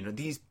launched,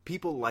 these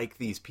people like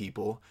these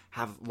people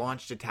have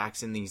launched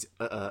attacks in these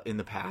in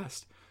the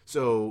past.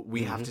 So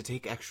we have to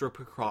take extra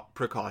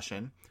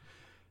precaution.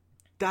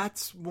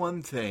 That's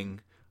one thing.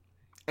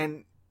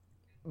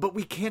 But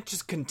we can't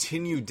just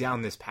continue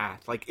down this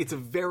path. Like, it's a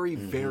very,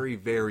 very,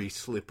 very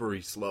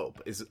slippery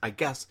slope, is, I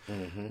guess,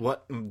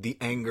 what the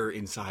anger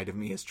inside of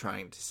me is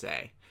trying to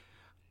say.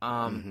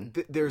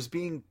 There's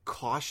being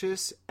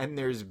cautious, and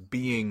there's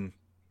being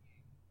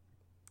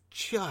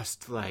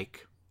just,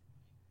 like,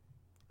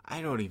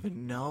 I don't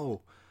even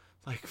know,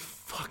 like,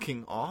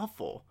 fucking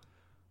awful.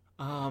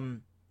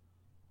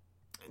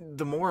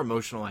 the more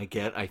emotional I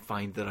get, I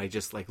find that I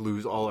just like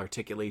lose all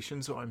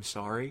articulation. So I'm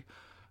sorry.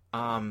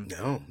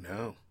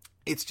 No.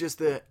 It's just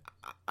that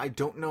I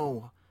don't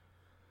know.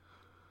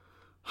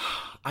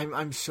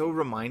 I'm so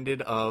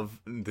reminded of,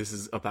 this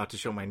is about to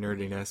show my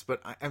nerdiness,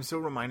 but I'm so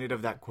reminded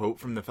of that quote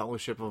from the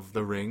Fellowship of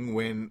the Ring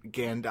when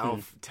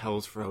Gandalf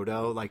tells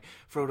Frodo, like,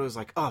 Frodo's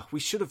like, oh,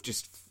 we should have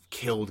just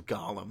killed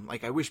Gollum.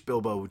 Like, I wish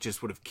Bilbo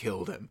just would have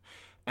killed him.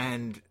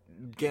 And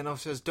Gandalf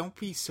says, don't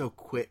be so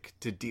quick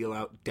to deal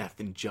out death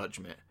and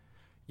judgment.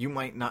 You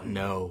might not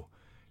know,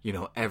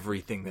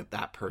 everything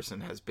that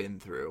person has been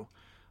through.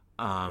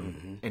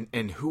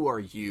 And who are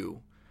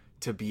you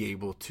to be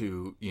able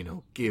to,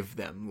 give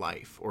them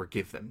life or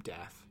give them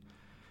death?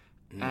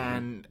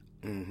 And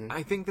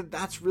I think that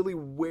that's really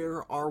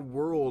where our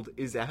world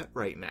is at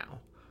right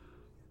now.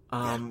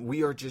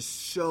 We are just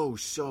so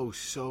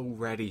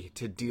ready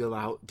to deal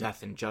out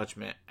death and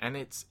judgment, and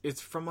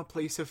it's from a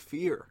place of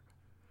fear.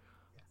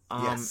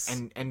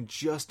 And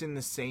just in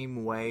the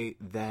same way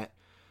that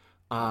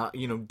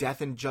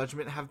death and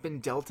judgment have been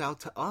dealt out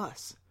to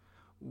us.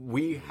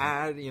 We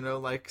had,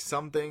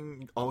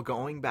 something all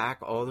going back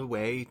all the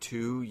way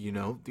to,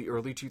 the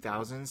early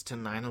 2000s to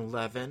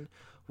 9/11.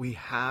 We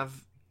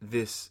have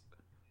this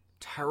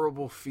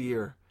terrible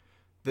fear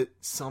that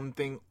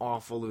something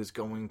awful is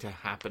going to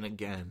happen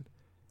again.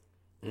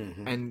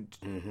 And,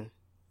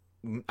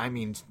 I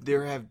mean,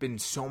 there have been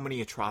so many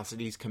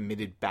atrocities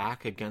committed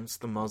back against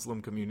the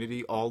Muslim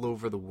community all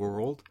over the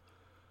world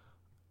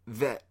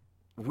that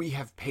we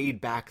have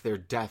paid back their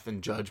death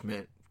and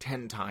judgment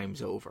 10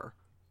 times over.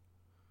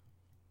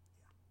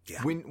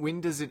 Yeah.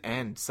 When does it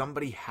end?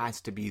 Somebody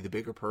has to be the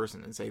bigger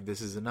person and say, this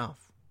is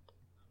enough.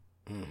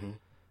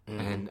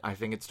 And I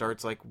think it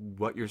starts like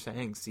what you're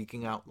saying,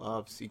 seeking out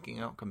love, seeking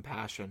out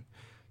compassion,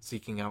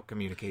 seeking out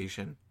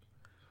communication.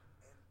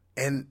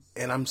 And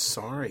I'm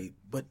sorry,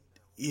 but,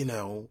 and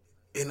on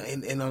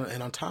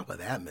top of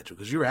that, Mitchell,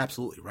 because you're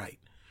absolutely right,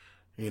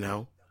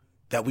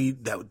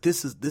 that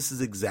this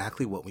is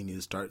exactly what we need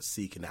to start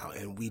seeking out.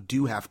 And we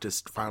do have to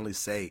finally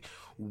say,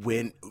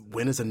 when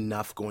is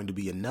enough going to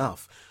be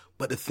enough?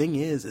 But the thing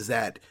is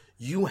that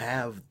you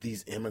have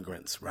these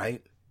immigrants,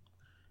 right?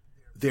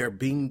 They're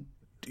being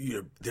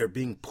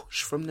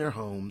pushed from their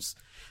homes.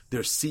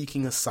 They're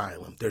seeking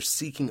asylum. They're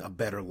seeking a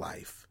better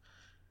life.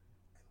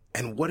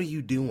 And what are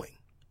you doing?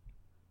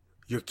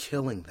 You're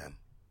killing them.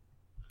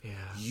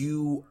 Yeah.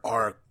 You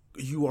are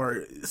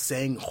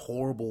saying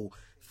horrible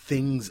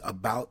things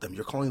about them.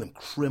 You're calling them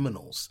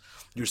criminals.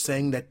 You're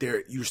saying that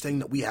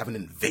we have an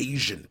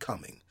invasion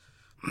coming.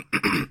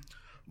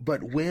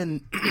 But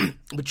do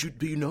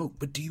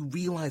you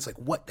realize like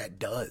what that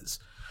does?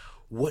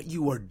 What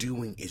you are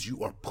doing is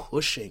you are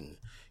pushing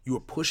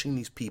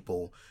these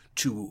people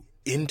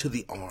into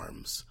the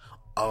arms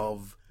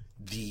of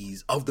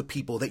the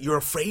people that you're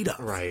afraid of.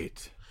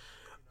 Right.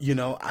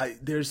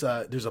 There's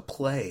a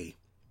play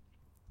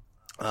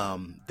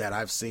that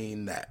I've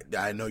seen that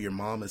I know your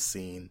mom has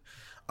seen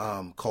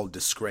called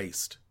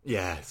Disgraced.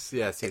 Yes.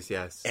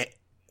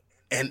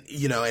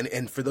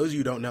 And for those of you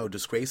who don't know,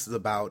 Disgrace is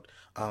about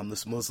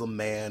this Muslim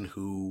man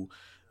who,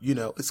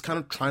 is kind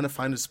of trying to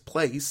find his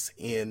place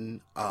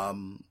in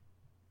white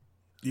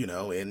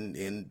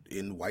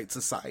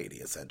society,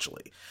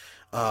 essentially.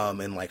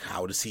 And like,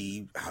 how does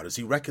he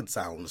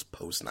reconcile in this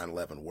post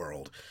 9/11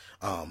 world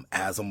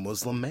as a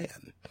Muslim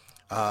man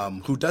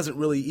who doesn't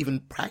really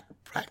even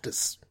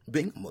practice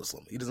being a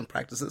Muslim? He doesn't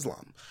practice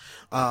Islam.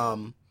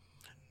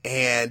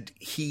 And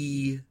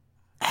he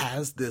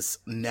has this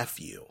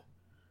nephew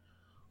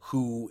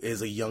who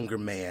is a younger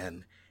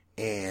man,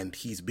 and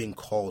he's being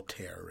called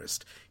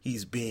terrorist. He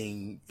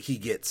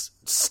gets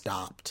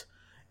stopped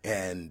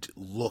and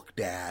looked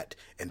at,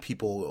 and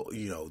people,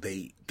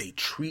 they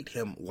treat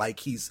him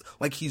like he's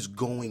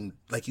going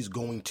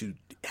to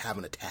have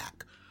an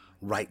attack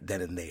right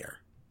then and there.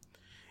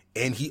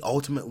 And he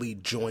ultimately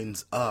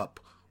joins up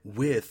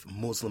with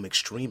Muslim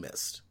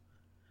extremists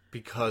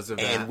because of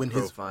that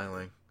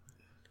profiling.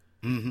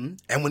 And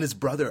when his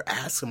brother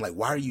asks him, like,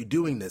 why are you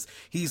doing this?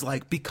 He's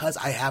like, because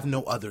I have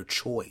no other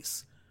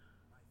choice.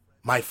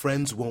 My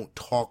friends won't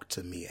talk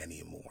to me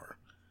anymore.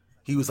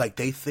 He was like,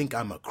 they think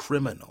I'm a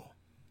criminal.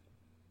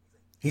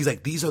 He's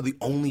like, these are the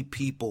only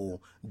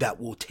people that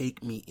will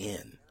take me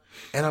in.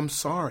 And I'm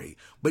sorry,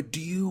 but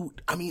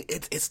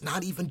it's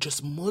not even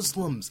just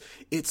Muslims.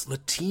 It's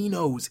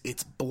Latinos.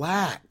 It's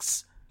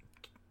blacks.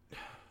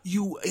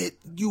 You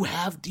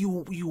have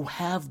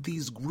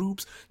these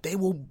groups.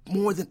 They'll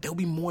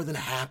be more than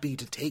happy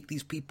to take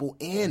these people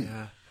in.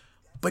 Yeah.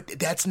 But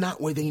that's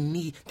not where they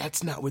need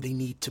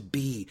to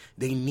be.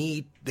 They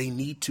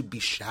need to be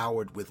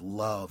showered with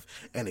love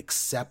and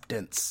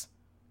acceptance.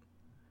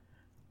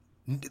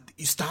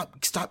 You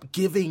stop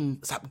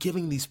giving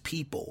these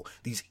people,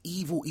 these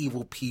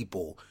evil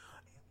people,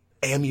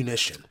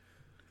 ammunition.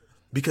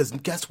 Because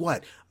guess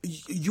what?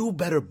 You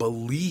better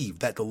believe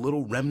that the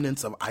little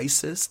remnants of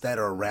ISIS that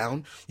are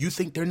around, you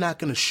think they're not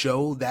going to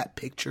show that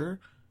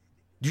picture?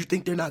 You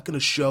think they're not going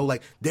to show,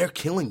 like, they're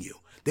killing you?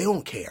 They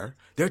don't care.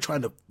 They're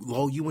trying to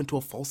lull you into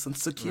a false sense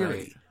of security.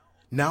 Right.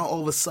 Now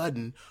all of a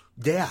sudden,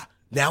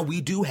 now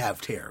we do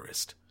have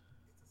terrorists.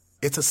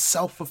 It's a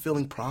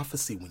self-fulfilling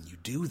prophecy when you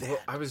do that. Well,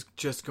 I was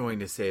just going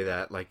to say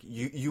that, like,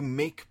 you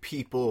make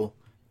people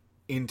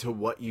into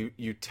what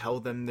you tell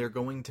them they're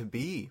going to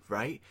be,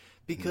 right?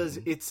 Because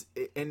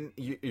and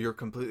you're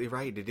completely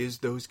right. It is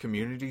those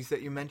communities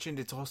that you mentioned.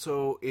 It's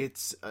also,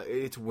 it's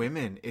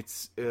women.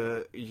 It's,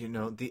 the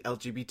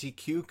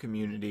LGBTQ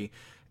community.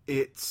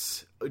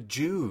 It's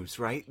Jews,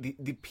 right?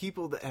 The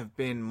people that have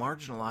been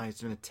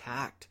marginalized and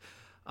attacked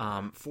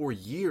for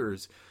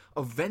years,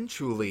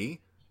 eventually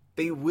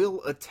they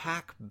will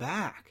attack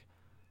back.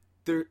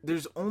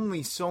 There's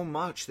only so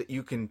much that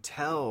you can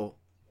tell,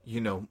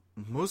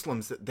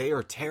 Muslims that they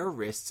are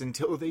terrorists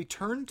until they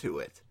turn to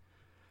it.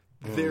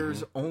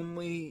 There's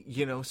only,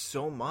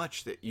 so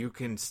much that you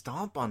can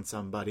stomp on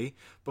somebody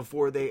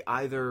before they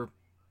either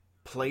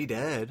play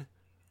dead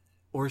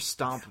or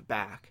stomp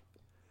back.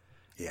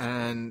 Yeah.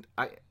 And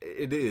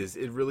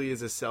it really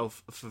is a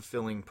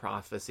self-fulfilling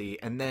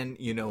prophecy. And then,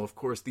 of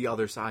course, the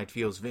other side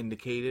feels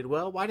vindicated.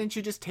 Well, why didn't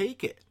you just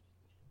take it?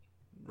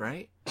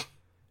 Right?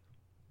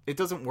 It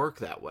doesn't work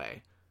that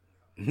way.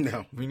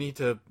 No. We need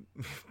to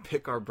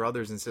pick our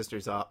brothers and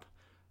sisters up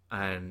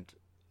and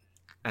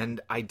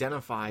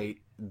identify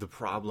the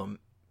problem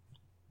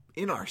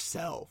in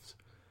ourselves,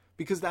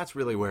 because that's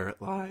really where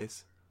it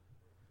lies.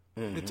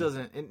 I'm going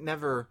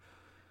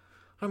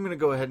to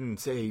go ahead and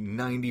say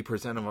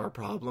 90% of our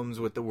problems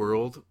with the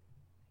world,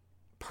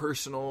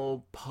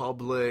 personal,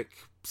 public,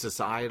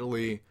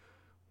 societally,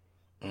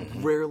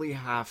 rarely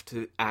have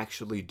to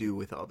actually do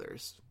with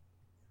others.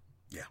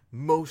 Yeah.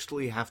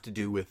 Mostly have to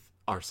do with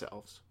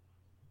ourselves.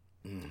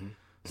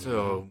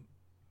 So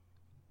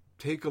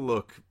take a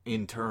look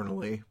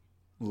internally,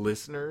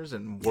 listeners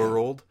and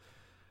world,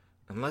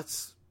 and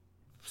let's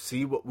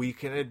see what we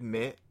can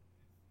admit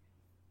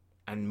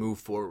and move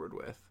forward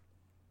with.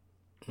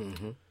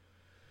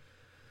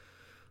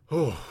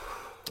 Oh,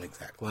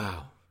 Exactly.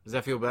 wow. Does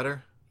that feel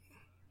better?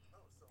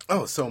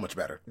 Oh, so much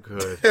better.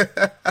 Good.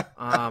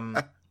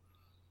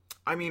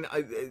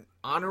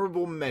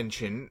 Honorable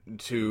mention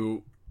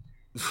to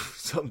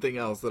something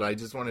else that I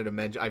just wanted to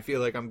mention. I feel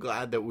like I'm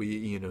glad that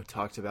we,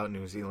 talked about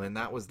New Zealand.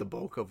 That was the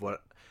bulk of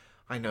what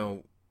I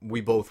know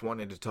we both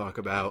wanted to talk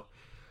about.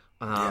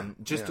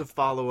 To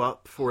follow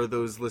up for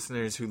those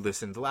listeners who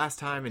listened last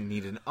time and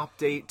need an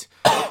update.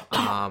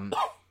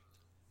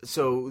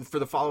 So for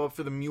the follow-up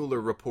for the Mueller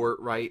report,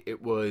 right,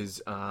 it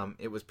was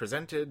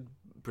presented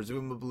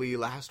presumably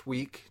last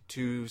week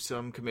to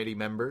some committee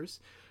members.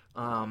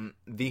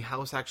 The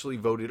House actually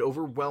voted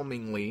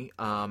overwhelmingly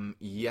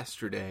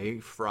yesterday,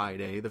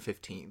 Friday the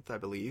 15th, I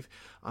believe,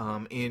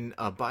 in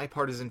a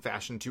bipartisan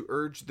fashion to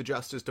urge the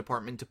Justice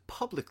Department to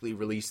publicly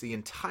release the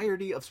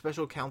entirety of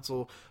Special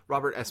Counsel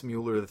Robert S.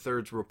 Mueller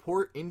III's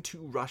report into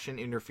Russian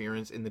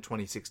interference in the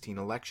 2016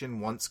 election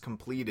once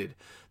completed.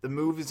 The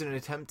move is an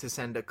attempt to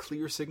send a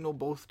clear signal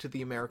both to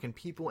the American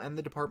people and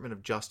the Department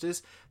of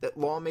Justice that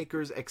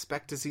lawmakers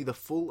expect to see the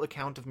full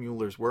account of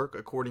Mueller's work,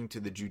 according to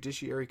the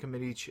Judiciary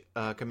Committee's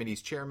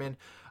chairman,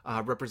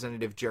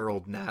 Representative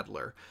Gerald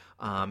Nadler.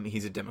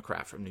 He's a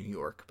Democrat from New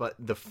York. But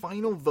the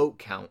final vote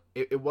count,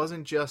 it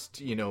wasn't just,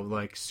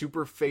 like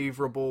super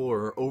favorable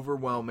or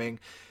overwhelming.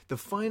 The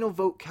final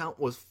vote count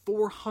was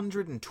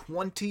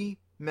 420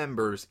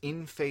 members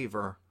in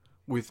favor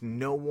with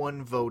no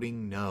one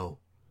voting no.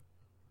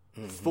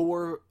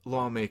 4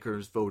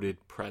 lawmakers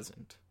voted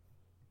present.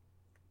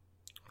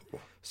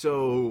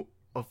 So,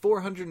 of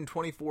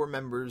 424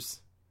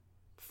 members,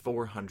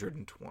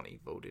 420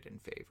 voted in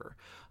favor.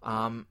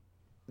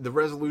 The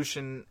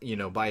resolution,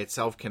 by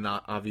itself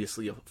cannot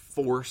obviously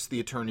force the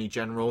Attorney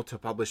General to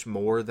publish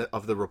more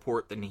of the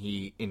report than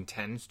he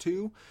intends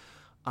to.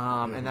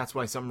 And that's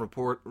why some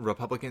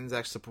Republicans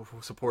actually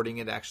supporting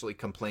it actually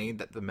complained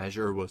that the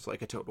measure was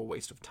like a total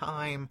waste of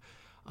time.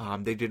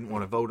 They didn't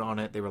want to vote on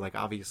it. They were like,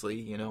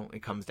 obviously,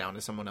 it comes down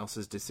to someone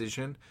else's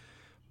decision.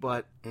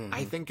 But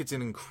I think it's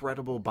an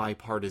incredible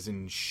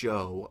bipartisan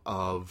show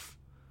of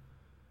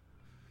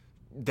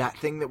that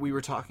thing that we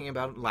were talking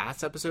about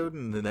last episode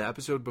and the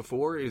episode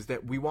before, is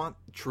that we want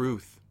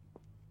truth,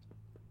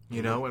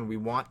 and we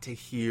want to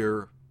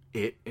hear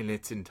it in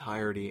its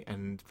entirety,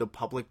 and the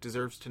public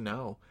deserves to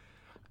know.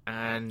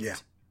 And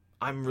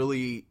I'm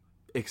really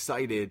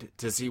excited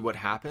to see what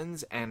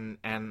happens, and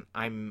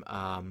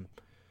I'm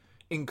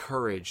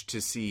encouraged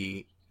to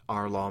see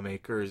our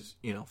lawmakers,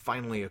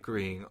 finally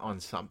agreeing on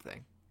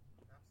something.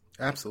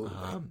 Absolutely.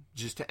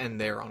 Just to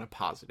end there on a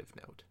positive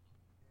note.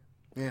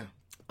 Yeah.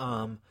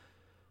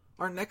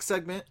 Our next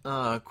segment,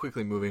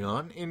 quickly moving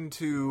on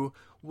into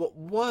what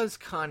was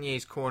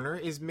Kanye's Corner,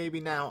 is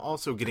maybe now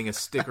also getting a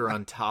sticker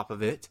on top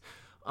of it.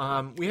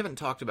 We haven't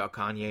talked about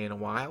Kanye in a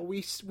while.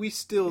 We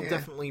still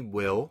definitely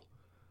will.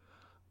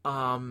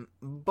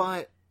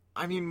 But,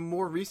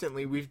 more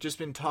recently, we've just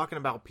been talking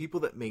about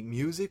people that make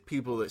music,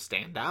 people that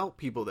stand out,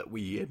 people that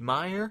we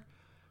admire.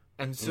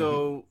 And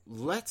so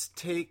let's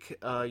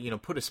take,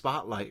 put a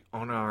spotlight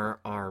on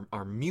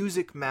our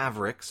music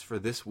mavericks for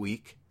this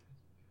week.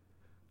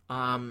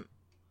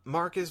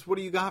 Marcus, what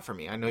do you got for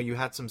me? I know you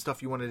had some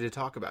stuff you wanted to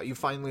talk about. You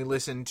finally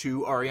listened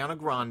to Ariana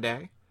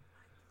Grande.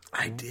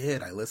 I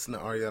did. I listened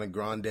to Ariana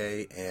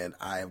Grande, and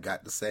I have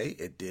got to say,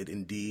 it did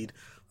indeed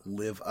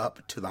live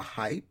up to the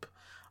hype.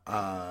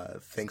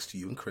 Thanks to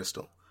you and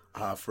Crystal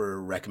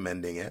for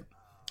recommending it.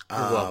 You're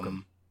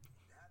welcome.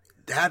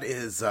 That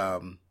is,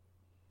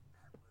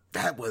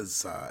 it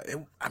was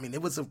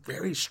a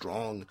very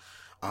strong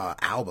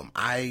album.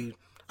 I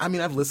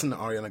mean, I've listened to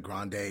Ariana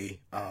Grande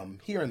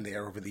here and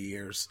there over the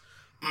years.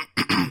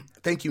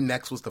 Thank You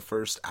Next was the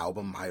first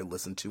album I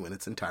listened to in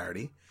its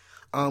entirety,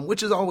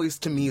 which is always,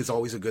 to me, is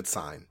always a good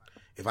sign.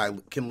 If I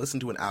can listen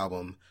to an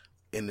album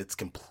in its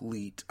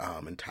complete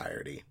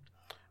entirety.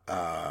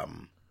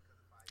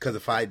 Because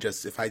if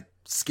I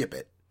skip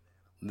it,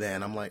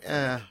 then I'm like,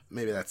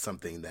 maybe that's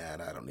something that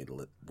I don't need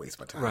to waste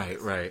my time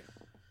with. Right.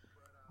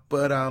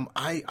 But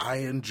I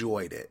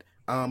enjoyed it.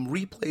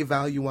 Replay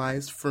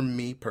value-wise, for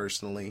me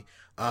personally,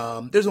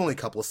 there's only a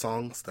couple of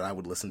songs that I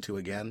would listen to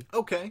again.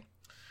 Okay.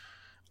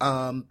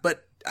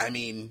 But, I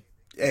mean,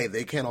 hey,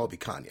 they can't all be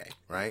Kanye,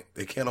 right?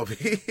 They can't all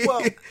be...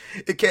 Well...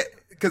 It can't...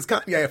 Because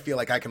Kanye, I feel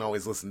like I can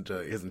always listen to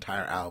his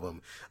entire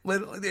album.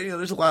 But,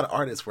 there's a lot of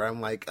artists where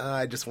I'm like,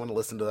 I just want to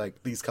listen to,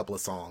 like, these couple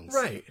of songs.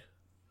 Right.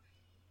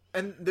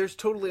 And there's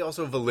totally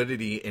also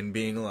validity in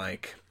being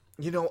like,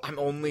 I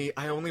only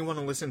want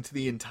to listen to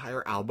the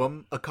entire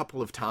album a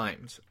couple of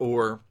times.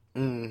 Or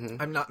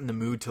I'm not in the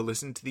mood to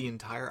listen to the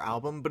entire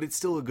album, but it's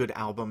still a good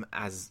album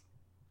as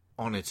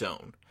on its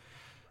own.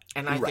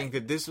 And I think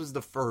that this was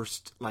the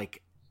first,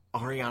 like,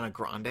 Ariana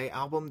Grande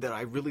album that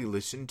I really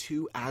listened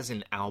to as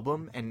an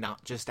album and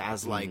not just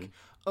as, like,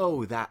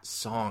 oh, that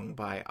song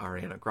by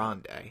Ariana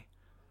Grande.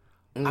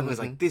 I was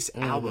like, this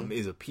album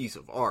is a piece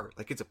of art.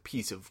 Like, it's a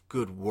piece of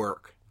good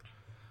work.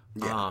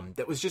 Yeah.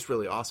 That was just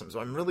really awesome. So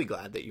I'm really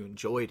glad that you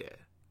enjoyed it.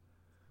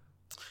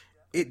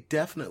 It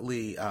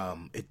definitely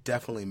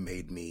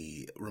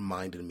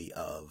reminded me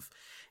of,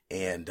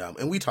 and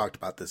we talked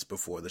about this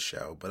before the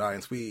show, but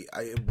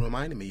it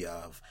reminded me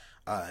of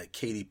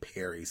Katy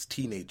Perry's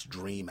Teenage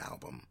Dream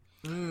album,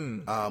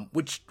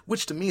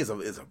 which to me is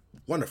a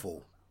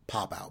wonderful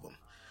pop album.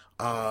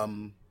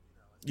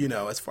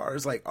 As far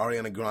as like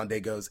Ariana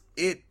Grande goes,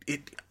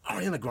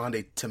 Ariana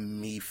Grande to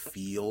me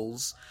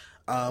feels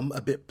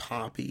a bit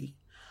poppy,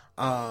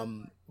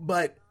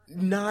 but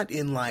not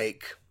in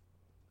like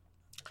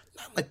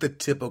the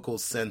typical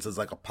sense as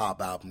like a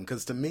pop album.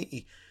 Because to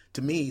me,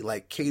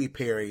 like Katy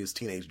Perry's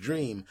Teenage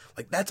Dream,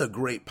 like that's a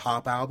great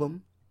pop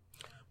album,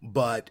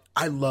 but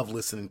I love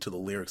listening to the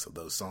lyrics of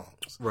those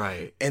songs.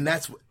 Right. And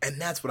that's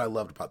what I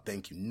loved about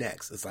Thank You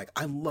Next. It's like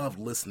I love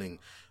listening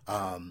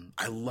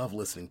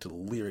to the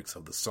lyrics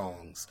of the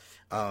songs,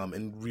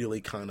 and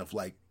really kind of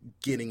like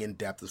getting in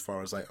depth as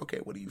far as like, okay,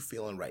 what are you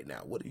feeling right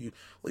now? What are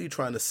you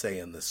trying to say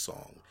in this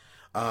song?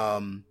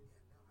 I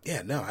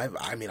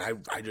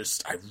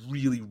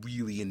really,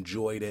 really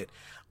enjoyed it.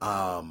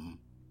 I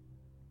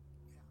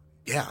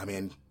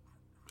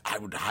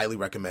would highly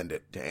recommend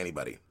it to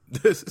anybody.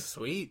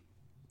 Sweet.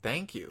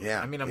 Thank you.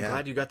 Yeah. I mean, I'm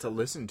glad you got to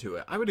listen to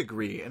it. I would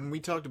agree. And we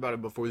talked about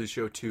it before the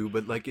show too,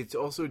 but like, it's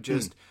also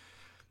just,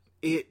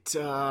 it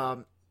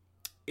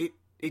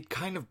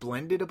kind of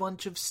blended a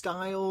bunch of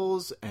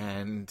styles,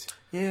 and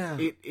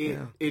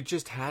it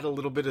just had a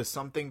little bit of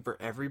something for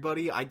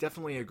everybody. I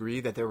definitely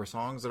agree that there were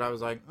songs that I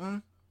was like,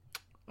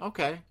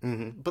 okay.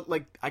 But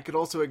like, I could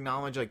also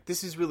acknowledge like,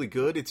 this is really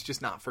good. It's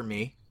just not for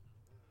me.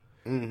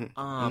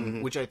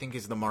 Which I think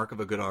is the mark of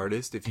a good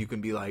artist. If you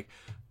can be like,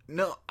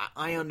 no,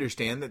 I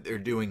understand that they're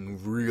doing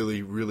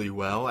really, really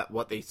well at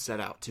what they set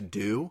out to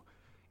do.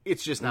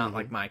 It's just not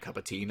like my cup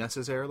of tea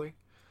necessarily.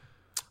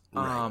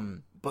 Right.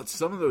 But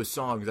some of those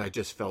songs I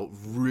just felt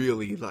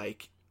really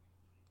like,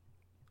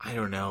 I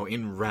don't know,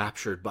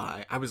 enraptured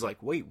by. I was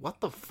like, wait, what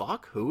the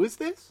fuck? Who is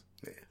this?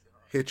 Yeah.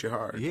 Hit you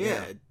hard.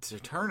 Yeah, to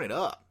turn it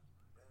up.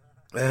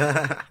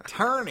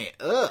 Turn it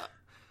up.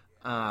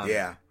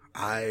 I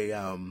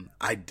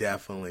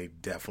definitely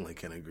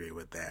can agree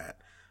with that.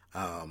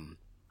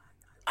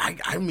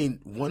 I mean,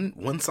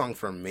 one song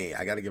from me,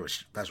 I got to give a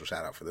special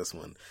shout out for this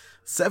one.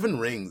 Seven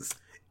Rings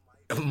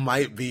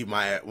might be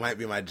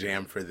my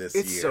jam for this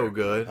year. It's so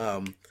good.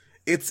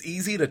 It's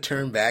easy to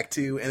turn back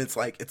to, and it's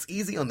like it's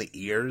easy on the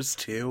ears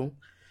too.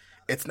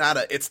 It's not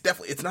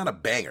a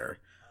banger.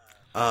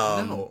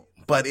 No.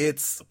 But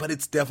it's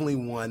definitely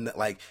one that,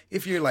 like,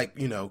 if you're like,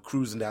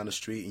 cruising down the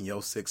street in Yo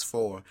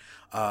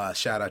 6'4",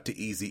 shout out to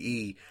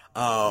Eazy-E,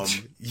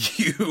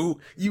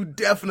 you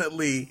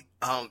definitely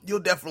you'll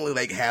definitely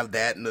like have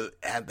that in the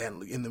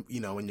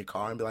in your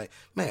car and be like,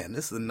 man,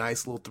 this is a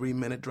nice little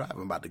 3-minute drive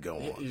I'm about to go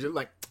on. You're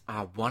like,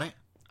 I want it,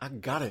 I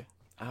got it.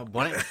 I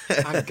want it.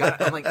 I got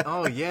it. I'm like,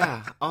 oh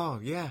yeah.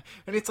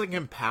 And it's like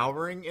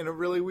empowering in a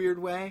really weird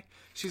way.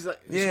 She's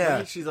like,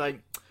 she's like,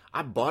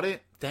 I bought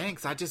it.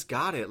 Thanks. I just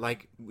got it.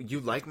 Like, you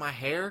like my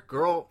hair?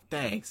 Girl,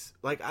 thanks.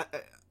 Like, I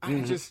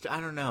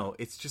don't know.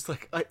 It's just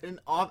like, and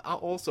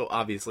also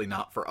obviously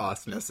not for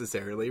us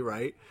necessarily,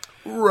 right?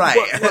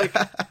 Right. But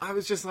like, I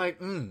was just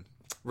like,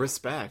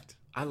 respect.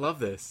 I love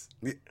this.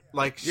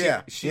 Like,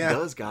 she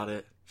does got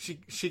it.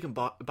 She can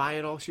buy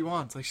it all she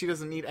wants. Like, she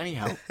doesn't need any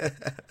help.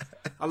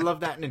 I love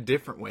that in a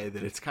different way,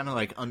 that it's kind of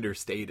like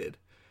understated.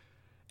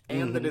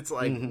 And that it's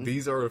like,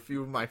 these are a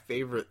few of my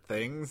favorite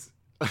things,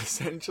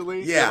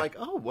 essentially. Yeah. You're like,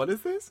 oh, what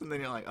is this? And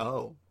then you're like,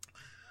 oh.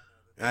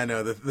 I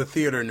know, the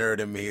theater nerd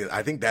in me,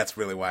 I think that's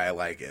really why I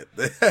like it.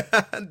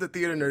 The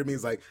theater nerd in me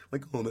is like,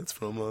 oh, that's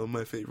from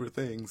my favorite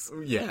things.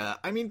 Yeah,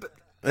 I mean, but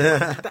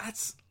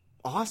that's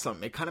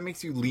awesome. It kind of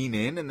makes you lean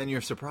in, and then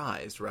you're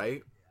surprised,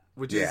 right?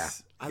 Which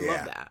is, I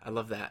love that. I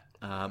love that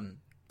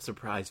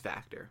surprise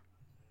factor.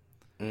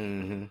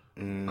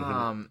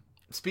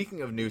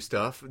 Speaking of new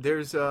stuff,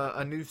 there's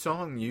a new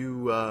song,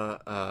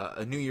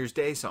 a New Year's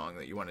Day song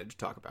that you wanted to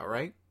talk about,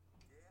 right?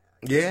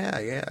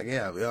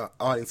 Yeah.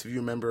 Audience, if you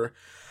remember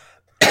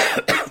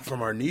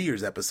from our New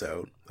Year's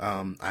episode,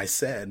 I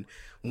said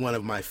one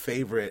of my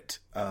favorite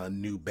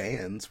new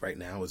bands right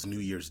now is New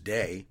Year's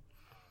Day,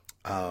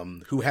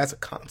 who has a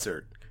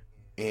concert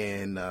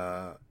in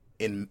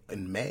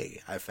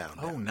May. I found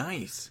out. Oh,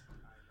 nice.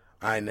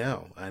 I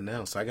know.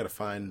 So I gotta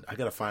find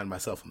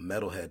myself a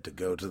metalhead to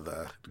go to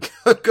the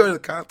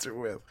concert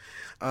with,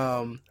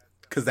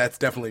 because that's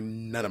definitely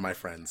none of my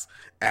friends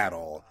at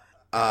all.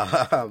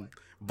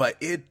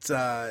 But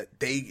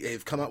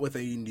they've come out with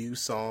a new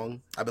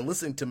song. I've been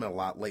listening to them a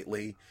lot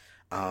lately.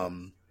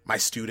 My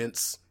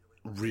students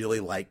really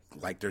like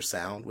their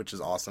sound, which is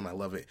awesome. I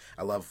love it.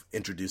 I love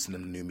introducing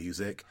them to new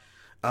music.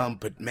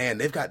 But man,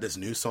 they've got this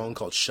new song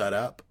called "Shut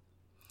Up"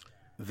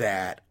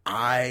 that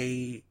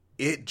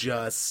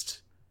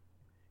it's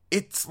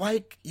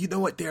like, you know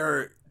what,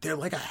 they're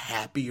like a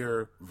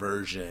happier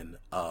version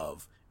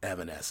of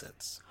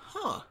Evanescence.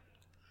 Huh.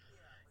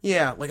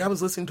 Yeah, like I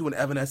was listening to an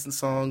Evanescence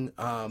song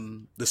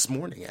this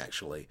morning,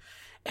 actually,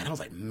 and I was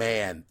like,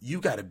 man, you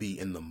got to be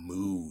in the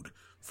mood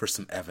for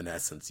some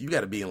Evanescence. You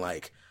got to be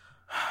like,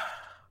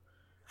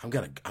 I'm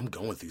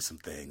going through some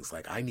things.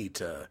 Like I need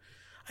to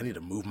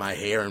move my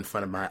hair in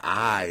front of my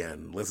eye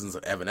and listen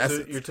to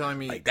Evanescence. So you're telling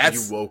me like,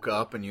 you woke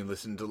up and you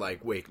listened to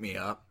like "Wake Me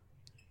Up"?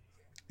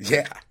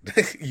 Yeah,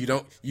 you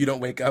don't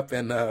wake up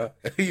and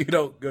you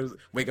don't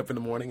wake up in the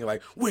morning and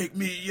like, wake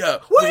me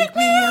up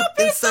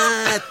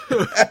inside.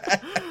 I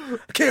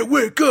can't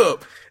wake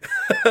up.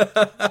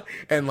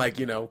 And like,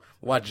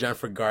 watch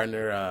Jennifer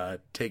Gardner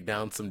take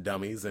down some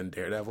dummies in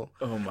Daredevil.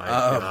 Oh my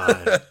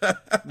god!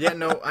 Yeah,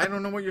 no, I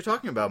don't know what you're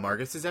talking about,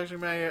 Marcus. It's actually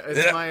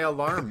my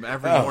alarm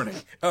every morning.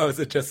 Oh, is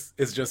it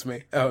it's just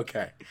me?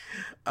 Okay,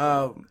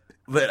 but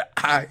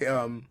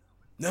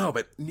no,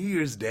 but New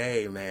Year's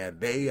Day, man,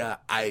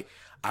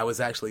 I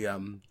was actually, I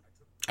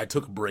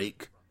took a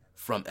break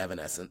from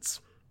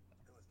Evanescence.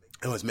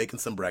 I was making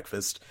some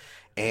breakfast,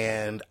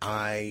 and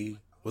I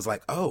was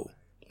like, oh,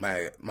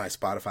 my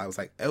Spotify was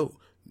like, oh,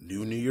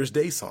 new Year's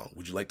Day song.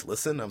 Would you like to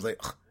listen? I was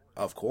like,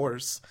 of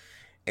course.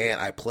 And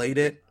I played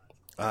it.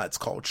 It's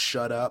called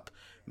 "Shut Up."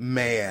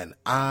 Man,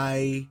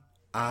 I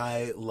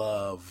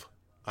love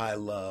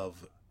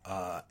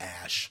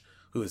Ash,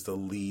 who is the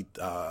lead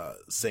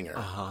singer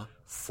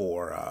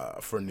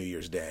for New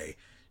Year's Day.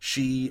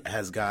 She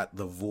has got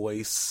the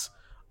voice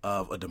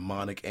of a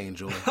demonic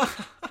angel,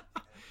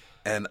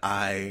 and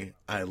I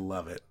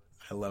love it.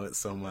 I love it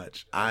so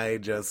much.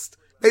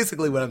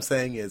 Basically what I'm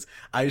saying is,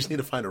 I just need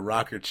to find a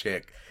rocker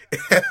chick.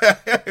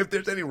 If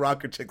there's any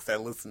rocker chicks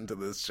that listen to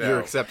this show. You're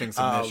accepting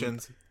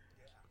submissions?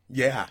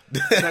 Yeah.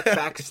 Check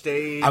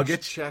Backstage. I'll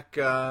get check,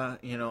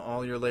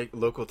 all your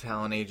local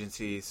talent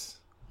agencies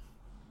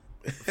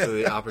for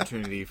the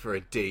opportunity for a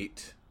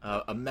date,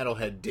 a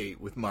metalhead date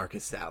with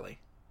Marcus Sally.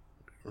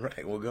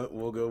 Right,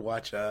 we'll go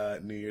watch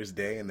New Year's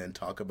Day and then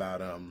talk about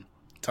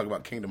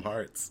Kingdom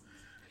Hearts.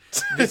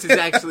 This is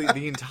actually,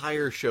 the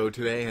entire show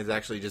today has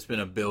actually just been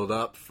a build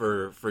up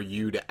for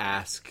you to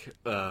ask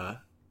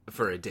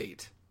for a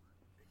date.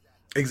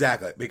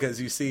 Exactly,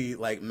 because you see,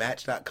 like,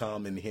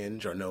 Match.com and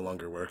Hinge are no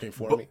longer working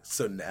for me,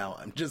 so now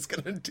I'm just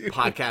gonna do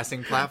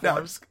podcasting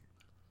platforms.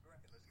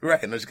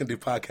 Right, and I'm just gonna do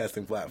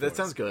podcasting platforms. That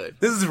sounds good.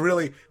 This is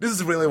really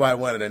why I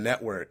wanted a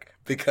network,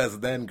 because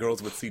then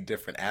girls would see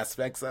different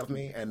aspects of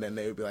me, and then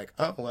they would be like,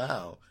 "Oh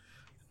wow,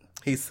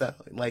 he's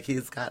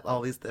got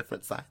all these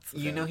different sides."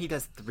 You know, he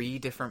does 3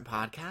 different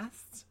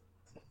podcasts.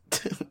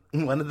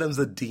 One of them's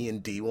a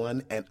D&D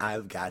one, and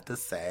I've got to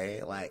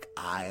say, like,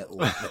 I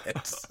love it,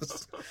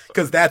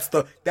 because that's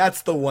the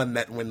one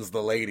that wins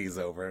the ladies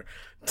over.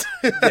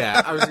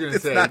 Yeah, I was going to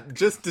say,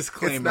 just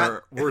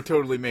disclaimer, we're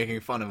totally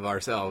making fun of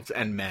ourselves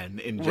and men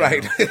in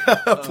general.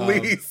 Right.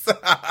 Please.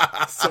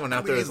 Someone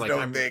out there is like,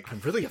 I'm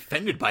really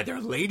offended by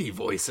their lady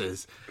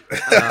voices.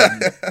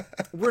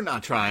 We're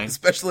not trying.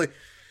 Especially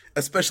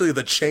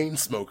the chain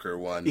smoker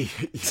one.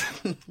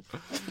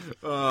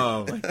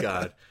 Oh, my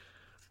God.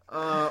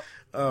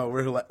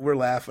 We're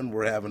laughing.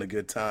 We're having a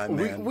good time,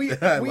 man. We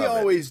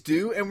always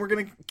do, and we're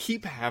going to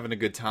keep having a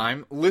good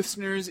time.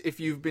 Listeners, if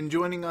you've been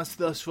joining us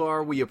thus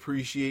far, we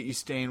appreciate you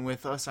staying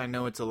with us. I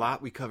know it's a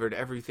lot. We covered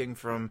everything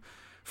from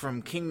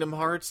Kingdom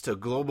Hearts to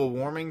global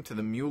warming to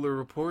the Mueller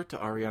report to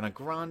Ariana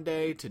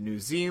Grande to New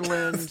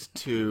Zealand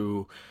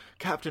to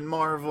Captain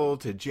Marvel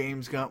to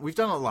James Gunn. We've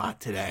done a lot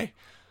today.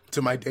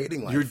 to my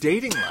dating life. Your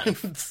dating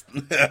life.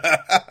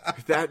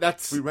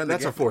 That's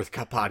a fourth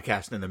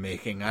podcast in the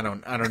making. I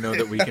don't know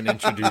that we can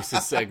introduce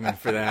a segment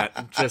for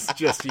that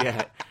just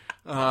yet.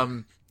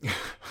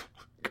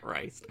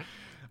 Christ.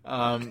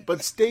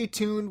 But stay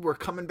tuned. We're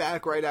coming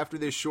back right after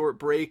this short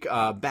break,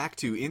 back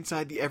to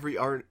Inside the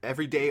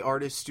Everyday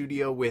Artist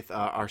Studio with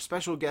our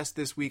special guest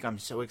this week. I'm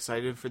so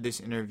excited for this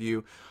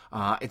interview.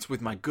 It's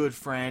with my good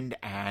friend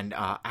and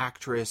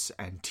actress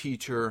and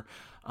teacher,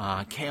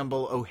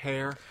 Campbell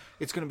O'Hare.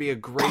 It's going to be a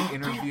great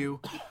interview.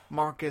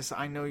 Marcus,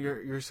 I know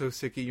you're so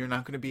sicky. You're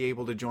not going to be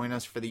able to join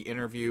us for the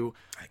interview.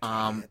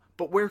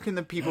 But where can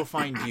the people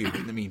find you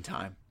in the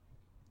meantime?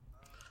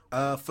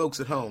 Folks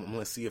at home, I'm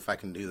going to see if I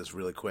can do this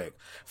really quick.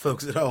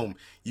 Folks at home,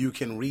 you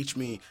can reach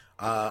me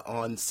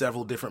on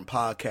several different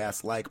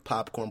podcasts like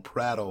Popcorn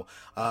Prattle,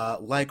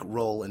 like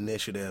Roll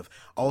Initiative.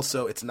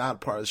 Also, it's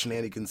not part of the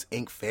Shenanigans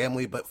Inc.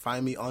 family, but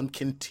find me on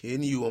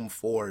Continuum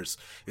Force.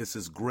 It's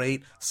this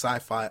great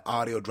sci-fi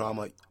audio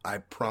drama. I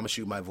promise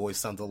you my voice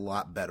sounds a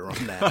lot better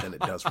on that than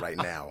it does right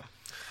now.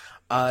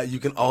 You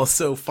can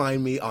also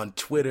find me on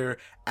Twitter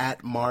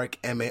at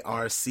Mark,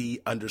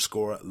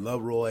 MARC_Leroy,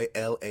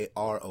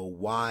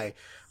 LAROY.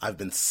 I've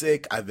been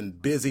sick. I've been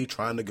busy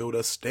trying to go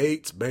to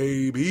States,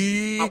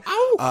 baby.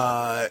 Ow,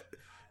 ow.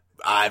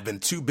 I've been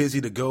too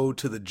busy to go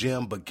to the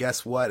gym, but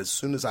guess what? As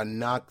soon as I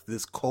knock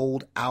this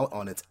cold out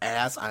on its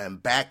ass, I am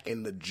back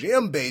in the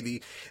gym,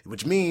 baby,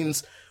 which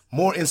means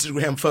more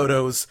Instagram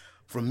photos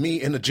from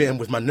me in the gym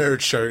with my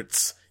nerd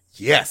shirts.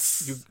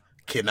 Yes.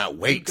 Cannot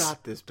wait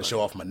to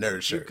show off my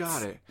nerd shirts. You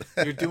got it.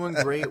 You're doing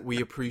great.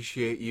 We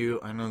appreciate you.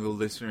 I know the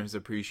listeners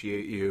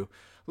appreciate you.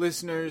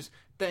 Listeners,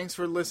 thanks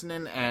for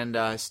listening,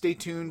 and stay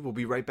tuned. We'll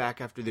be right back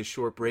after this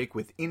short break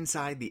with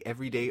Inside the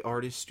Everyday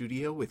Artist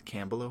Studio with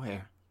Campbell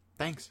O'Hare.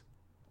 Thanks.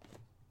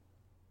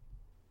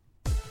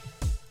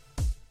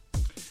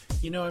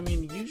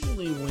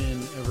 Usually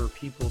whenever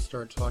people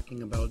start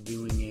talking about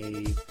doing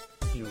a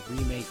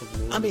remake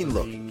of Lord of the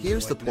look, Rings,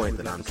 here's the point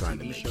that I'm trying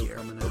to make here,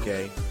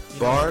 okay?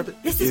 Barb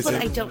This is what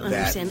I don't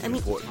understand.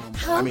 Important.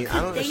 How I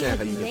don't could they have understand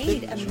how you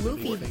made can a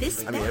movie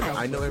this bad?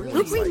 I know Who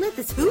everyone's greenlit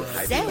this? Who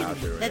hiding said out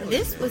there that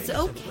this was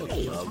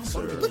okay?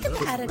 Look at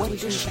the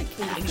adaptations that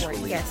came before it.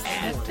 Yes, there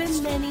have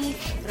been many,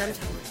 but I'm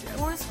talking about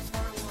yours.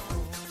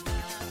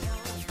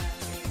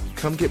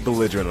 Come get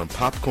belligerent on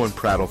Popcorn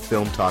Prattle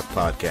Film Talk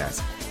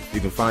Podcast. You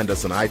can find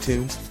us on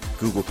iTunes,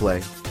 Google Play,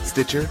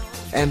 Stitcher,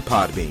 and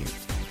Podbean.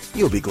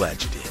 You'll be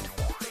glad you did.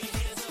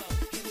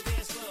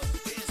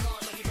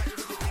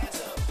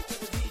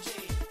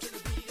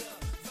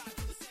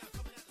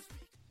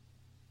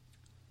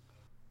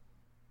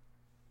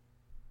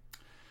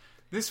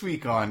 This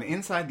week on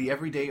Inside the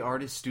Everyday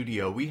Artist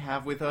Studio, we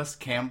have with us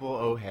Campbell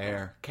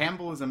O'Hare.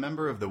 Campbell is a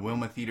member of the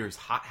Wilma Theater's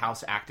Hot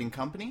House Acting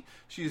Company.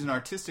 She is an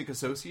artistic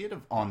associate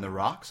of On the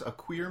Rocks, a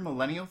queer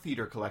millennial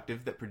theater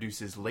collective that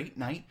produces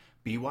late-night,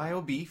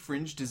 BYOB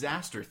fringe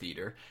disaster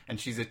theater, and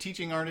she's a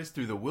teaching artist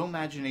through the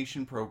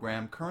Wilmagination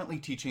program, currently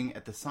teaching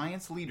at the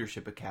Science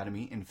Leadership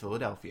Academy in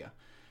Philadelphia.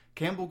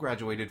 Campbell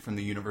graduated from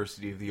the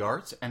University of the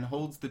Arts and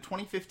holds the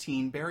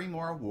 2015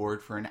 Barrymore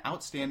Award for an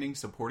outstanding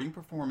supporting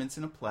performance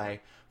in a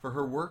play for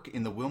her work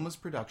in the Wilma's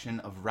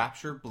production of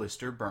Rapture,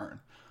 Blister, Burn.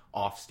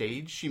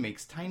 Offstage, she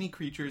makes tiny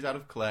creatures out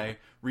of clay,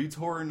 reads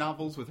horror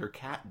novels with her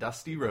cat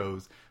Dusty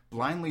Rose,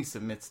 blindly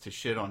submits to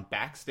shit on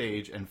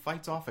backstage, and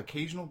fights off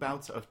occasional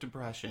bouts of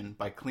depression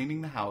by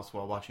cleaning the house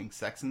while watching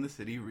Sex and the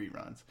City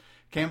reruns.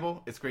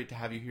 Campbell, it's great to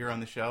have you here on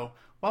the show.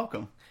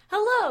 Welcome.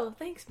 Hello.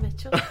 Thanks,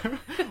 Mitchell.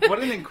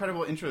 What an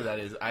incredible intro that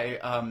is. I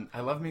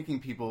love making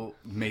people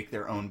make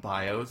their own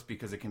bios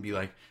because it can be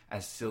like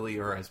as silly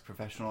or as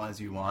professional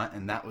as you want,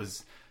 and that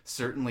was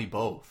certainly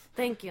both.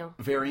 Thank you.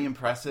 Very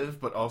impressive,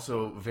 but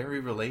also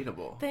very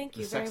relatable. Thank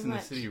you the Sex very and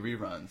much. the City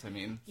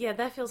reruns, Yeah,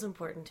 that feels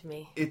important to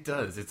me. It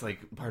does. It's like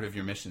part of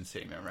your mission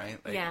statement, right?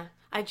 Yeah.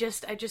 I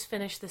just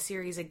finished the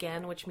series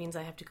again, which means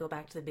I have to go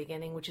back to the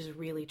beginning, which is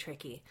really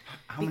tricky.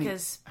 How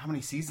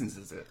many seasons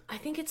is it? I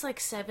think it's like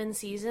 7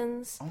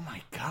 seasons. Oh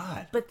my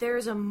god. But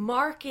there's a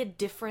marked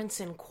difference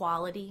in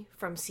quality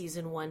from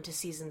season 1 to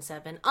season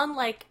 7,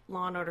 unlike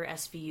Law & Order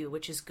SVU,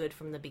 which is good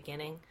from the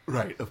beginning.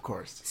 Right, of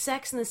course.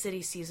 Sex and the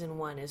City season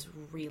 1 is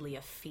really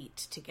a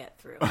feat to get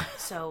through.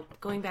 So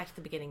going back to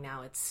the beginning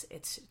now, it's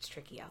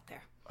tricky out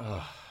there.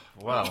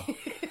 Well,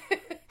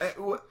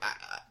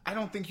 I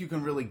don't think you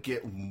can really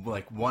get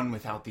like one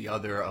without the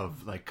other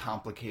of like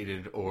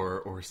complicated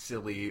or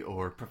silly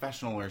or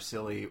professional or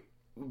silly,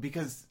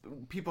 because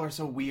people are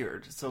so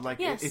weird. So like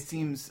yes. it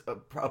seems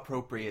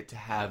appropriate to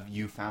have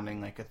you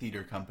founding like a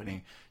theater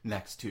company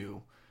next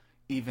to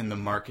even the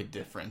market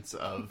difference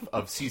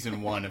of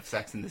season 1 of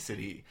Sex and the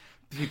City.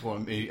 People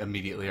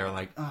immediately are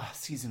like, "Oh,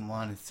 season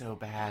 1 is so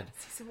bad."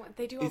 Season 1,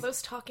 they do all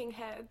those talking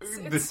heads.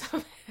 It's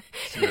so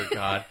Dear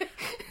God.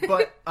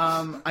 But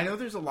I know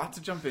there's a lot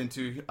to jump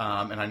into,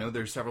 and I know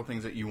there's several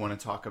things that you want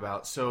to talk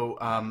about.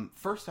 So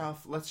first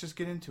off, let's just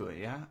get into it,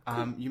 yeah?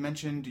 You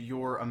mentioned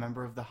you're a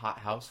member of the Hot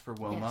House for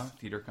Wilma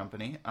Theater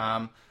Company.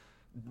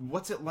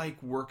 What's it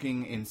like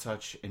working in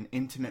such an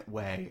intimate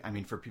way? I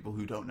mean, for people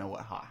who don't know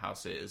what Hot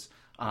House is,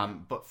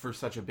 but for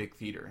such a big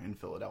theater in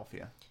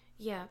Philadelphia.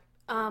 Yeah.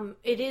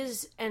 It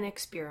is an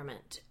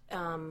experiment,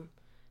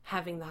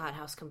 having the Hot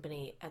House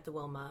Company at the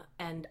Wilma.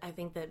 And I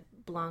think that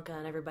Blanca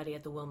and everybody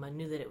at the Wilma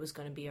knew that it was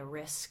going to be a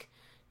risk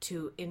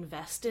to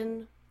invest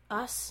in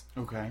us.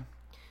 Okay.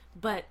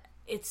 But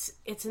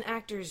it's an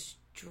actor's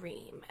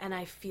dream. And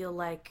I feel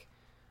like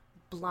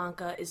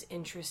Blanca is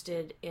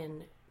interested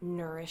in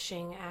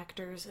nourishing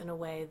actors in a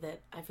way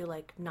that I feel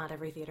like not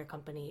every theater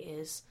company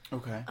is.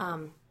 Okay.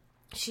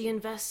 She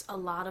invests a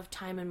lot of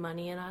time and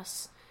money in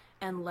us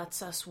and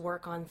lets us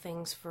work on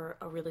things for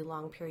a really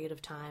long period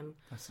of time.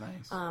 That's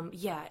nice.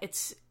 Yeah,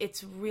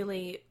 it's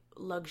really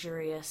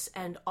luxurious,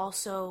 and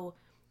also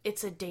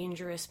it's a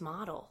dangerous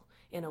model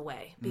in a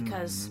way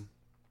because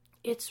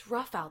it's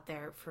rough out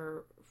there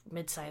for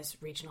mid-sized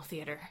regional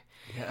theater.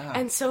 Yeah.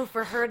 And so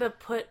for her to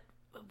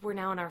we're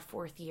now in our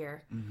 4th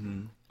year,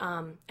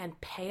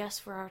 and pay us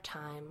for our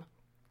time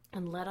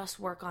and let us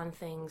work on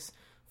things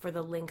for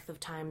the length of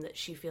time that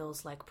she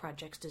feels like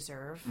projects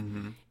deserve,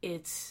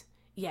 it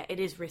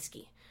is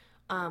risky.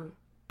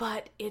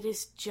 But it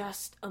is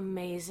just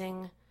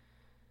amazing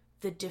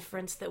the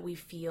difference that we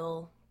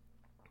feel.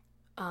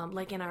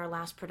 Like in our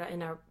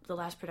the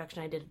last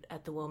production I did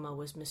at the Wilma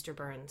was Mr.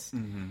 Burns.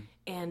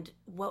 And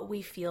what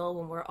we feel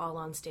when we're all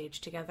on stage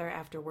together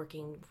after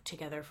working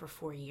together for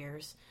 4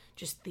 years,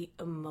 just the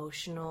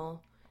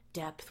emotional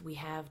depth we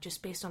have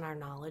just based on our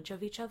knowledge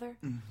of each other.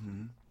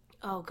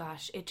 Oh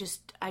gosh,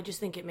 I just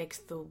think it makes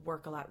the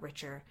work a lot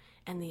richer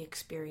and the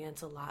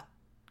experience a lot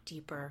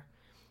deeper.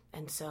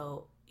 And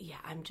so, yeah,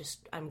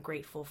 I'm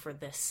grateful for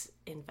this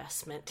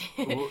investment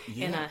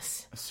in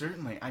us.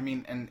 Certainly. I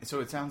mean, and so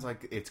it sounds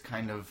like it's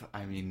kind of,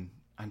 I mean,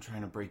 I'm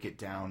trying to break it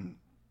down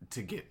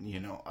to get,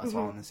 us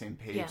all on the same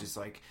page. Yeah. It's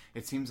like,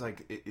 it seems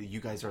like you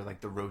guys are like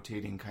the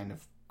rotating kind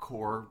of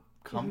core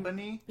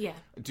company. Yeah.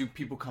 Do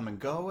people come and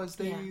go as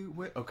they...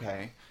 Yeah.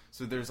 Okay.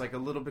 So there's like a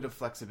little bit of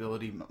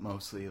flexibility,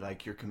 mostly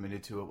like you're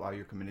committed to it while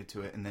you're committed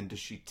to it. And then does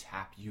she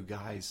tap you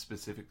guys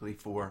specifically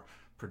for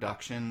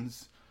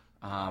productions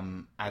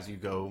as you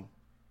go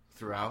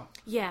throughout?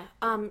 Yeah.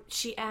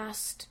 She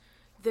asked,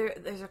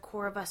 there's a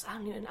core of us,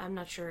 I'm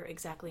not sure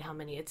exactly how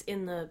many. It's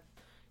in the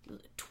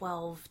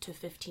 12 to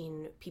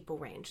 15 people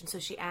range. And so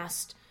she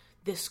asked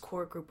this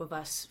core group of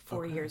us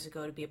 4 years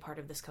ago to be a part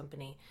of this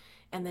company.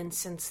 And then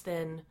since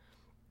then,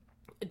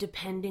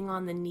 depending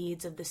on the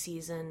needs of the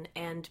season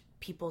and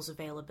people's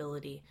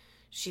availability,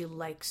 she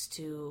likes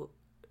to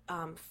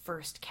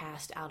first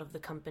cast out of the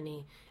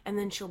company, and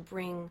then she'll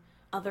bring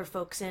other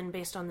folks in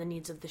based on the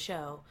needs of the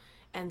show.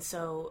 And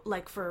so,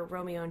 like for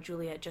Romeo and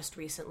Juliet just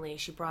recently,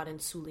 she brought in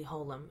Sully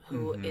Holem,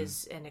 who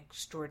is an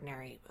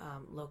extraordinary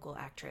local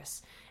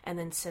actress. And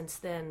then since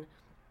then,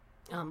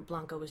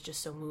 Blanca was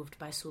just so moved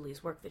by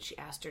Sully's work that she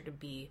asked her to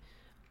be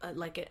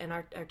like an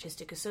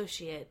artistic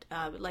associate,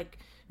 like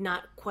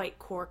not quite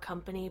core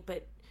company,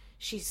 but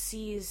she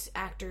sees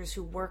actors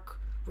who work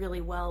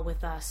really well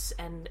with us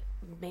and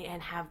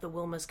have the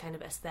Wilma's kind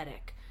of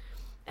aesthetic,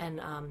 and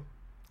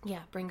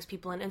brings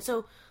people in. And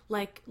so,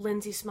 like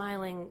Lindsay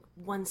Smiling,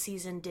 one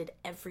season did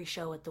every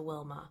show at the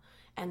Wilma,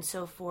 and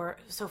so far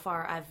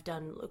I've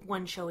done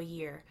one show a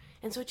year,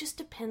 and so it just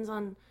depends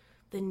on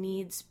the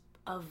needs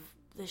of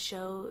the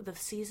show, the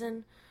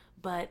season.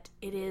 But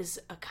it is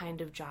a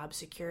kind of job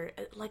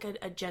like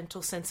a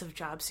gentle sense of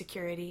job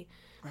security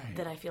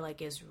that I feel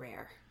like is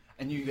rare.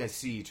 And you guys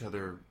see each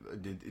other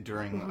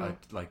during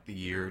like the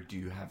year. Do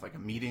you have like a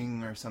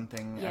meeting or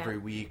something every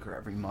week or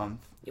every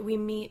month? We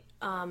meet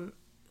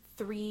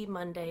 3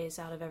 Mondays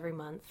out of every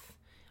month.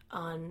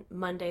 On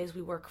Mondays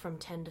we work from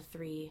 10 to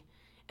 3,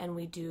 and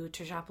we do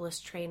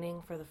Trajopolis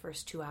training for the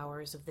first 2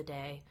 hours of the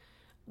day,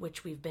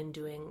 which we've been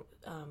doing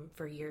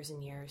for years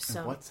and years. And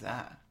so what's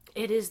that?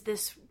 It is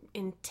this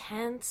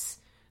intense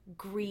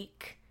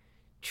Greek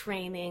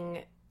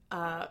training,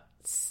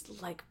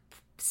 like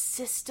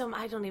system.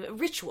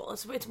 Ritual.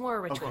 It's more a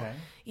ritual. Okay.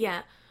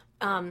 Yeah.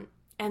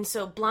 And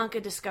so Blanca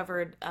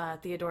discovered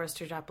Theodoros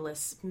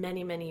Trajopolis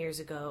many, many years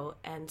ago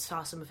and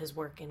saw some of his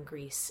work in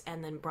Greece,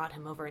 and then brought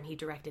him over, and he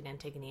directed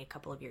Antigone a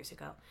couple of years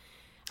ago.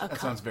 That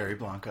sounds very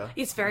Blanca.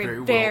 It's very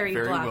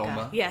Blanca.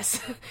 Wilma.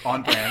 Yes.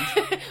 On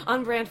brand.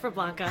 On brand for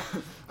Blanca.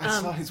 I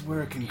saw his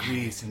work in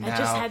Greece, and now I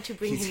just had to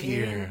bring he's him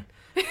here. in.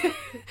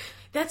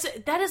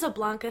 That is a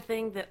Blanca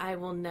thing that I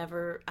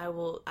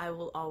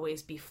will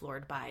always be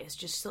floored by. Is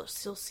just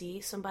she'll see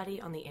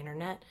somebody on the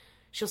internet,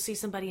 she'll see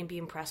somebody and be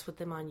impressed with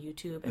them on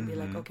YouTube and be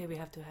like, okay, we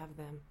have to have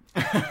them,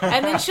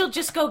 and then she'll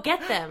just go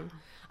get them.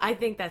 I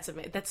think that's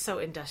amazing. That's so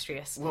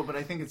industrious. Well, but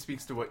I think it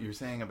speaks to what you're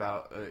saying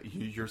about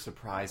you're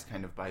surprised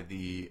kind of by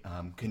the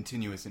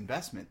continuous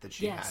investment that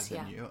she has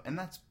in you, and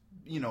that's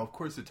of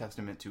course, a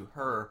testament to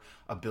her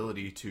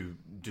ability to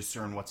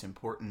discern what's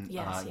important,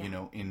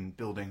 in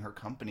building her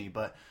company.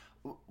 But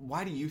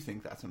why do you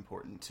think that's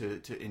important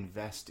to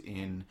invest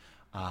in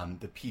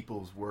the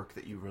people's work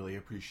that you really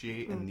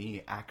appreciate and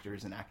the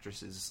actors and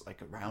actresses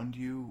like around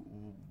you?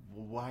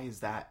 Why is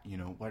that?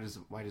 Why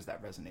does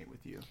that resonate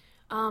with you?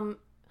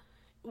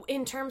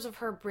 In terms of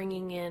her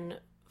bringing in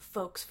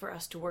folks for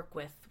us to work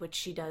with, which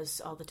she does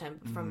all the time,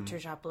 from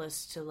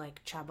Terzopolis to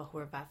like Csaba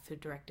Horvath, who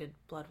directed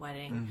Blood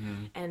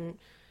Wedding. And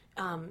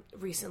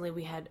recently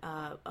we had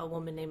a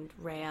woman named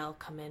Rael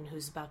come in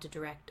who's about to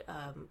direct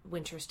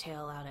Winter's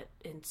Tale out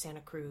in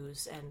Santa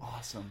Cruz. And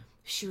Awesome.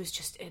 she was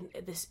just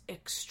this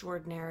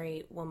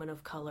extraordinary woman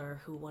of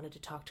color who wanted to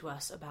talk to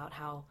us about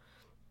how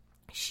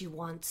she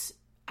wants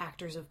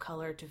actors of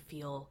color to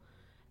feel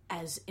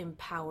as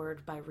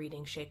empowered by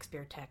reading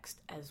Shakespeare text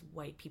as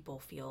white people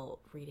feel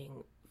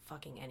reading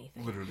fucking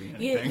anything. Literally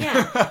anything.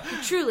 Yeah,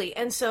 truly.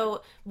 And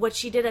so what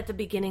she did at the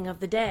beginning of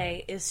the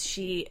day is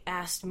she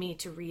asked me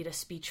to read a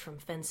speech from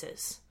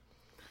Fences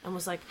and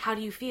was like, how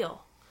do you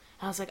feel?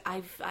 And I was like,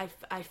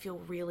 I feel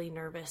really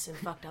nervous and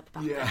fucked up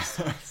about this.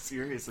 Yeah,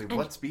 seriously.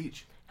 What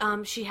speech?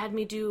 She had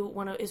me do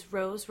one of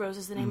Rose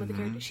is the name of the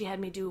character. She had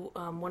me do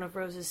one of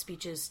Rose's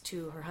speeches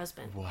to her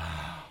husband. Wow.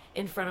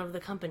 In front of the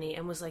company,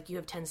 and was like, you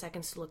have 10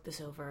 seconds to look this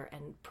over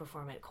and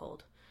perform it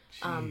cold.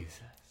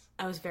 Jesus.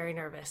 I was very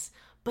nervous.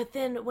 But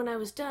then when I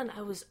was done,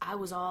 I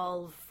was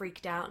all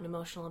freaked out and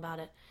emotional about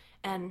it.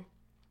 And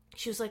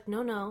she was like,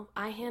 no,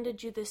 I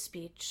handed you this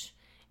speech,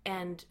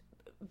 and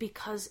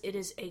because it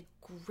is a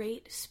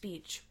great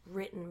speech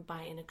written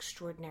by an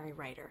extraordinary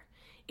writer.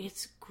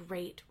 It's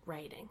great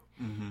writing.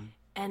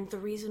 And the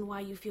reason why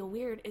you feel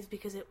weird is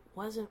because it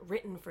wasn't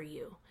written for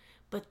you.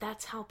 But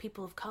that's how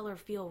people of color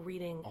feel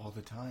reading All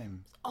the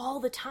time. all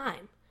the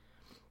time.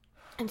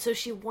 And so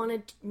she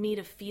wanted me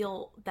to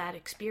feel that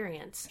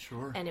experience.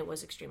 Sure. And it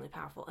was extremely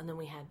powerful. And then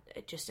we had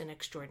just an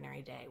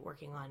extraordinary day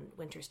working on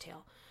Winter's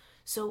Tale.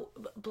 So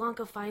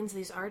Blanca finds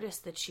these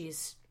artists that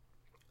she's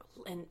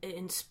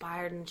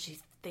inspired, and she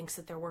thinks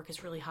that their work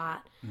is really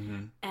hot.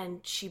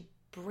 And she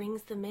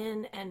brings them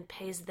in and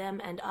pays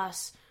them and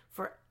us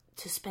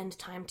to spend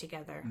time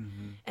together.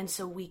 And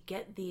so we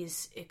get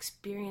these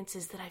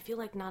experiences that I feel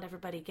like not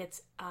everybody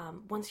gets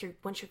once you're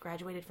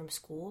graduated from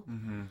school.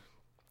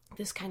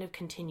 This kind of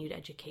continued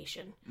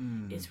education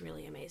is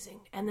really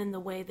amazing. And then the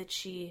way that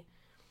she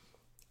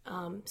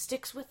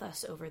sticks with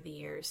us over the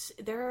years,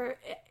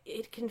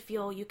 you can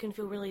feel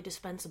really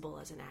dispensable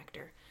as an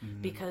actor,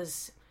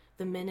 because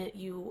the minute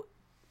you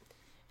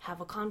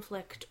have a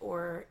conflict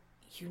or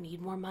you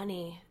need more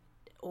money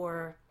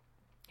or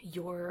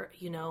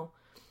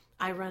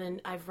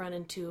I've run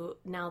into,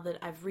 now that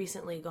I've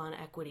recently gone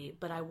equity,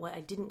 but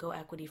I didn't go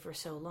equity for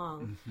so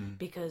long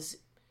because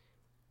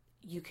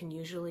you can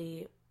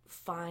usually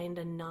find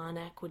a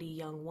non-equity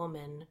young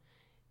woman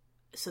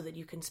so that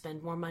you can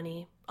spend more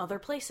money other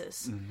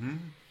places.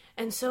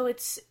 And so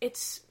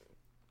it's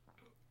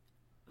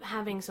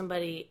having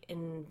somebody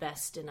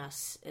invest in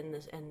us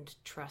and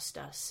trust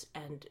us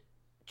and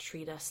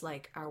treat us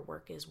like our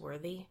work is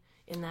worthy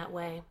in that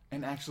way.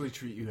 And actually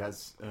treat you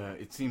as,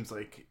 it seems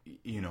like,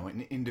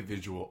 an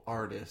individual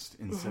artist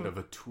instead of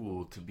a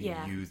tool to be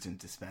used and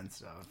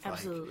dispensed of.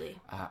 Absolutely.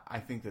 I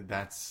think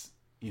that's,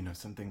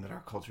 something that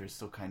our culture is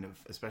still kind of,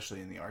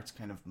 especially in the arts,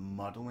 kind of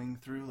muddling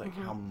through. Like,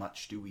 how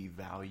much do we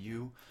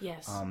value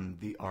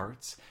the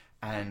arts?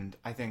 And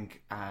I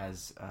think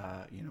as,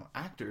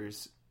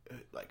 actors,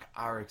 like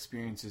our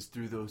experiences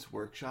through those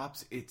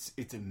workshops,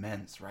 it's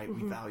immense, right?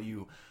 We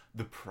value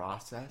the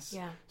process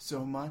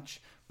so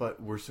much,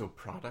 but we're so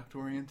product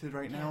oriented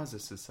right now as a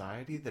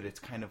society that it's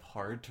kind of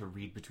hard to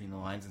read between the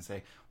lines and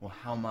say, well,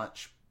 how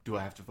much do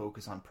I have to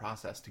focus on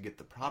process to get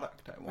the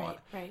product I want?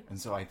 Right. And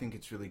so I think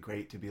it's really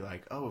great to be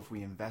like, oh, if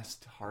we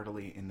invest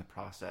heartily in the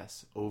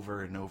process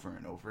over and over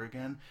and over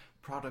again,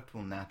 product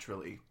will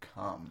naturally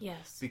come.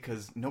 Yes.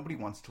 Because nobody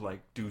wants to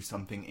do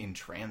something in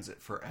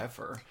transit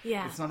forever.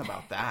 Yeah. It's not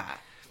about that.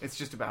 It's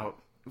just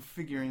about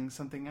figuring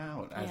something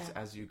out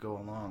as you go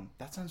along.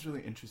 That sounds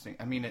really interesting.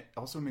 I mean, it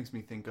also makes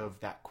me think of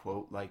that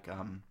quote,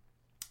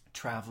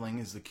 traveling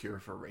is the cure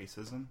for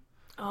racism.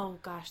 Oh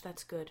gosh,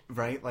 that's good.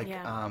 Right?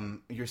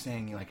 You're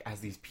saying, as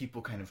these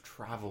people kind of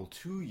travel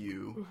to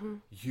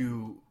you,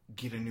 you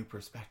get a new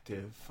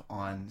perspective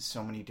on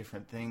so many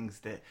different things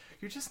that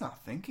you're just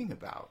not thinking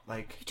about.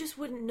 You just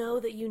wouldn't know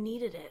that you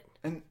needed it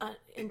and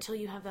until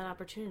you have that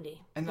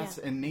opportunity. And that's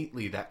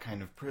innately that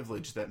kind of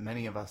privilege that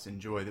many of us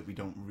enjoy that we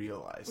don't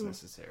realize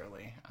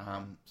necessarily.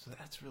 So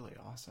that's really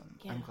awesome.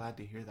 Yeah. I'm glad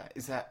to hear that.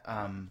 Is that...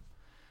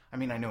 I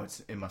mean, I know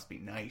it must be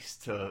nice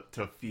to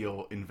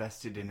feel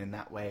invested in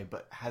that way,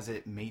 but has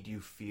it made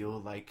you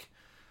feel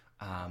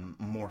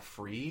more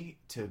free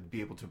to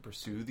be able to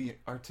pursue the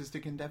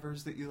artistic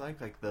endeavors that you like?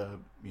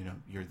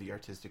 You're the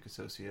artistic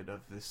associate of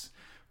this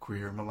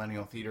queer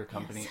millennial theater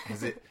company. Yes.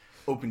 Has it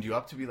opened you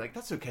up to be like,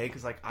 that's okay,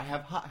 because I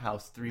have Hot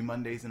House 3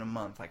 Mondays in a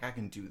month. I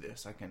can do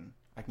this. I can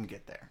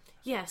get there.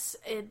 Yes,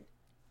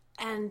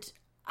 and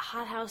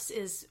Hot House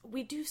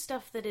we do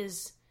stuff that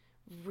is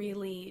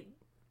really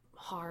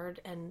hard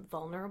and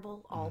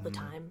vulnerable all the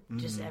time,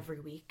 just every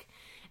week.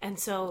 And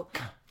so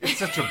it's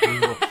such a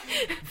brutal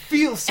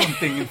feel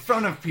something in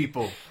front of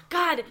people.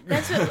 God,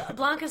 that's what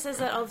Blanca says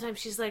that all the time.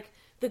 She's like,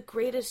 the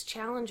greatest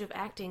challenge of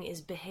acting is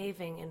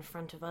behaving in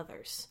front of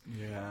others.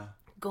 Yeah.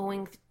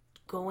 Going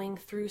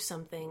through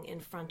something in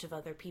front of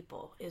other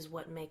people is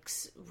what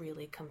makes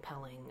really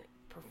compelling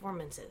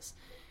performances.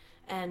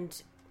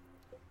 and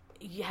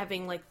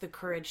having like the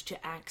courage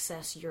to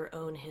access your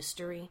own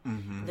history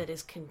that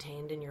is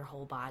contained in your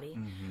whole body.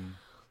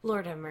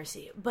 Lord have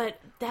mercy. But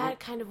that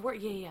kind of work,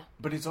 yeah.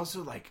 But it's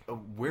also like,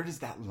 where does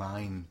that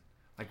line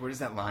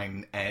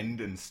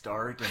end and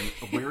start,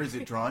 and where is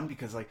it drawn?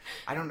 Because, like,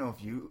 I don't know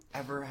if you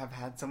ever have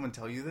had someone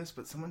tell you this,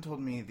 but someone told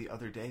me the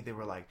other day, they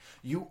were like,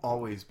 you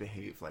always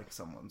behave like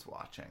someone's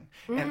watching.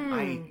 And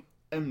I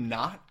am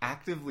not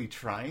actively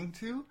trying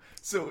to,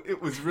 so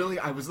it was really,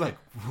 I was like,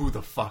 who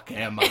the fuck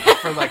am I?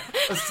 For like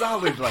a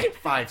solid like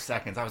 5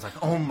 seconds, I was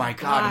like, oh my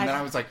God. And then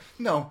I was like,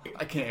 no,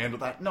 I can't handle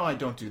that. No, I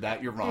don't do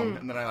that. You're wrong.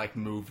 And then I like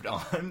moved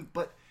on.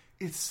 But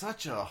it's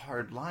such a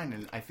hard line,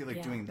 and I feel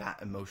like doing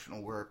that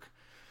emotional work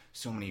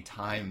so many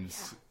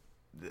times,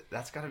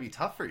 that's got to be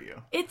tough for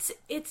you. It's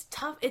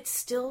tough. It's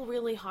still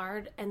really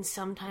hard, and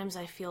sometimes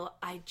I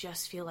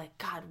just feel like,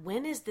 God,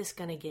 when is this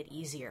going to get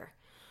easier?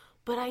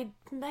 But I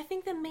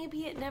think that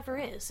maybe it never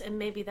is, and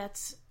maybe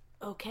that's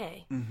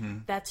okay.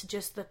 That's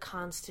just the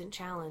constant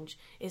challenge,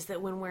 is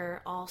that when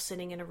we're all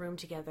sitting in a room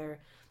together,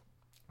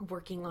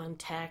 working on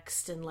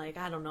text and like,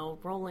 I don't know,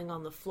 rolling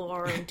on the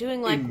floor and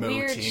doing like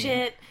weird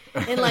shit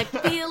and like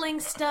feeling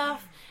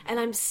stuff, and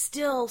I'm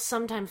still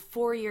sometimes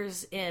 4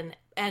 years in,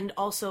 and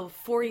also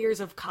 4 years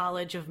of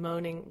college of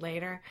moaning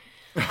later,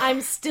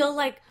 I'm still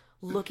like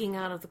looking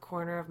out of the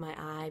corner of my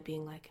eye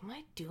being like, am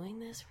I doing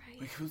this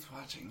right? Like, who's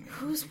watching?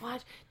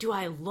 Do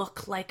I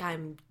look like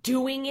I'm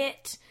doing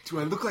it? Do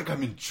I look like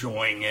I'm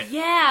enjoying it?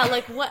 Yeah,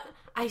 like what?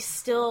 I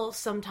still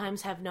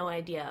sometimes have no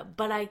idea,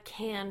 but I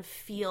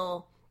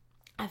feel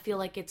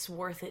like it's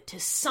worth it to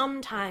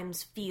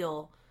sometimes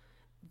feel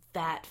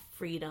that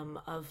freedom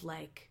of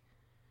like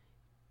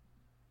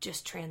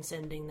just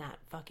transcending that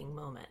fucking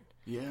moment.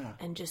 Yeah.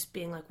 And just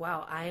being like,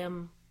 wow, I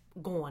am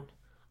going.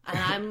 And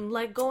I'm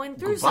like going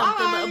through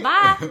something.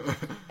 Bye.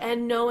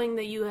 And knowing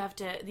that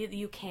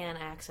you can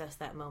access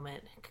that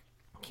moment.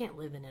 Can't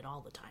live in it all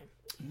the time.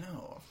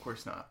 No, of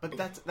course not. But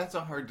that's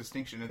a hard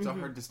distinction. It's a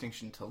hard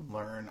distinction to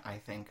learn, I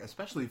think,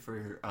 especially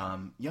for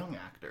young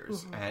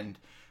actors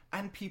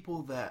and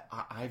people that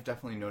I've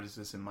definitely noticed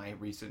this in my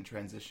recent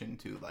transition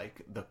to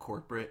like the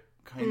corporate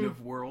kind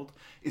of world,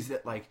 is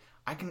that like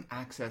I can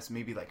access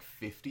maybe like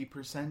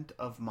 50%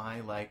 of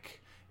my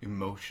like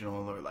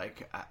emotional or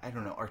like I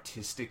don't know,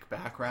 artistic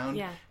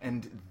background,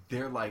 and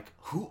they're like,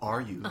 who are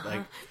you?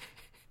 Like,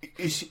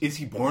 is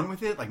he born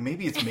with it? Like,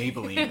 maybe it's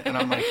Maybelline. And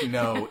I'm like,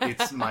 no,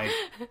 it's my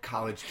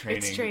college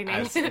training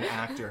as an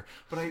actor.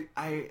 But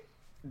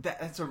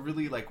that's a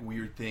really like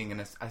weird thing,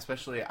 and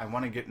especially I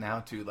want to get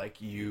now to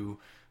like you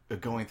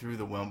going through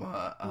the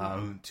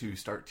Wilma to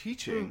start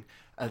teaching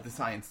at the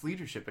Science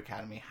Leadership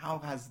Academy. How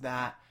has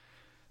that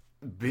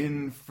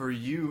been for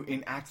you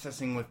in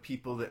accessing with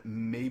people that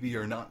maybe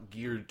are not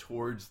geared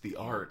towards the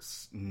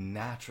arts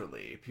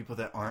naturally? People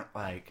that aren't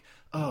like,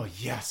 oh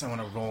yes, I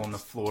want to roll on the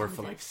floor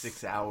for like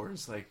 6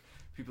 hours. Like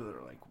people that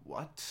are like,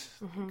 what?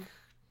 Like,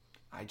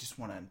 I just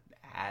want to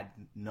add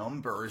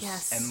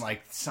numbers and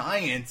like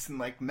science and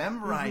like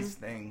memorize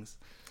things.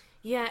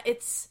 Yeah,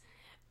 it's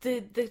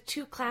the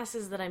two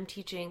classes that I'm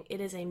teaching, it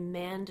is a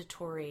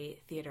mandatory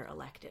theater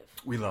elective.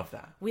 We love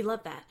that. We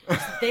love that.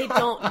 They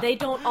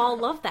don't all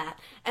love that.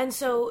 And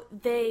so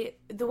the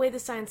way the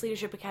Science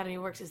Leadership Academy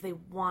works is they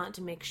want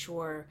to make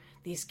sure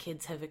these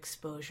kids have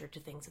exposure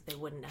to things that they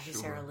wouldn't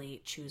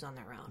necessarily choose on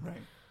their own.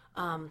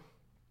 Right.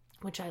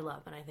 Which I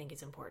love, and I think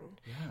it's important.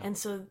 Yeah. And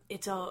so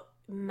it's a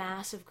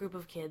massive group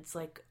of kids.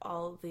 Like,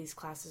 all of these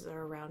classes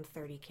are around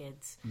 30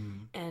 kids.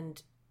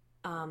 And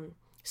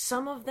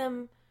some of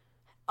them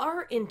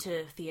are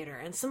into theater,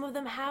 and some of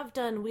them have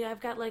done.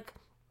 I've got like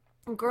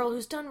a girl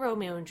who's done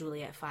Romeo and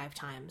Juliet 5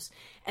 times,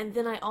 and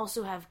then I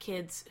also have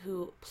kids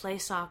who play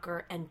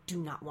soccer and do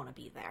not want to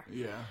be there.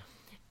 Yeah.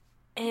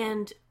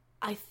 And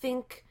I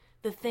think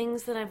the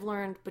things that I've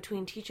learned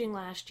between teaching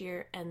last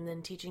year and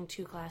then teaching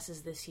 2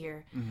 classes this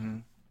year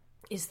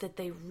is that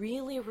they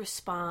really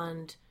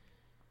respond.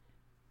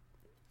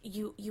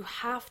 You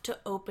have to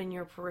open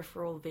your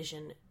peripheral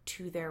vision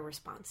to their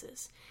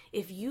responses.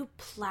 If you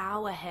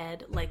plow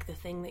ahead like the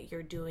thing that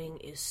you're doing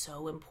is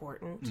so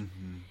important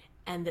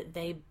and that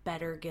they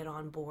better get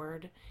on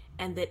board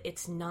and that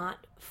it's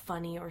not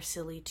funny or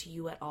silly to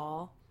you at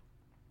all,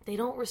 they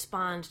don't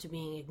respond to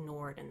being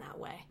ignored in that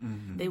way.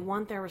 They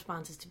want their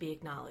responses to be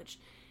acknowledged.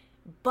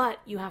 But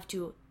you have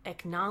to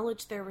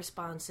acknowledge their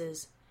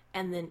responses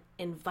and then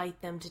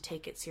invite them to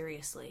take it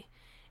seriously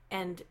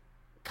and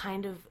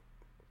kind of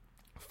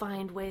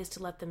find ways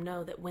to let them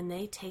know that when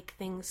they take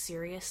things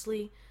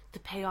seriously, the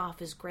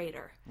payoff is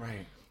greater.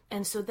 Right.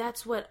 And so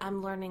that's what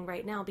I'm learning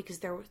right now, because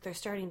they're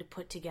starting to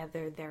put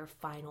together their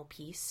final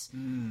piece.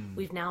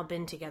 We've now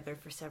been together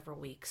for several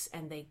weeks,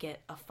 and they get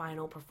a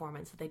final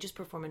performance that they just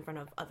perform in front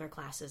of other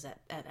classes at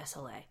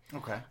SLA.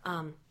 Okay.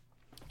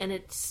 And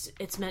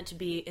it's meant to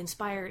be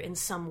inspired in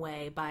some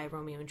way by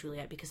Romeo and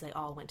Juliet, because they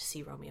all went to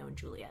see Romeo and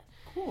Juliet.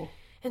 Cool.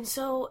 And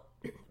so,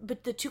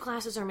 but the 2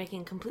 classes are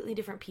making completely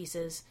different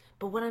pieces.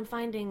 But what I'm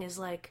finding is,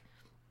 like,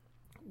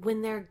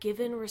 when they're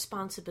given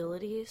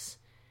responsibilities,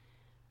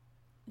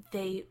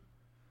 they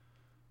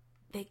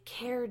they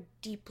care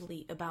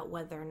deeply about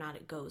whether or not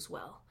it goes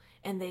well.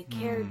 And they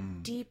care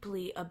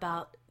deeply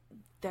about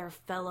their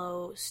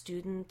fellow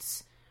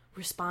students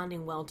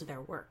responding well to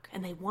their work.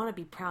 And they want to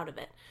be proud of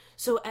it.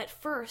 So at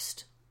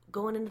first,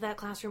 going into that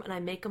classroom, and I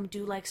make them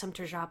do like some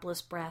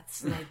Terzopoulos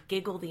breaths, and I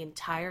giggle the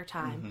entire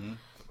time.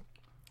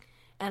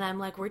 And I'm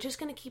like, we're just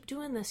going to keep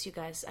doing this, you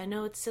guys. I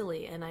know it's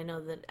silly, and I know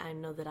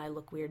that I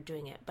look weird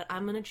doing it, but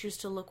I'm going to choose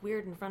to look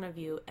weird in front of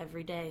you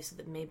every day so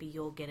that maybe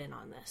you'll get in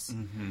on this.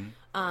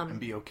 And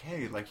be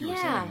okay, like you were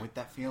saying, with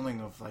that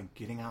feeling of like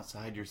getting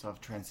outside yourself,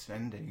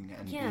 transcending,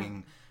 and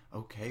being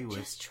okay with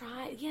just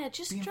try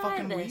this.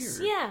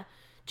 Weird. Yeah.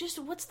 Just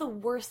what's the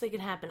worst that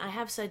could happen? I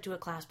have said to a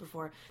class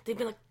before, they'd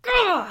be like,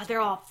 "Gah!" They're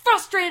all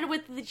frustrated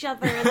with each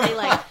other, and they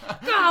like,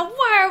 "God,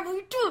 why are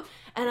we doing?"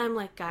 And I'm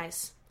like,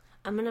 guys,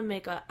 I'm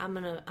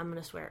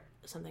gonna swear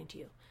something to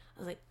you. I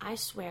was like, I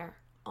swear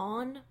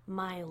on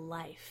my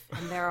life,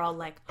 and they're all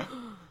like,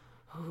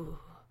 ooh.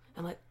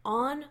 I'm like,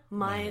 on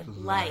my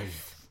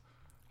life,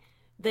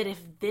 that if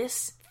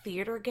this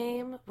theater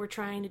game we're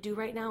trying to do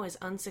right now is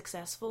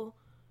unsuccessful,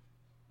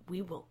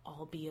 we will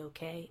all be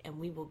okay, and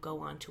we will go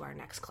on to our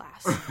next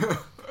class.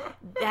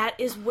 That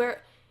is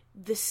where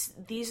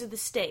these are the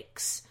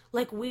stakes.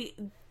 Like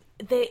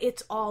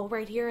it's all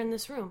right here in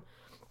this room.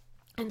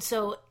 And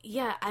so,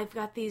 yeah, I've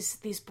got these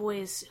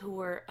boys who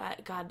were,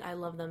 God, I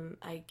love them.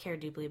 I care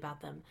deeply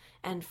about them.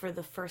 And for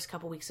the first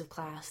couple weeks of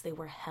class, they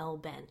were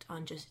hell-bent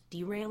on just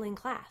derailing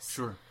class.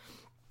 Sure.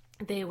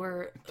 They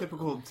were...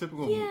 Typical,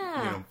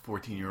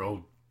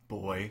 14-year-old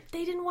boy.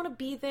 They didn't want to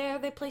be there.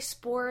 They play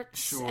sports.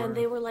 Sure. And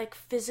they were, like,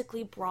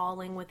 physically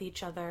brawling with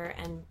each other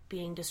and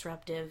being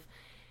disruptive.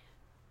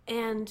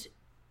 And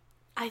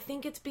I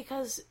think it's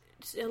because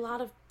a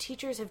lot of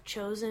teachers have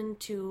chosen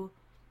to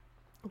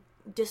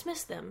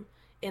dismiss them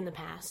in the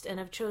past and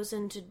have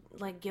chosen to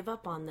like give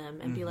up on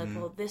them and be like,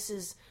 well,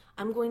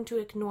 I'm going to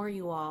ignore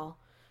you all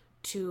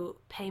to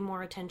pay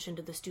more attention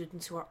to the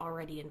students who are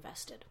already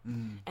invested.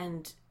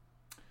 And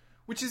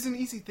which is an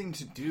easy thing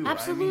to do.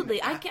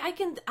 Absolutely. I've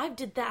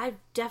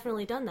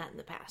definitely done that in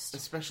the past.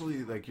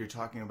 Especially like you're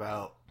talking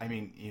about,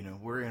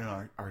 we're in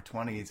our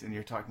 20s and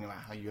you're talking about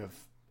how you have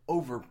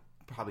over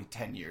probably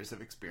 10 years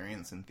of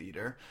experience in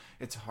theater.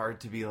 It's hard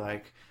to be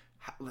like,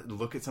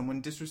 look at someone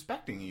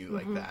disrespecting you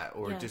like that,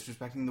 or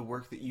disrespecting the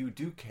work that you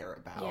do care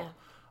about.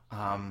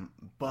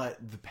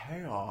 But the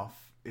payoff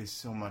is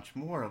so much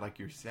more, like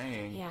you're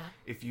saying.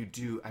 If you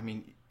do,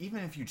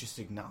 even if you just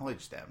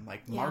acknowledge them,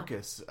 like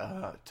Marcus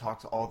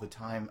talks all the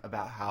time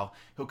about how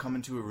he'll come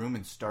into a room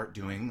and start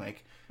doing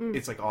like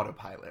it's like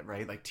autopilot,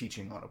 right? Like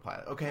teaching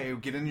autopilot. Okay,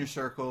 get in your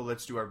circle,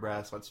 let's do our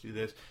breaths, let's do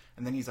this.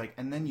 And then he's like,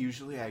 and then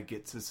usually I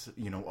get to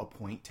a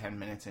point 10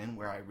 minutes in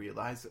where I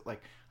realize that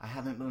like I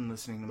haven't been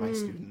listening to my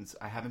students,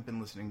 I haven't been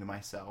listening to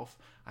myself,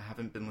 I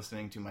haven't been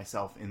listening to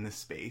myself in this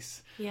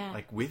space,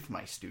 like with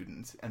my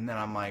students. And then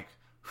I'm like,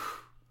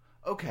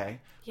 okay,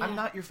 I'm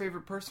not your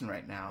favorite person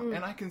right now,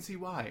 and I can see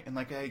why. And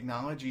like I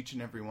acknowledge each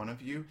and every one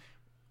of you.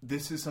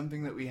 This is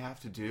something that we have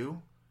to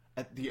do.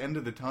 At the end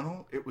of the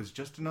tunnel, it was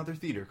just another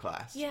theater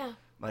class.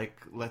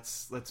 Like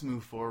let's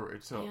move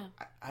forward. So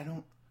I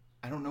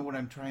don't know what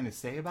I'm trying to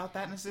say about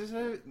that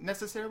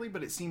necessarily,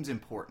 but it seems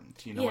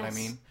important. You know what I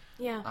mean?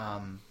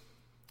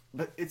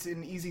 But it's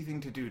an easy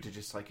thing to do to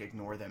just like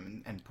ignore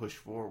them and push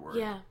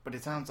forward. But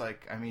it sounds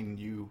like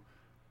you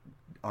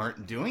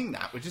aren't doing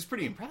that, which is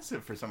pretty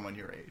impressive for someone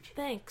your age.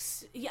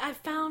 Thanks. Yeah, I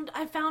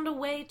found a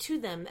way to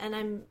them,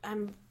 and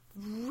I'm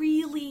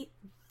really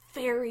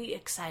very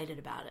excited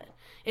about it.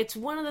 It's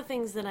one of the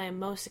things that I'm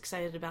most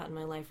excited about in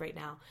my life right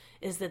now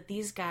is that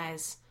these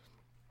guys,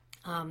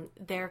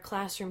 their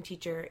classroom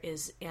teacher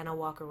is Anna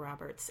Walker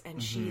Roberts,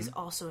 and she's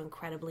also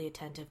incredibly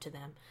attentive to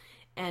them,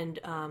 and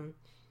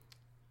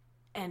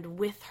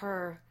with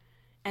her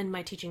and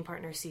my teaching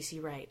partner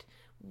Cece Wright,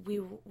 we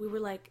were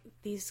like,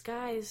 these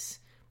guys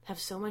have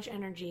so much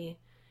energy,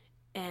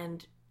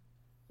 and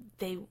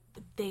they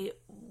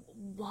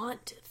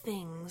want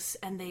things,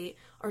 and they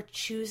are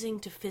choosing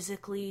to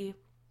physically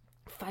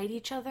fight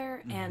each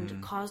other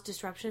and cause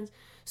disruptions.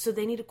 So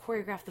they need to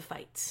choreograph the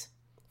fights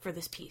for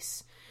this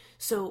piece.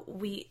 So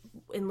we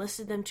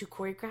enlisted them to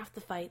choreograph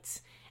the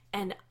fights,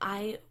 and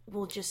I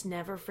will just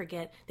never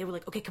forget. They were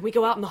like, okay, can we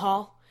go out in the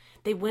hall?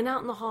 They went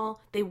out in the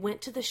hall. They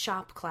went to the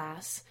shop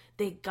class.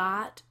 They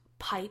got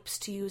pipes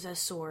to use as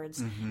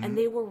swords, and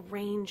they were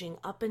ranging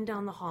up and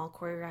down the hall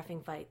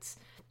choreographing fights.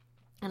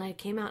 And I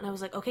came out and I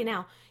was like, okay,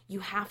 now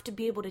you have to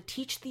be able to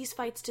teach these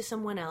fights to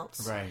someone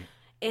else, right?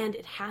 And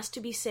it has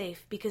to be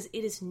safe, because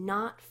it is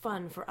not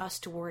fun for us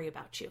to worry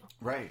about you,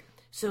 right?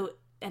 So,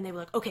 and they were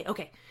like,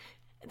 okay.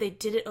 They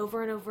did it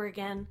over and over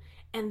again,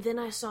 and then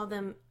I saw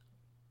them,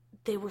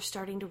 they were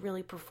starting to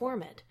really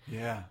perform it,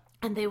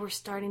 and they were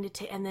starting to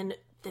take, and then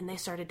they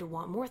started to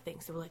want more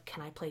things. They were like,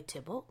 can I play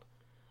Tybalt?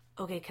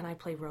 Okay, can I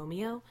play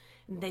Romeo?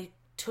 And they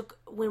took,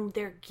 when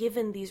they're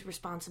given these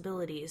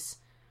responsibilities,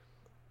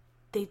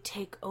 they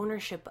take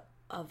ownership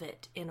of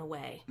it in a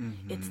way.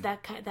 It's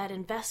that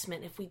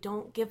investment. If we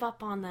don't give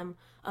up on them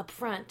up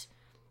front,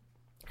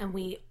 and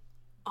we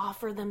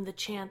offer them the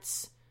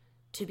chance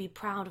to be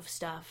proud of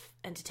stuff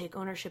and to take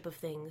ownership of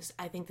things,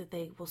 I think that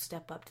they will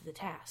step up to the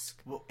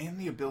task. Well, and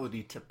the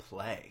ability to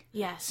play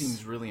Yes.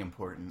 seems really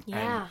important.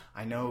 Yeah. And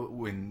I know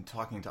when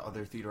talking to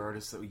other theater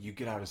artists that you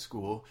get out of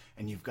school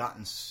and you've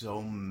gotten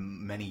so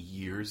many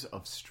years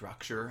of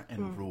structure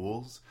and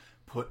rules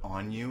put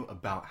on you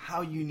about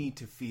how you need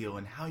to feel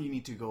and how you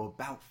need to go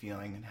about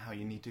feeling and how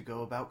you need to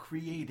go about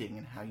creating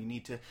and how you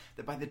need to,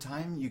 that by the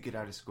time you get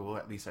out of school,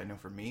 at least I know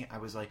for me, I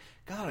was like,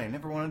 God, I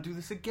never want to do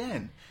this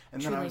again.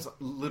 And then I was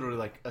literally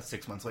like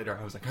 6 months later,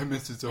 I was like, I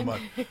missed it so much.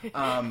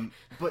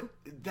 But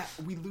that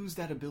we lose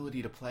that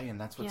ability to play,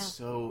 and that's what's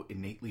so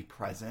innately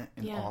present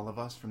in all of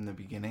us from the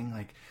beginning.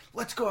 Like,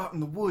 let's go out in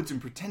the woods and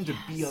pretend to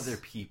be other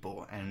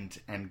people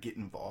and get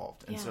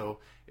involved. And so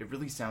it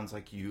really sounds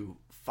like you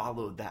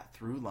followed that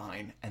through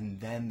line, and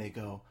then they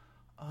go,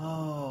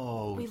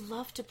 oh, We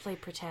love to play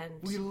pretend.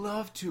 we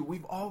love to.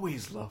 We've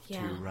always loved to,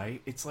 Yeah.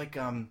 right? It's like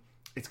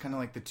it's kind of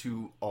like the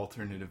two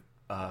alternative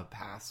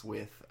paths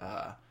with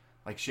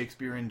like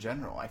Shakespeare in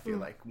general. I feel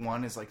like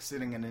one is like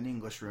sitting in an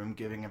English room,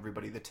 giving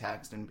everybody the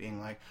text and being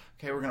like,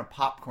 "Okay, we're gonna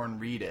popcorn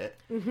read it,"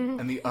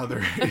 and the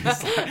other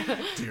is like,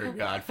 dear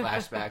God,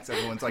 flashbacks.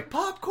 Everyone's like,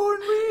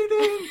 "Popcorn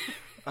reading."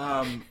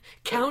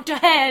 Count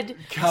ahead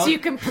so you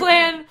can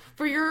plan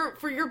for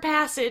your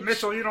passage.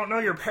 Mitchell, you don't know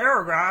your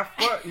paragraph.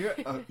 What? Yeah,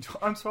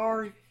 I'm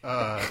sorry.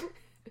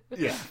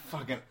 Yeah,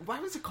 fucking.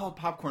 Why was it called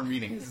popcorn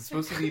reading? Is it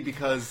supposed to be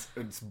because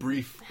it's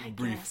brief? I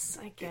guess.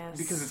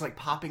 Because it's like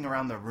popping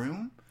around the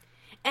room.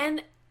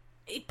 And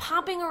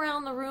popping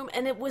around the room,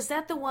 and was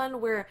that the one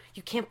where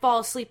you can't fall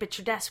asleep at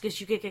your desk because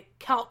you could get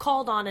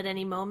called on at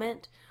any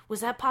moment?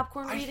 Was that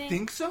popcorn reading? I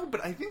think so,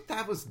 but I think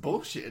that was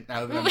bullshit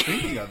now that I'm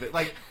thinking of it.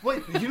 Like,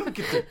 what? You don't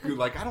get to,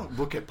 like, I don't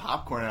look at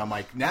popcorn and I'm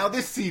like, now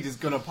this seed is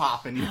gonna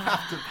pop and you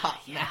have to pop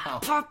now.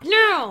 Pop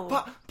now!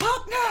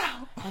 Pop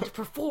now! And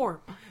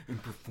perform.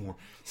 And perform.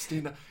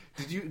 Stand up.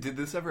 Did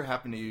this ever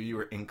happen to you? You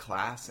were in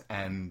class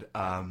and,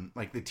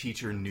 like, the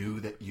teacher knew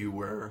that you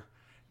were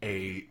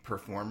a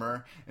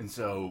performer, and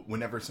so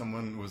whenever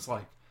someone was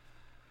like,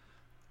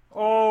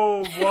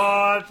 "Oh,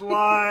 what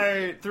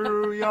light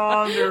through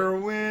yonder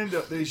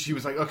window," she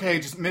was like, "Okay,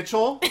 just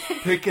Mitchell,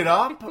 pick it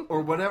up," or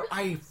whatever.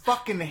 I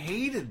fucking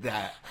hated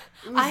that.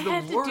 It was I the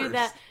had worst. to do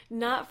that,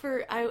 not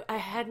for, I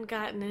hadn't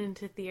gotten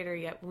into theater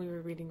yet when we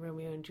were reading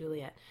Romeo and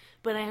Juliet,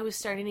 but I was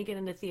starting to get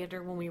into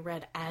theater when we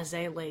read As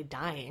I Lay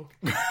Dying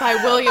by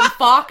William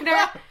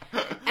Faulkner,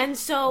 and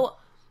so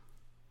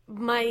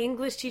my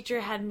English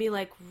teacher had me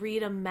like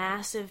read a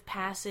massive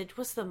passage.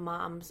 What's the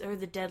mom's or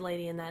the dead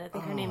lady in that? I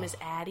think her name is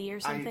Addie or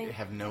something. I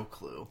have no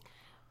clue.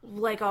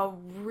 Like a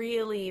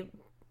really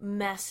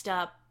messed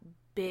up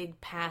big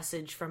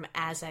passage from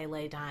As I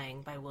Lay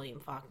Dying by William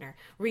Faulkner.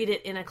 Read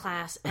it in a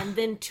class and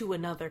then to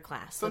another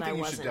class that I Something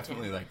you wasn't should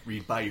definitely in. like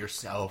read by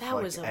yourself. That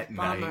like, was a at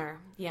bummer. night.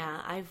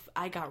 Yeah,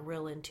 I got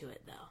real into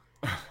it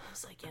though. I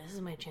was like, yeah, this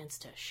is my chance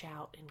to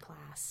shout in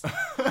class.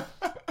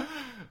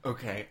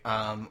 Okay,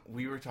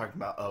 we were talking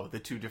about the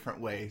two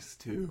different ways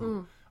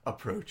to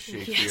approach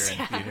Shakespeare Yes,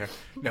 and theater.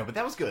 No, but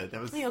that was good.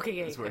 That was Okay,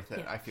 yeah, it's worth it.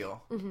 yeah.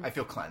 I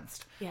feel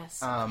cleansed.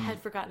 Yes, I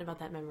had forgotten about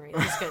that memory.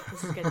 This is good.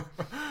 This is good.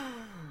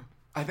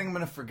 I think I'm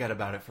gonna forget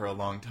about it for a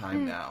long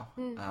time now.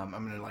 I'm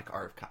gonna like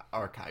archive that.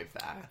 Archive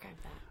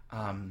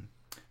that.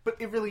 But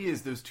it really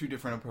is those two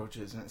different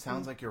approaches, and it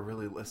sounds like you're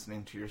really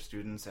listening to your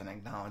students and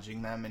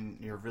acknowledging them, and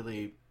you're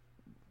really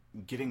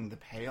getting the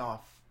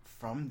payoff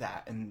from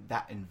that and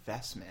that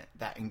investment,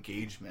 that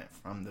engagement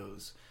from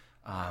those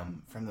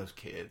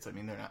kids. I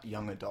mean, they're not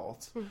young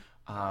adults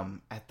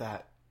at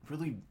that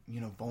really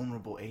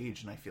vulnerable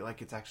age, and I feel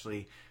like it's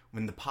actually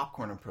when the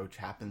popcorn approach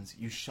happens,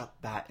 you shut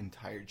that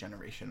entire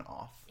generation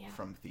off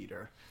from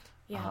theater,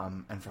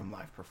 and from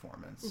live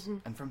performance,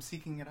 and from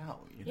seeking it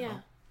out. You know? Yeah.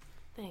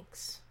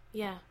 Thanks.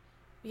 Yeah.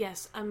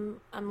 Yes, I'm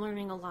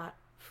learning a lot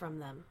from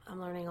them. I'm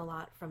learning a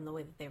lot from the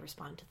way that they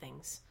respond to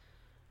things.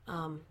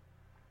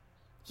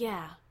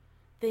 Yeah.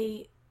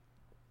 They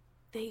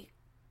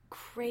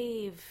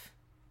crave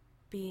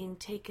being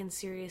taken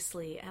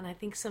seriously, and I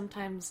think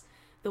sometimes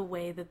the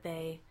way that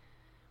they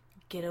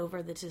get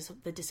over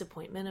the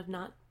disappointment of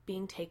not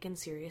being taken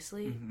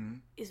seriously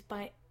is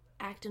by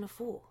acting a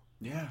fool.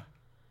 Yeah.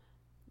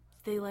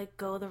 They like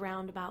go the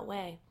roundabout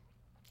way.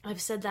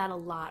 I've said that a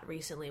lot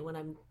recently when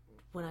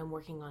I'm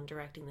working on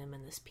directing them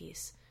in this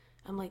piece.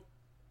 I'm like,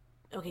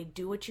 okay,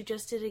 do what you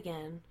just did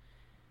again.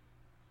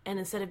 And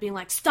instead of being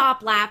like,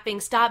 stop laughing,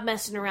 stop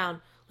messing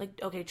around, like,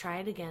 okay, try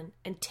it again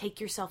and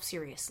take yourself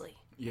seriously.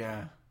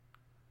 Yeah.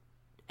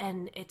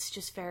 And it's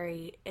just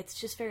very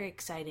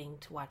exciting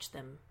to watch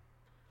them.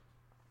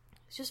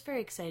 It's just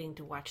very exciting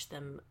to watch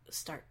them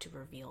start to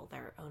reveal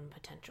their own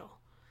potential.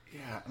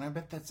 Yeah, and I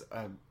bet that's,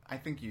 I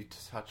think you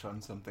touch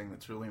on something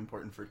that's really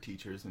important for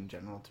teachers in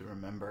general to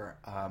remember,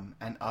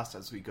 and us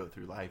as we go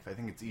through life. I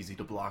think it's easy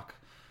to block,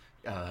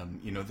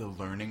 the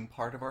learning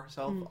part of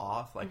ourselves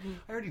off. Like,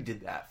 I already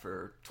did that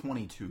for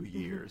 22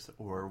 years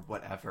or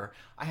whatever.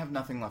 I have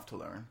nothing left to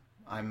learn.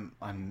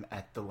 I'm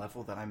at the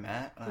level that I'm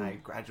at, and I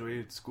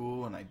graduated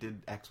school, and I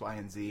did X, Y,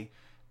 and Z,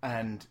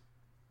 and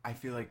I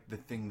feel like the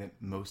thing that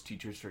most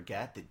teachers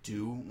forget that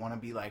do want to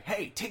be like,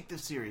 hey, take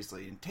this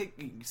seriously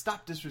and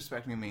stop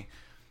disrespecting me.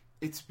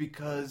 It's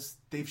because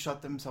they've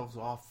shut themselves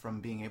off from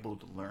being able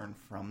to learn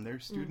from their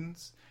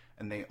students,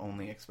 and they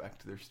only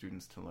expect their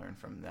students to learn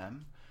from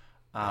them,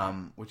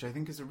 which I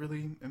think is a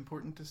really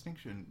important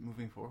distinction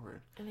moving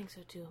forward. I think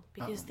so too,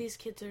 because these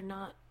kids are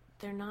not,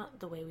 they're not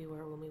the way we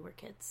were when we were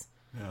kids.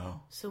 No.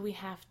 So we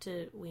have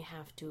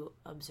to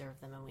observe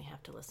them, and we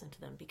have to listen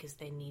to them, because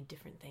they need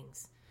different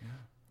things. Yeah.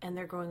 And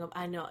they're growing up.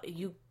 I know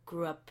you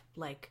grew up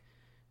like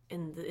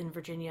in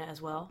Virginia as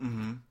well.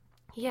 Mm-hmm.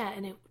 Yeah,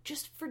 and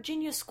just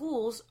Virginia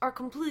schools are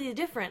completely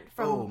different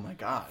from Oh my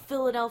God.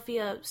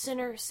 Philadelphia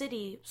Center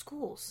City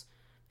schools.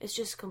 It's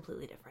just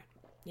completely different.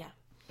 Yeah.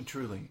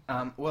 Truly.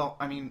 Well,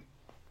 I mean,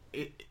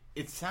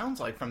 it sounds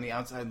like from the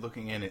outside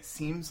looking in, it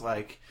seems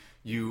like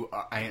you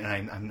are,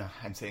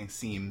 I'm saying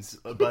seems,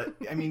 but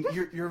I mean,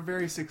 you're a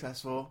very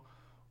successful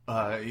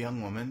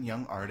young woman,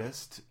 young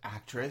artist,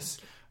 actress.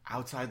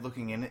 Outside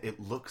looking in, it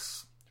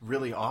looks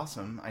really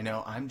awesome. I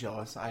know I'm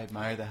jealous. I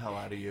admire the hell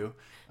out of you.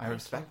 I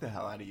respect the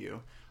hell out of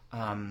you.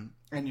 And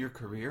your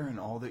career and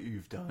all that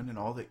you've done and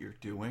all that you're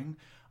doing.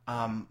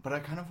 But I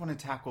kind of want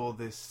to tackle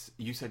this.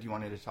 You said you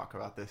wanted to talk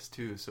about this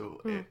too,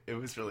 so it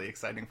was really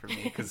exciting for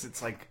me, because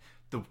it's like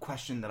the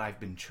question that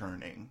I've been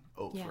churning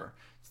over. Yeah.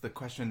 It's the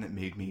question that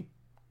made me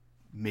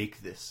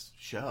make this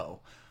show.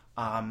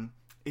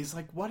 Is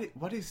like,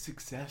 what is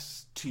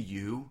success to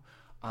you?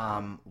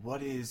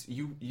 What is,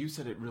 you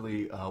said it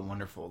really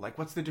wonderful. Like,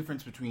 what's the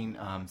difference between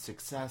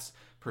success,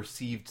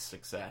 perceived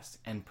success,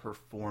 and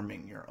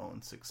performing your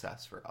own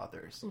success for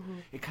others? Mm-hmm.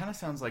 It kind of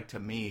sounds like to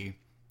me,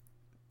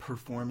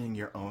 performing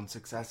your own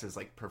success is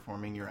like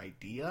performing your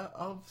idea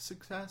of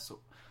success,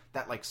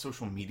 that like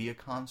social media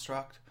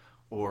construct,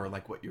 or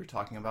like what you're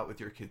talking about with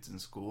your kids in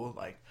school.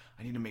 Like,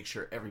 I need to make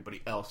sure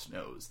everybody else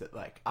knows that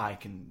like I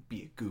can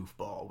be a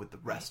goofball with the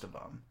rest of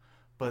them.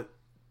 But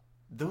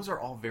those are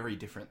all very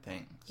different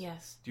things.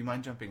 Yes. Do you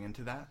mind jumping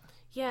into that?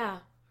 Yeah.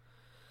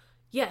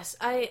 Yes,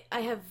 I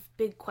have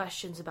big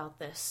questions about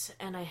this,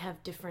 and I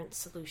have different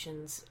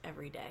solutions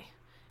every day.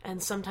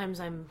 And sometimes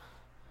I'm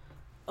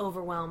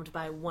overwhelmed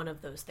by one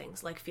of those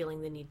things, like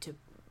feeling the need to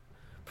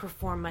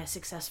perform my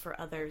success for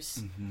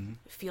others. Mm-hmm.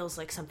 Feels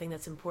like something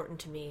that's important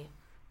to me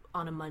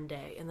on a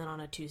Monday, and then on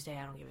a Tuesday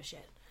I don't give a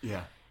shit.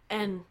 Yeah.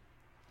 And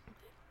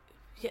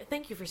yeah,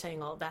 thank you for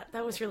saying all of that.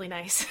 That was really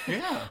nice.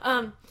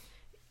 Yeah.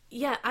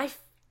 Yeah,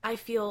 I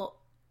feel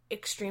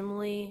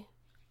extremely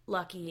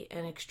lucky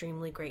and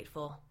extremely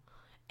grateful,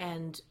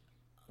 and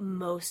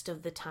most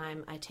of the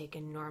time I take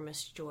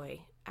enormous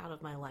joy out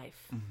of my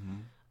life.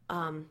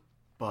 Mm-hmm.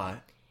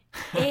 But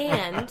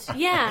and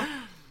yeah,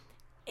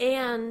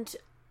 and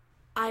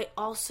I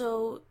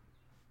also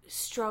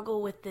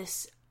struggle with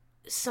this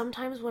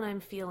sometimes when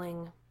I'm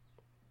feeling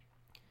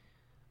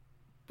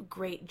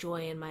great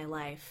joy in my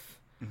life.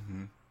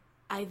 Mm-hmm.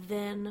 I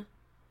then,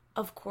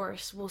 of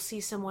course, will see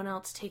someone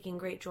else taking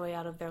great joy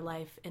out of their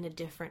life in a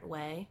different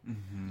way,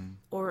 mm-hmm.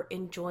 or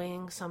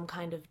enjoying some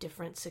kind of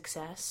different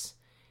success.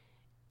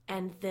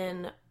 And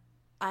then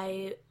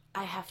I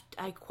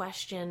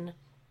question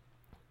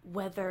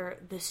whether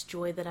this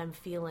joy that I'm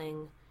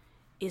feeling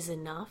is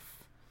enough.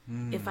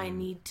 If I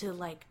need to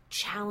like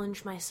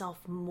challenge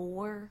myself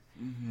more,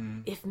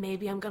 mm-hmm. if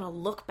maybe I'm going to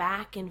look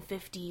back in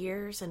 50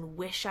 years and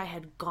wish I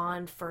had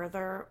gone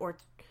further or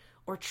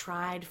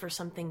tried for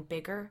something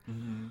bigger.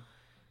 Mm-hmm.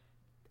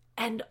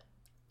 And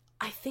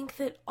I think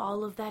that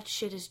all of that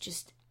shit is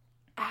just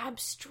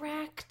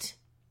abstract,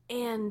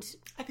 and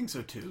I think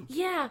so too.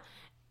 Yeah.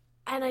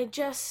 And I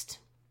just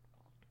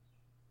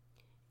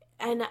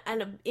and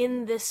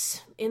in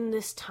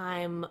this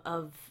time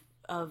of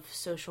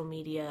social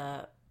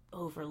media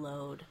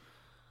overload,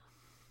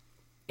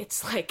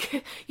 it's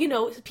like, you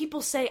know,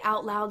 people say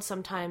out loud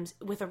sometimes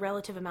with a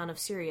relative amount of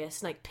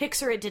serious, like,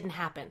 Pixar, it didn't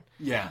happen.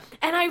 Yeah.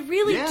 And I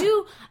really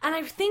do, and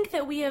I think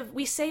that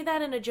we say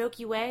that in a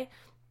jokey way,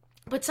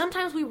 but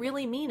sometimes we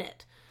really mean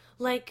it.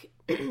 Like,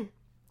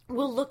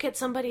 we'll look at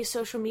somebody's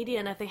social media,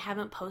 and if they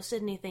haven't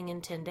posted anything in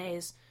 10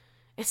 days,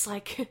 it's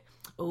like,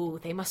 oh,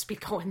 they must be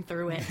going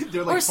through it.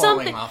 They're like or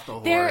falling something. Off the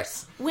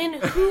horse. When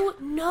who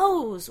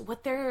knows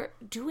what they're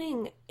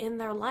doing in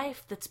their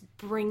life that's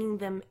bringing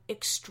them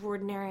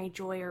extraordinary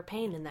joy or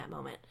pain in that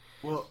moment.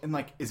 Well, and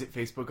like, is it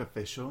Facebook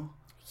official?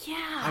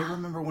 Yeah. I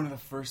remember one of the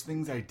first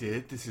things I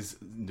did, this is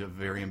a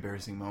very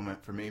embarrassing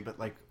moment for me, but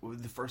like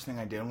the first thing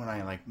I did when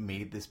I like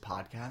made this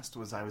podcast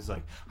was I was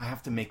like, I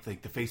have to make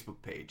like the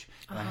Facebook page,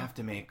 and I have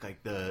to make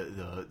like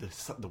the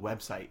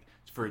website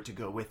for it to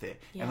go with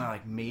it. Yeah. And I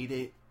like made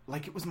it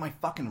like it was my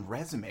fucking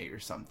resume or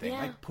something.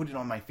 Yeah. I put it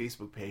on my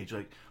Facebook page,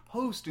 like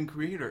host and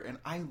creator, and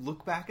I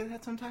look back at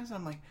that sometimes and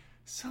I'm like,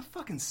 so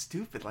fucking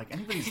stupid. Like,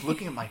 anybody's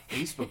looking at my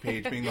Facebook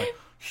page being like,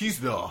 he's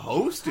the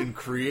host and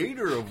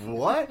creator of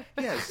what?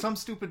 Yeah, some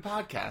stupid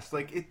podcast.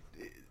 Like,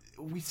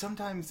 we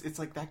sometimes, it's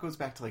like, that goes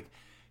back to like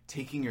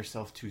taking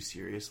yourself too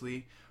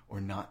seriously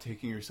or not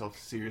taking yourself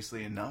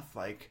seriously enough.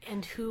 Like,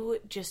 and who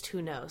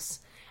knows?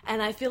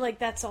 And I feel like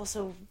that's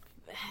also,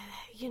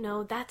 you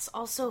know, that's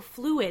also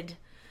fluid.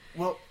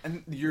 Well,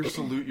 and you're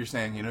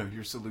saying,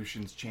 your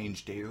solutions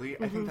change daily.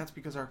 I think that's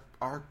because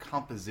our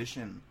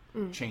composition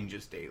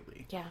changes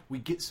daily. Yeah. We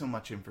get so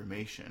much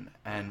information,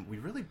 and we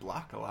really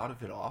block a lot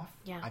of it off.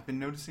 Yeah. I've been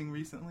noticing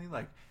recently,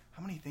 like,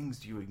 how many things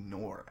do you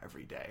ignore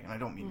every day? And I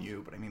don't mean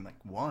you, but I mean, like,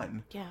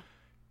 one. Yeah.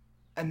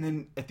 And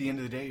then at the end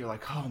of the day, you're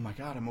like, oh my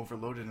God, I'm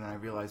overloaded, and I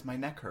realize my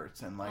neck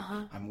hurts, and like,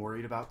 I'm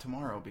worried about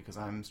tomorrow because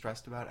I'm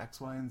stressed about X,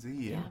 Y, and Z.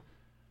 Yeah. And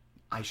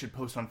I should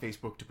post on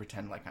Facebook to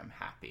pretend like I'm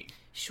happy.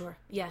 Sure.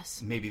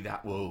 Yes. Maybe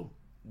that will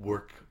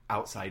work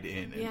outside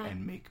in and, Yeah.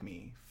 and make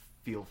me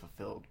feel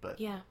fulfilled, but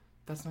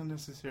that's not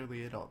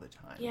necessarily it all the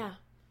time. Yeah.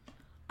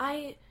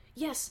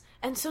 Yes.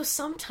 And so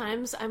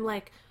sometimes I'm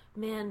like,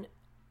 man,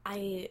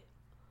 I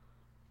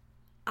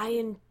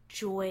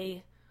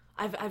enjoy,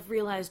 I've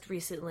realized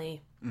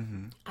recently,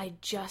 I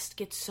just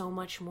get so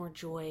much more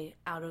joy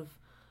out of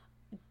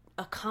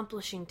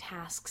accomplishing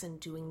tasks and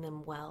doing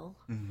them well.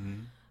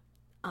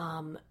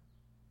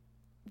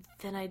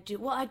 Than I do.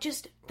 Well,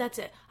 that's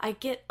it. I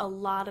get a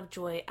lot of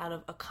joy out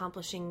of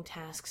accomplishing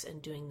tasks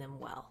and doing them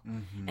well.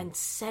 And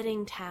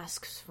setting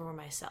tasks for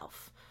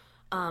myself.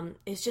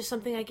 It's just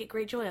something I get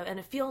great joy out of. And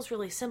it feels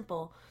really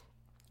simple,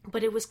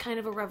 but it was kind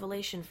of a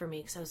revelation for me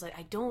because I was like,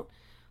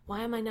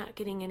 why am I not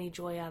getting any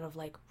joy out of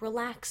like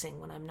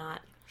relaxing when I'm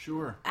not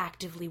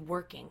actively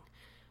working?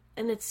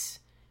 And it's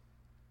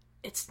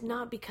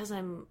not because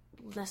I'm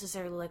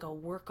necessarily like a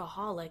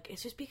workaholic.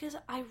 It's just because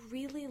I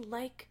really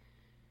like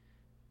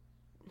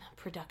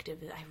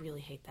productive. I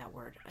really hate that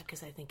word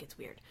because I think it's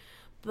weird.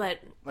 But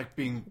like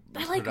being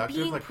I like productive,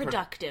 being like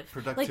productive.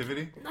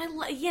 Productivity?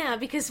 Yeah,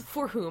 because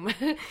for whom?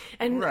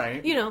 And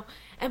right.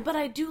 But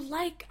I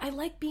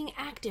like being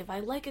active.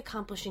 I like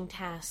accomplishing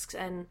tasks,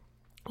 and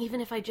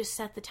even if I just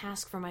set the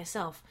task for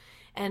myself,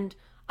 and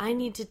I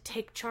need to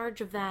take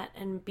charge of that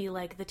and be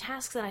like, the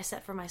tasks that I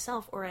set for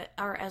myself are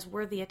as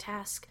worthy a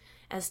task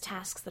as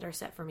tasks that are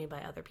set for me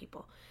by other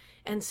people.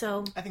 And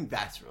so I think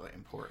that's really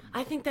important.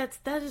 I think that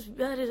is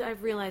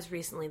I've realized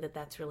recently that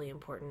that's really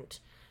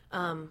important.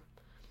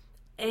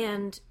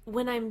 And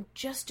when I'm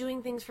just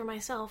doing things for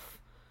myself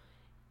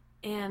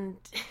and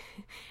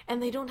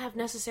they don't have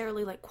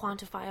necessarily like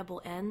quantifiable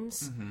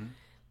ends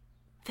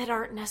that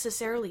aren't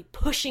necessarily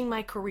pushing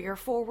my career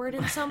forward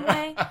in some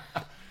way,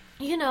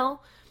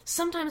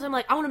 sometimes I'm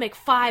like, I want to make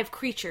 5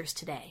 creatures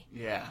today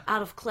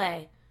out of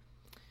clay.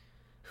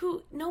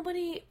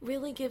 Nobody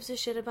really gives a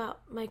shit about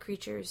my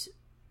creatures.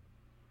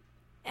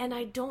 And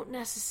I don't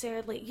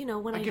necessarily,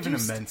 when I give do an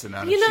immense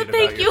amount of shit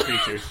about your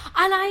creatures.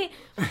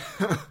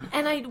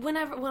 And when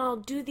I'll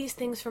do these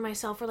things for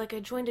myself, or like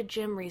I joined a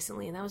gym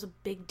recently, and that was a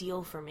big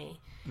deal for me.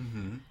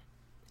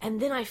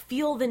 And then I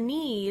feel the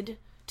need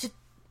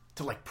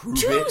to like prove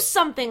do it.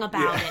 something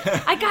about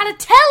it. I gotta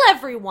tell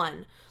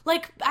everyone,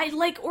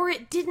 or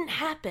it didn't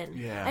happen.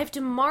 Yeah. I have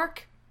to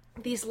mark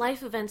these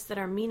life events that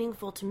are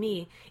meaningful to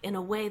me in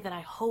a way that I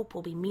hope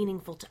will be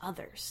meaningful to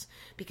others,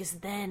 because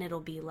then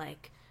it'll be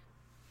like.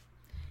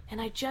 And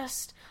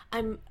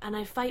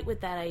I fight with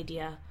that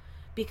idea,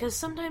 because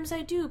sometimes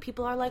I do.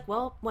 People are like,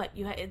 well, what?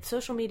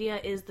 Social media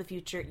is the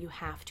future. You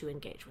have to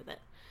engage with it.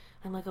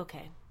 I'm like,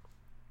 okay.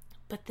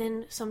 But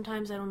then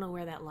sometimes I don't know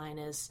where that line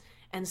is.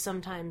 And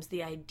sometimes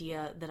the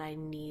idea that I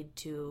need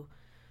to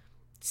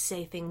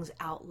say things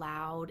out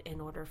loud in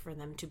order for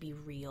them to be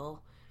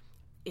real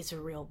is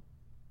a real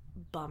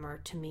bummer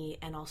to me,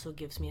 and also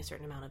gives me a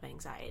certain amount of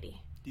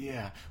anxiety.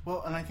 Yeah.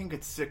 Well, and I think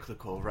it's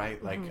cyclical,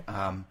 right? Like,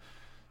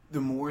 the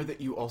more that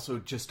you also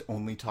just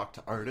only talk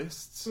to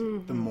artists,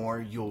 the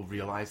more you'll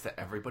realize that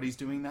everybody's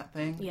doing that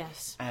thing.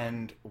 Yes.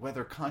 And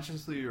whether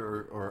consciously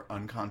or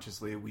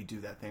unconsciously, we do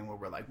that thing where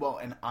we're like, well,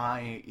 and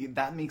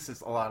that makes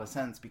a lot of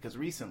sense because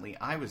recently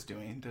I was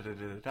doing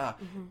da-da-da-da-da.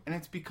 And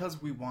it's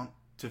because we want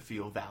to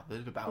feel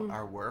valid about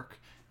our work.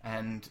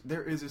 And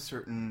there is a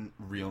certain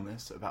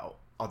realness about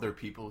other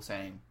people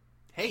saying,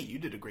 hey, you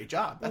did a great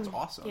job. That's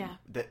awesome. Yeah.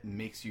 That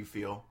makes you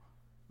feel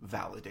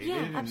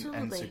validated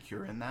and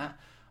secure in that.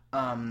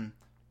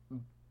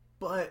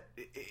 But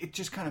it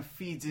just kind of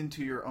feeds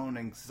into your own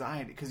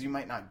anxiety because you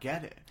might not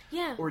get it.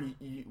 Yeah. Or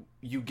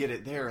you get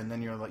it there, and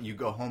then you're like, you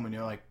go home and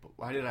you're like,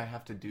 why did I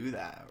have to do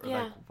that? Or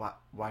like,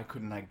 why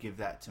couldn't I give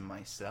that to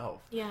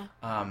myself? Yeah.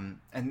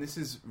 And this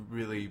is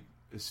really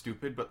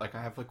stupid, but like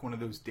I have like one of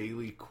those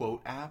daily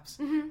quote apps,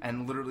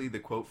 and literally the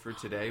quote for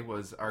today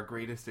was, our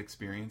greatest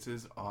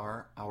experiences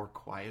are our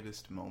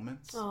quietest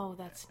moments. Oh,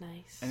 that's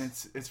nice. And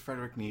it's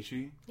Friedrich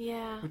Nietzsche.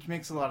 Yeah. Which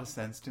makes a lot of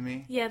sense to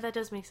me. Yeah, that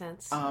does make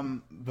sense.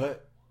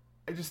 But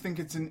I just think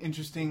it's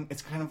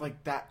it's kind of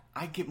like that.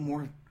 I get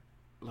more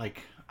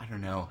like, I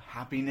don't know,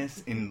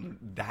 happiness in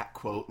that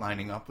quote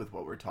lining up with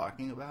what we're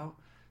talking about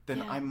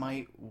than I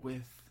might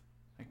with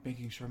like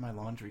making sure my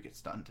laundry gets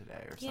done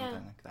today or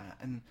something like that.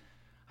 And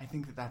I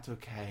think that that's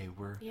okay.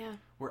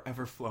 We're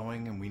ever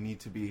flowing, and we need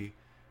to be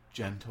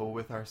gentle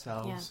with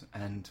ourselves.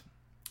 Yeah. And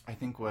I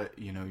think what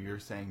you're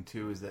saying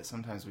too is that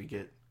sometimes we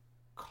get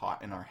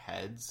caught in our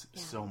heads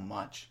so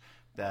much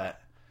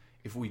that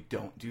if we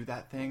don't do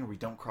that thing or we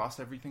don't cross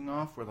everything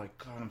off, we're like,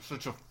 God, I'm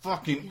such a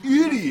fucking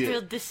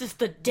idiot. This is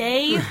the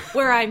day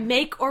where I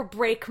make or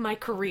break my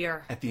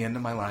career. At the end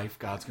of my life,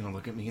 God's going to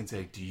look at me and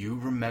say, do you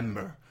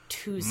remember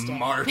Tuesday.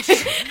 March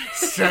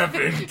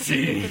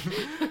 17?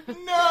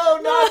 No,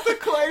 not the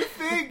clay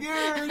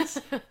figures.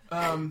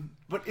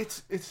 But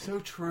it's so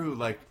true.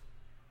 Like,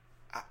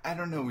 I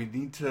don't know. We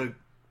need to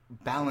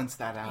balance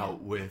that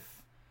out with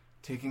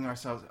taking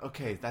ourselves,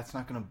 okay, that's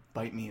not going to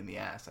bite me in the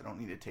ass. I don't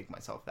need to take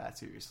myself that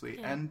seriously.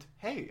 Yeah. And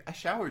hey, I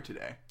showered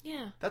today.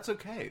 Yeah. That's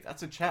okay.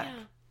 That's a check,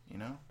 you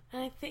know?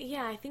 And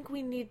I think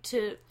we need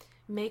to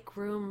make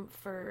room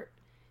for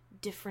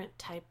different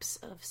types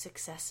of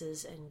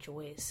successes and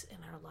joys in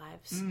our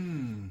lives.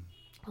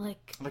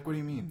 Like what do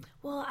you mean?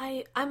 Well,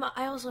 I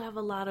also have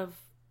a lot of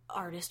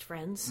artist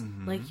friends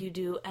like you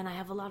do, and I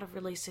have a lot of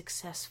really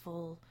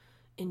successful,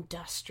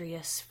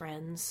 industrious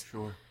friends.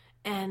 Sure.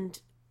 And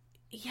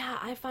yeah,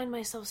 I find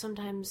myself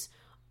sometimes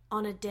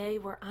on a day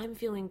where I'm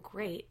feeling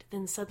great,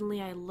 then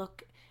suddenly I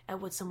look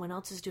at what someone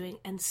else is doing,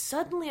 and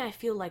suddenly I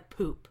feel like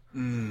poop.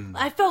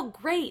 I felt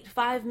great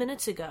 5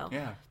 minutes ago.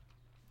 Yeah.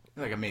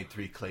 Like, I made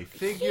 3 clay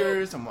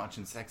figures, I'm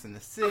watching Sex and the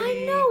City.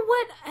 I know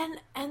what, and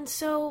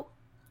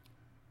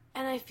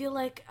I feel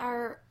like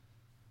our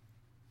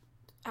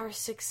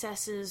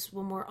successes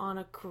when we're on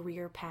a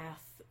career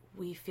path,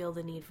 we feel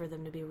the need for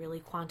them to be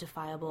really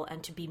quantifiable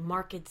and to be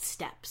marked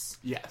steps.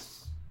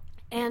 Yes.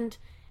 And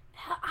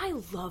I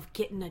love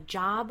getting a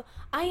job.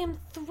 I am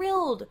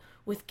thrilled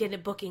with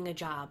booking a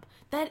job.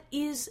 That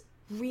is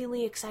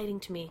really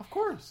exciting to me. Of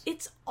course.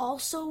 It's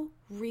also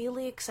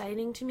really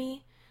exciting to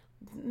me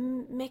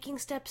making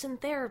steps in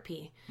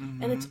therapy.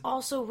 And it's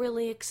also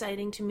really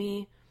exciting to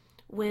me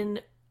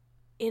when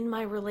in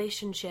my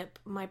relationship,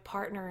 my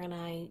partner and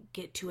I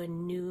get to a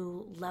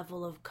new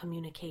level of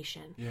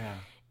communication. Yeah.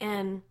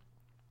 And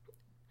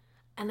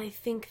I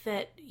think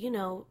that, you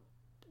know,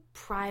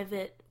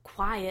 private,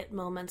 quiet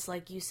moments,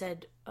 like you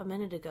said a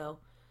minute ago,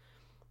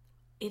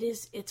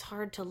 it's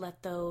hard to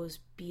let those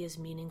be as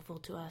meaningful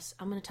to us.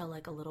 I'm going to tell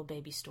like a little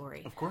baby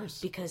story. Of course.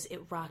 Because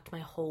it rocked my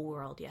whole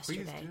world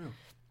yesterday. Please do.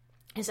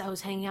 Is I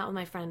was hanging out with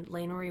my friend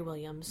Lane Marie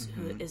Williams,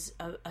 who is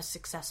a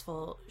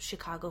successful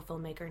Chicago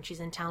filmmaker, and she's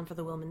in town for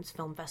the Women's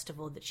Film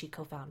Festival that she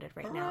co-founded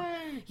right now.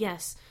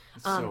 Yes.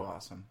 It's so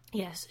awesome.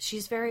 Yes,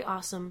 she's very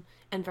awesome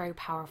and very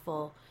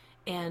powerful,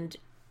 and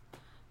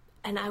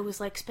I was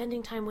like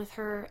spending time with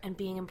her and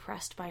being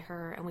impressed by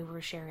her, and we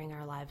were sharing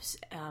our lives.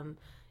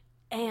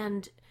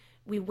 And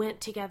we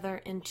went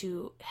together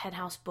into Head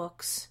House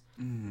Books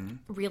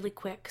really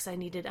quick because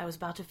I was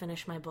about to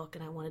finish my book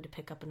and I wanted to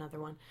pick up another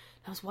one.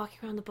 I was walking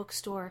around the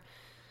bookstore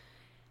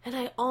and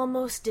I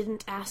almost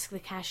didn't ask the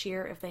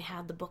cashier if they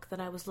had the book that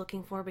I was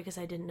looking for because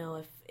I didn't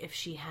know if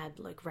she had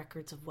like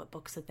records of what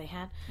books that they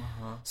had.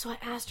 So I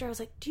asked her, I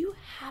was like, do you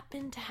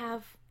happen to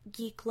have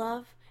Geek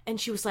Love? And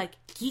she was like,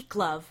 Geek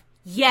Love?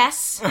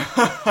 Yes.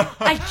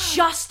 I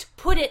just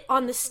put it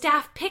on the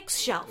staff picks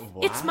shelf.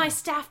 Wow. It's my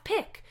staff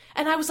pick.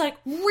 And I was like,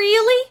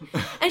 really?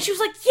 And she was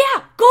like,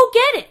 yeah, go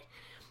get it.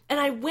 And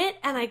I went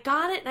and I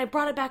got it and I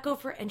brought it back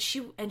over and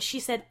she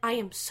said, I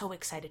am so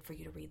excited for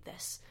you to read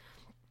this.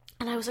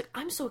 And I was like,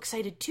 I'm so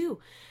excited too.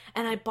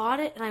 And I bought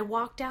it and I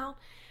walked out.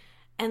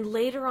 And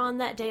later on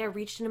that day, I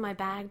reached into my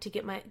bag to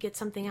get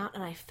something out,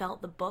 and I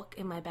felt the book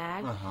in my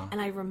bag.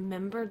 And I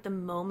remembered the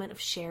moment of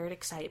shared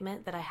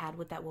excitement that I had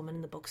with that woman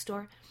in the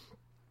bookstore.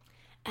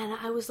 And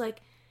I was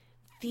like,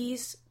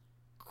 these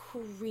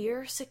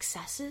career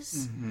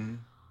successes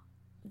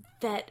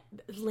that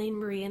Lane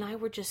Marie and I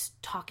were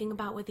just talking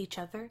about with each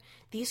other,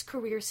 these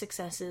career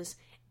successes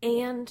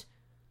and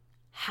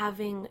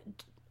having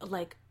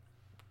like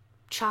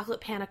chocolate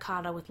panna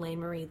cotta with Lane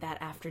Marie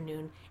that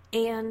afternoon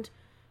and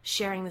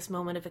sharing this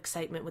moment of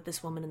excitement with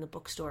this woman in the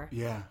bookstore.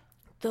 Yeah.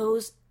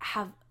 Those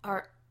have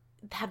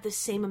the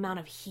same amount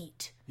of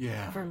heat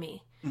for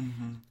me.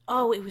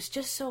 Oh, it was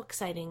just so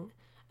exciting.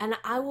 And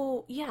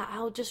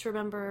I'll just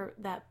remember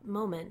that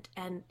moment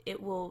and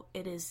it will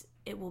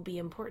be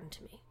important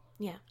to me.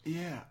 Yeah.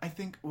 Yeah, I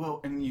think,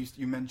 well, and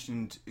you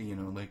mentioned,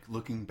 like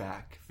looking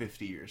back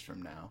 50 years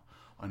from now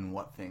on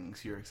what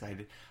things you're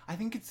excited. I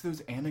think it's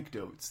those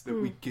anecdotes that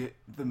we get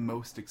the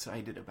most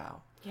excited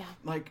about. Yeah.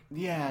 Like,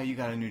 yeah, you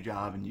got a new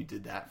job and you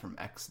did that from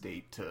X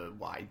date to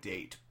Y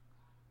date.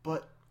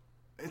 But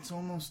it's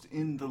almost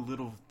in the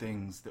little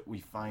things that we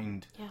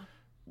find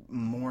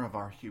more of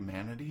our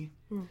humanity.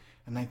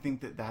 And I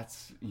think that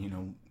that's,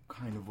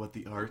 kind of what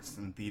the arts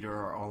and theater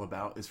are all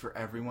about, is for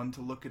everyone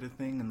to look at a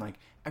thing, and like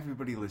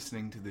everybody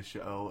listening to the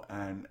show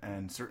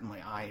and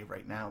certainly I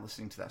right now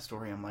listening to that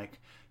story, I'm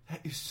like, that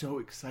is so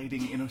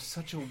exciting in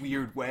such a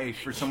weird way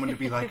for someone to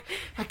be like,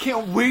 I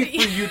can't wait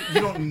for you.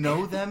 You don't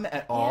know them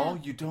at all.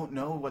 You don't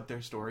know what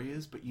their story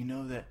is, but you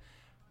know that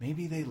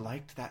maybe they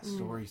liked that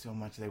story so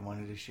much they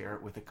wanted to share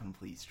it with a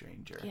complete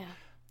stranger. Yeah.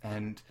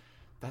 And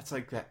that's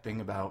like that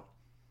thing about,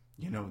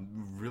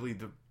 really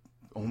the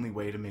only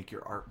way to make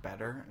your art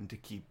better and to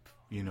keep,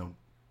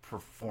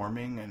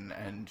 performing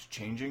and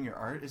changing your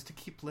art is to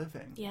keep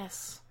living.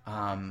 Yes.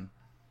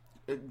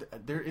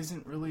 there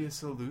isn't really a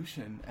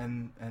solution,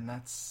 and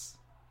that's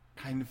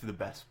kind of the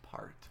best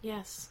part.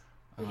 Yes,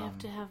 we have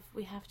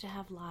to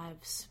have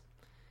lives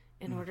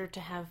in order to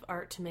have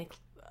art to make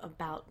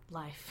about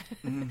life.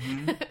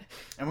 Mm-hmm.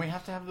 And we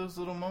have to have those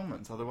little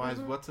moments. Otherwise,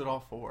 what's it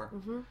all for?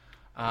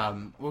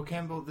 Mm-hmm. Well,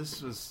 Campbell,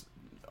 this was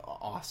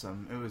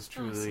awesome. It was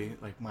truly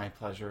like my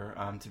pleasure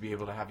to be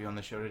able to have you on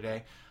the show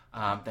today.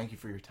 Thank you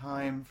for your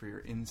time, for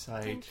your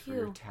insight, for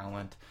your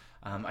talent.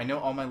 I know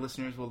all my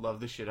listeners will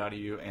love the shit out of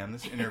you and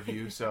this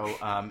interview, so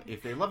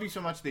if they love you so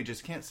much they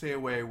just can't stay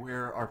away,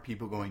 where are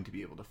people going to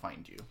be able to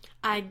find you?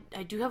 I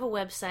do have a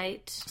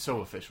website.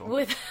 So official.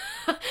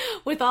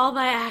 With all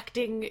my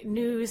acting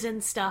news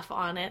and stuff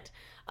on it.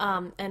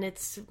 And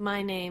it's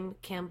my name,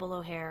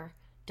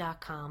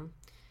 CampbellO'Hare.com.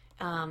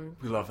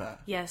 We love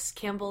that. Yes,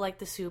 Campbell like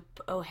the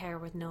soup, O'Hare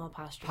with no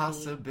apostrophe.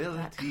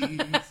 Possibilities.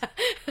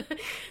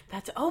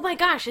 That's, oh my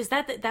gosh, is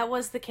that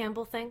was the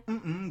Campbell thing?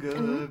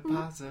 Good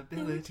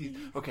possibilities.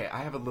 Okay,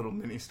 I have a little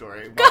mini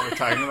story while we're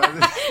talking about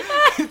this.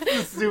 It's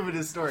the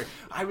stupidest story.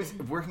 I was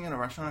working in a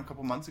restaurant a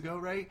couple months ago,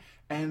 right?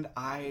 And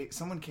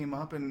someone came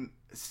up and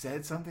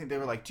said something. They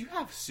were like, "Do you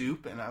have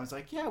soup?" And I was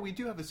like, "Yeah, we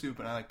do have a soup."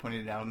 And I like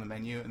pointed it out on the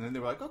menu. And then they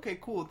were like, "Okay,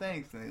 cool,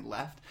 thanks." And they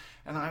left.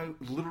 And I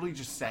literally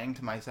just sang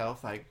to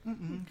myself like,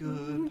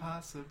 "Good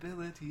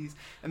possibilities."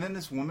 And then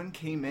this woman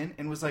came in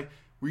and was like,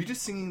 "Were you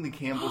just singing the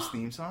Campbell's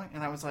theme song?"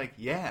 And I was like,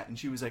 "Yeah." And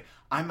she was like,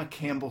 "I'm a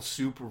Campbell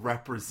Soup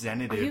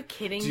representative. Are you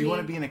kidding me? Do you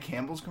want to be in a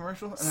Campbell's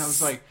commercial?" And I was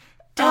like,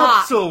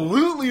 Stop.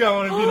 "Absolutely, I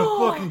want to be in a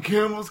fucking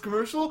Campbell's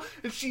commercial."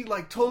 And she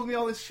like told me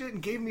all this shit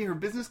and gave me her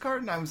business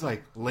card. And I was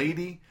like,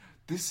 "Lady,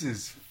 this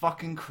is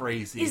fucking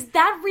crazy." Is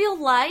that real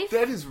life?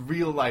 That is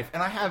real life.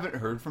 And I haven't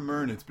heard from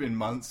her, and it's been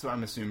months, so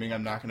I'm assuming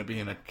I'm not going to be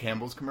in a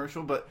Campbell's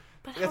commercial. But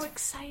how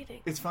exciting!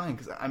 It's fine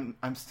because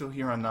I'm still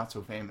here on Not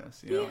So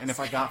Famous, you know. Yes. And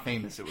if I got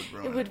famous, it would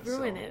ruin it. It would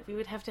ruin so. it. We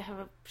would have to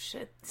have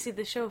see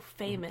the show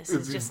Famous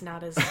is just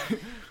not as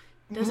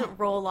doesn't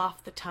roll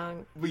off the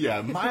tongue. But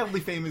yeah, mildly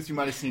famous. You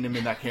might have seen him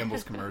in that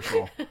Campbell's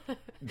commercial.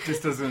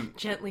 Just doesn't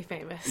Gently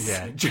famous.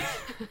 Yeah,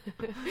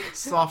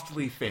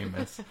 softly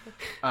famous.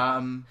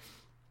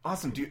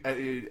 Awesome.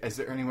 Is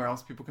there anywhere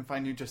else people can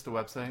find you? Just the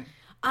website?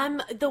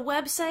 The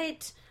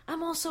website.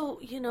 I'm also,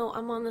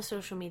 I'm on the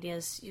social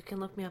medias. You can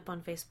look me up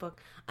on Facebook.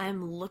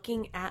 I'm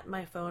looking at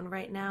my phone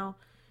right now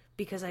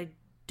because I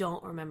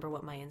don't remember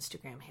what my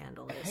Instagram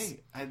handle is.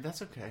 Hey,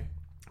 that's okay.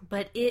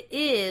 But it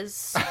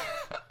is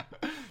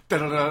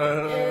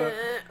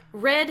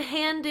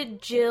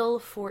Red-Handed Jill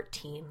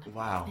 14.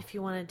 Wow. If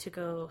you wanted to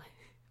go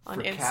on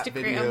For Instagram. Cat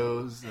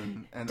videos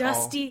and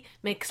Dusty all.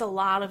 makes a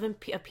lot of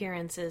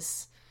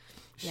appearances.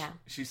 Yeah.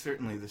 She's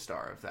certainly the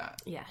star of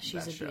that. Yeah,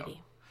 she's a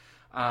beauty.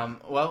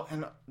 Well,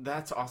 and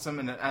that's awesome.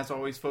 And as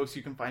always, folks,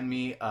 you can find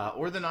me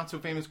or the Not So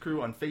Famous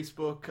crew on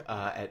Facebook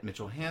at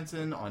Mitchell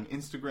Hansen, on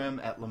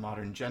Instagram at La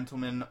Modern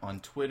Gentleman, on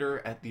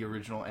Twitter at The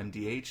Original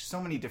MDH. So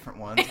many different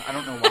ones. I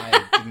don't know why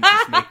I didn't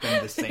just make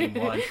them the same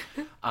one.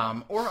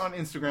 Or on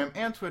Instagram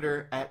and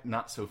Twitter at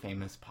Not So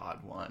Famous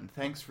Pod 1.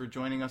 Thanks for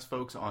joining us,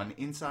 folks, on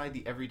Inside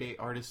the Everyday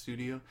Artist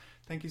Studio.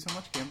 Thank you so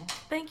much, Campbell.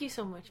 Thank you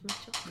so much,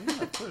 Mitchell.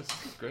 Yeah, of course.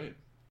 This is great.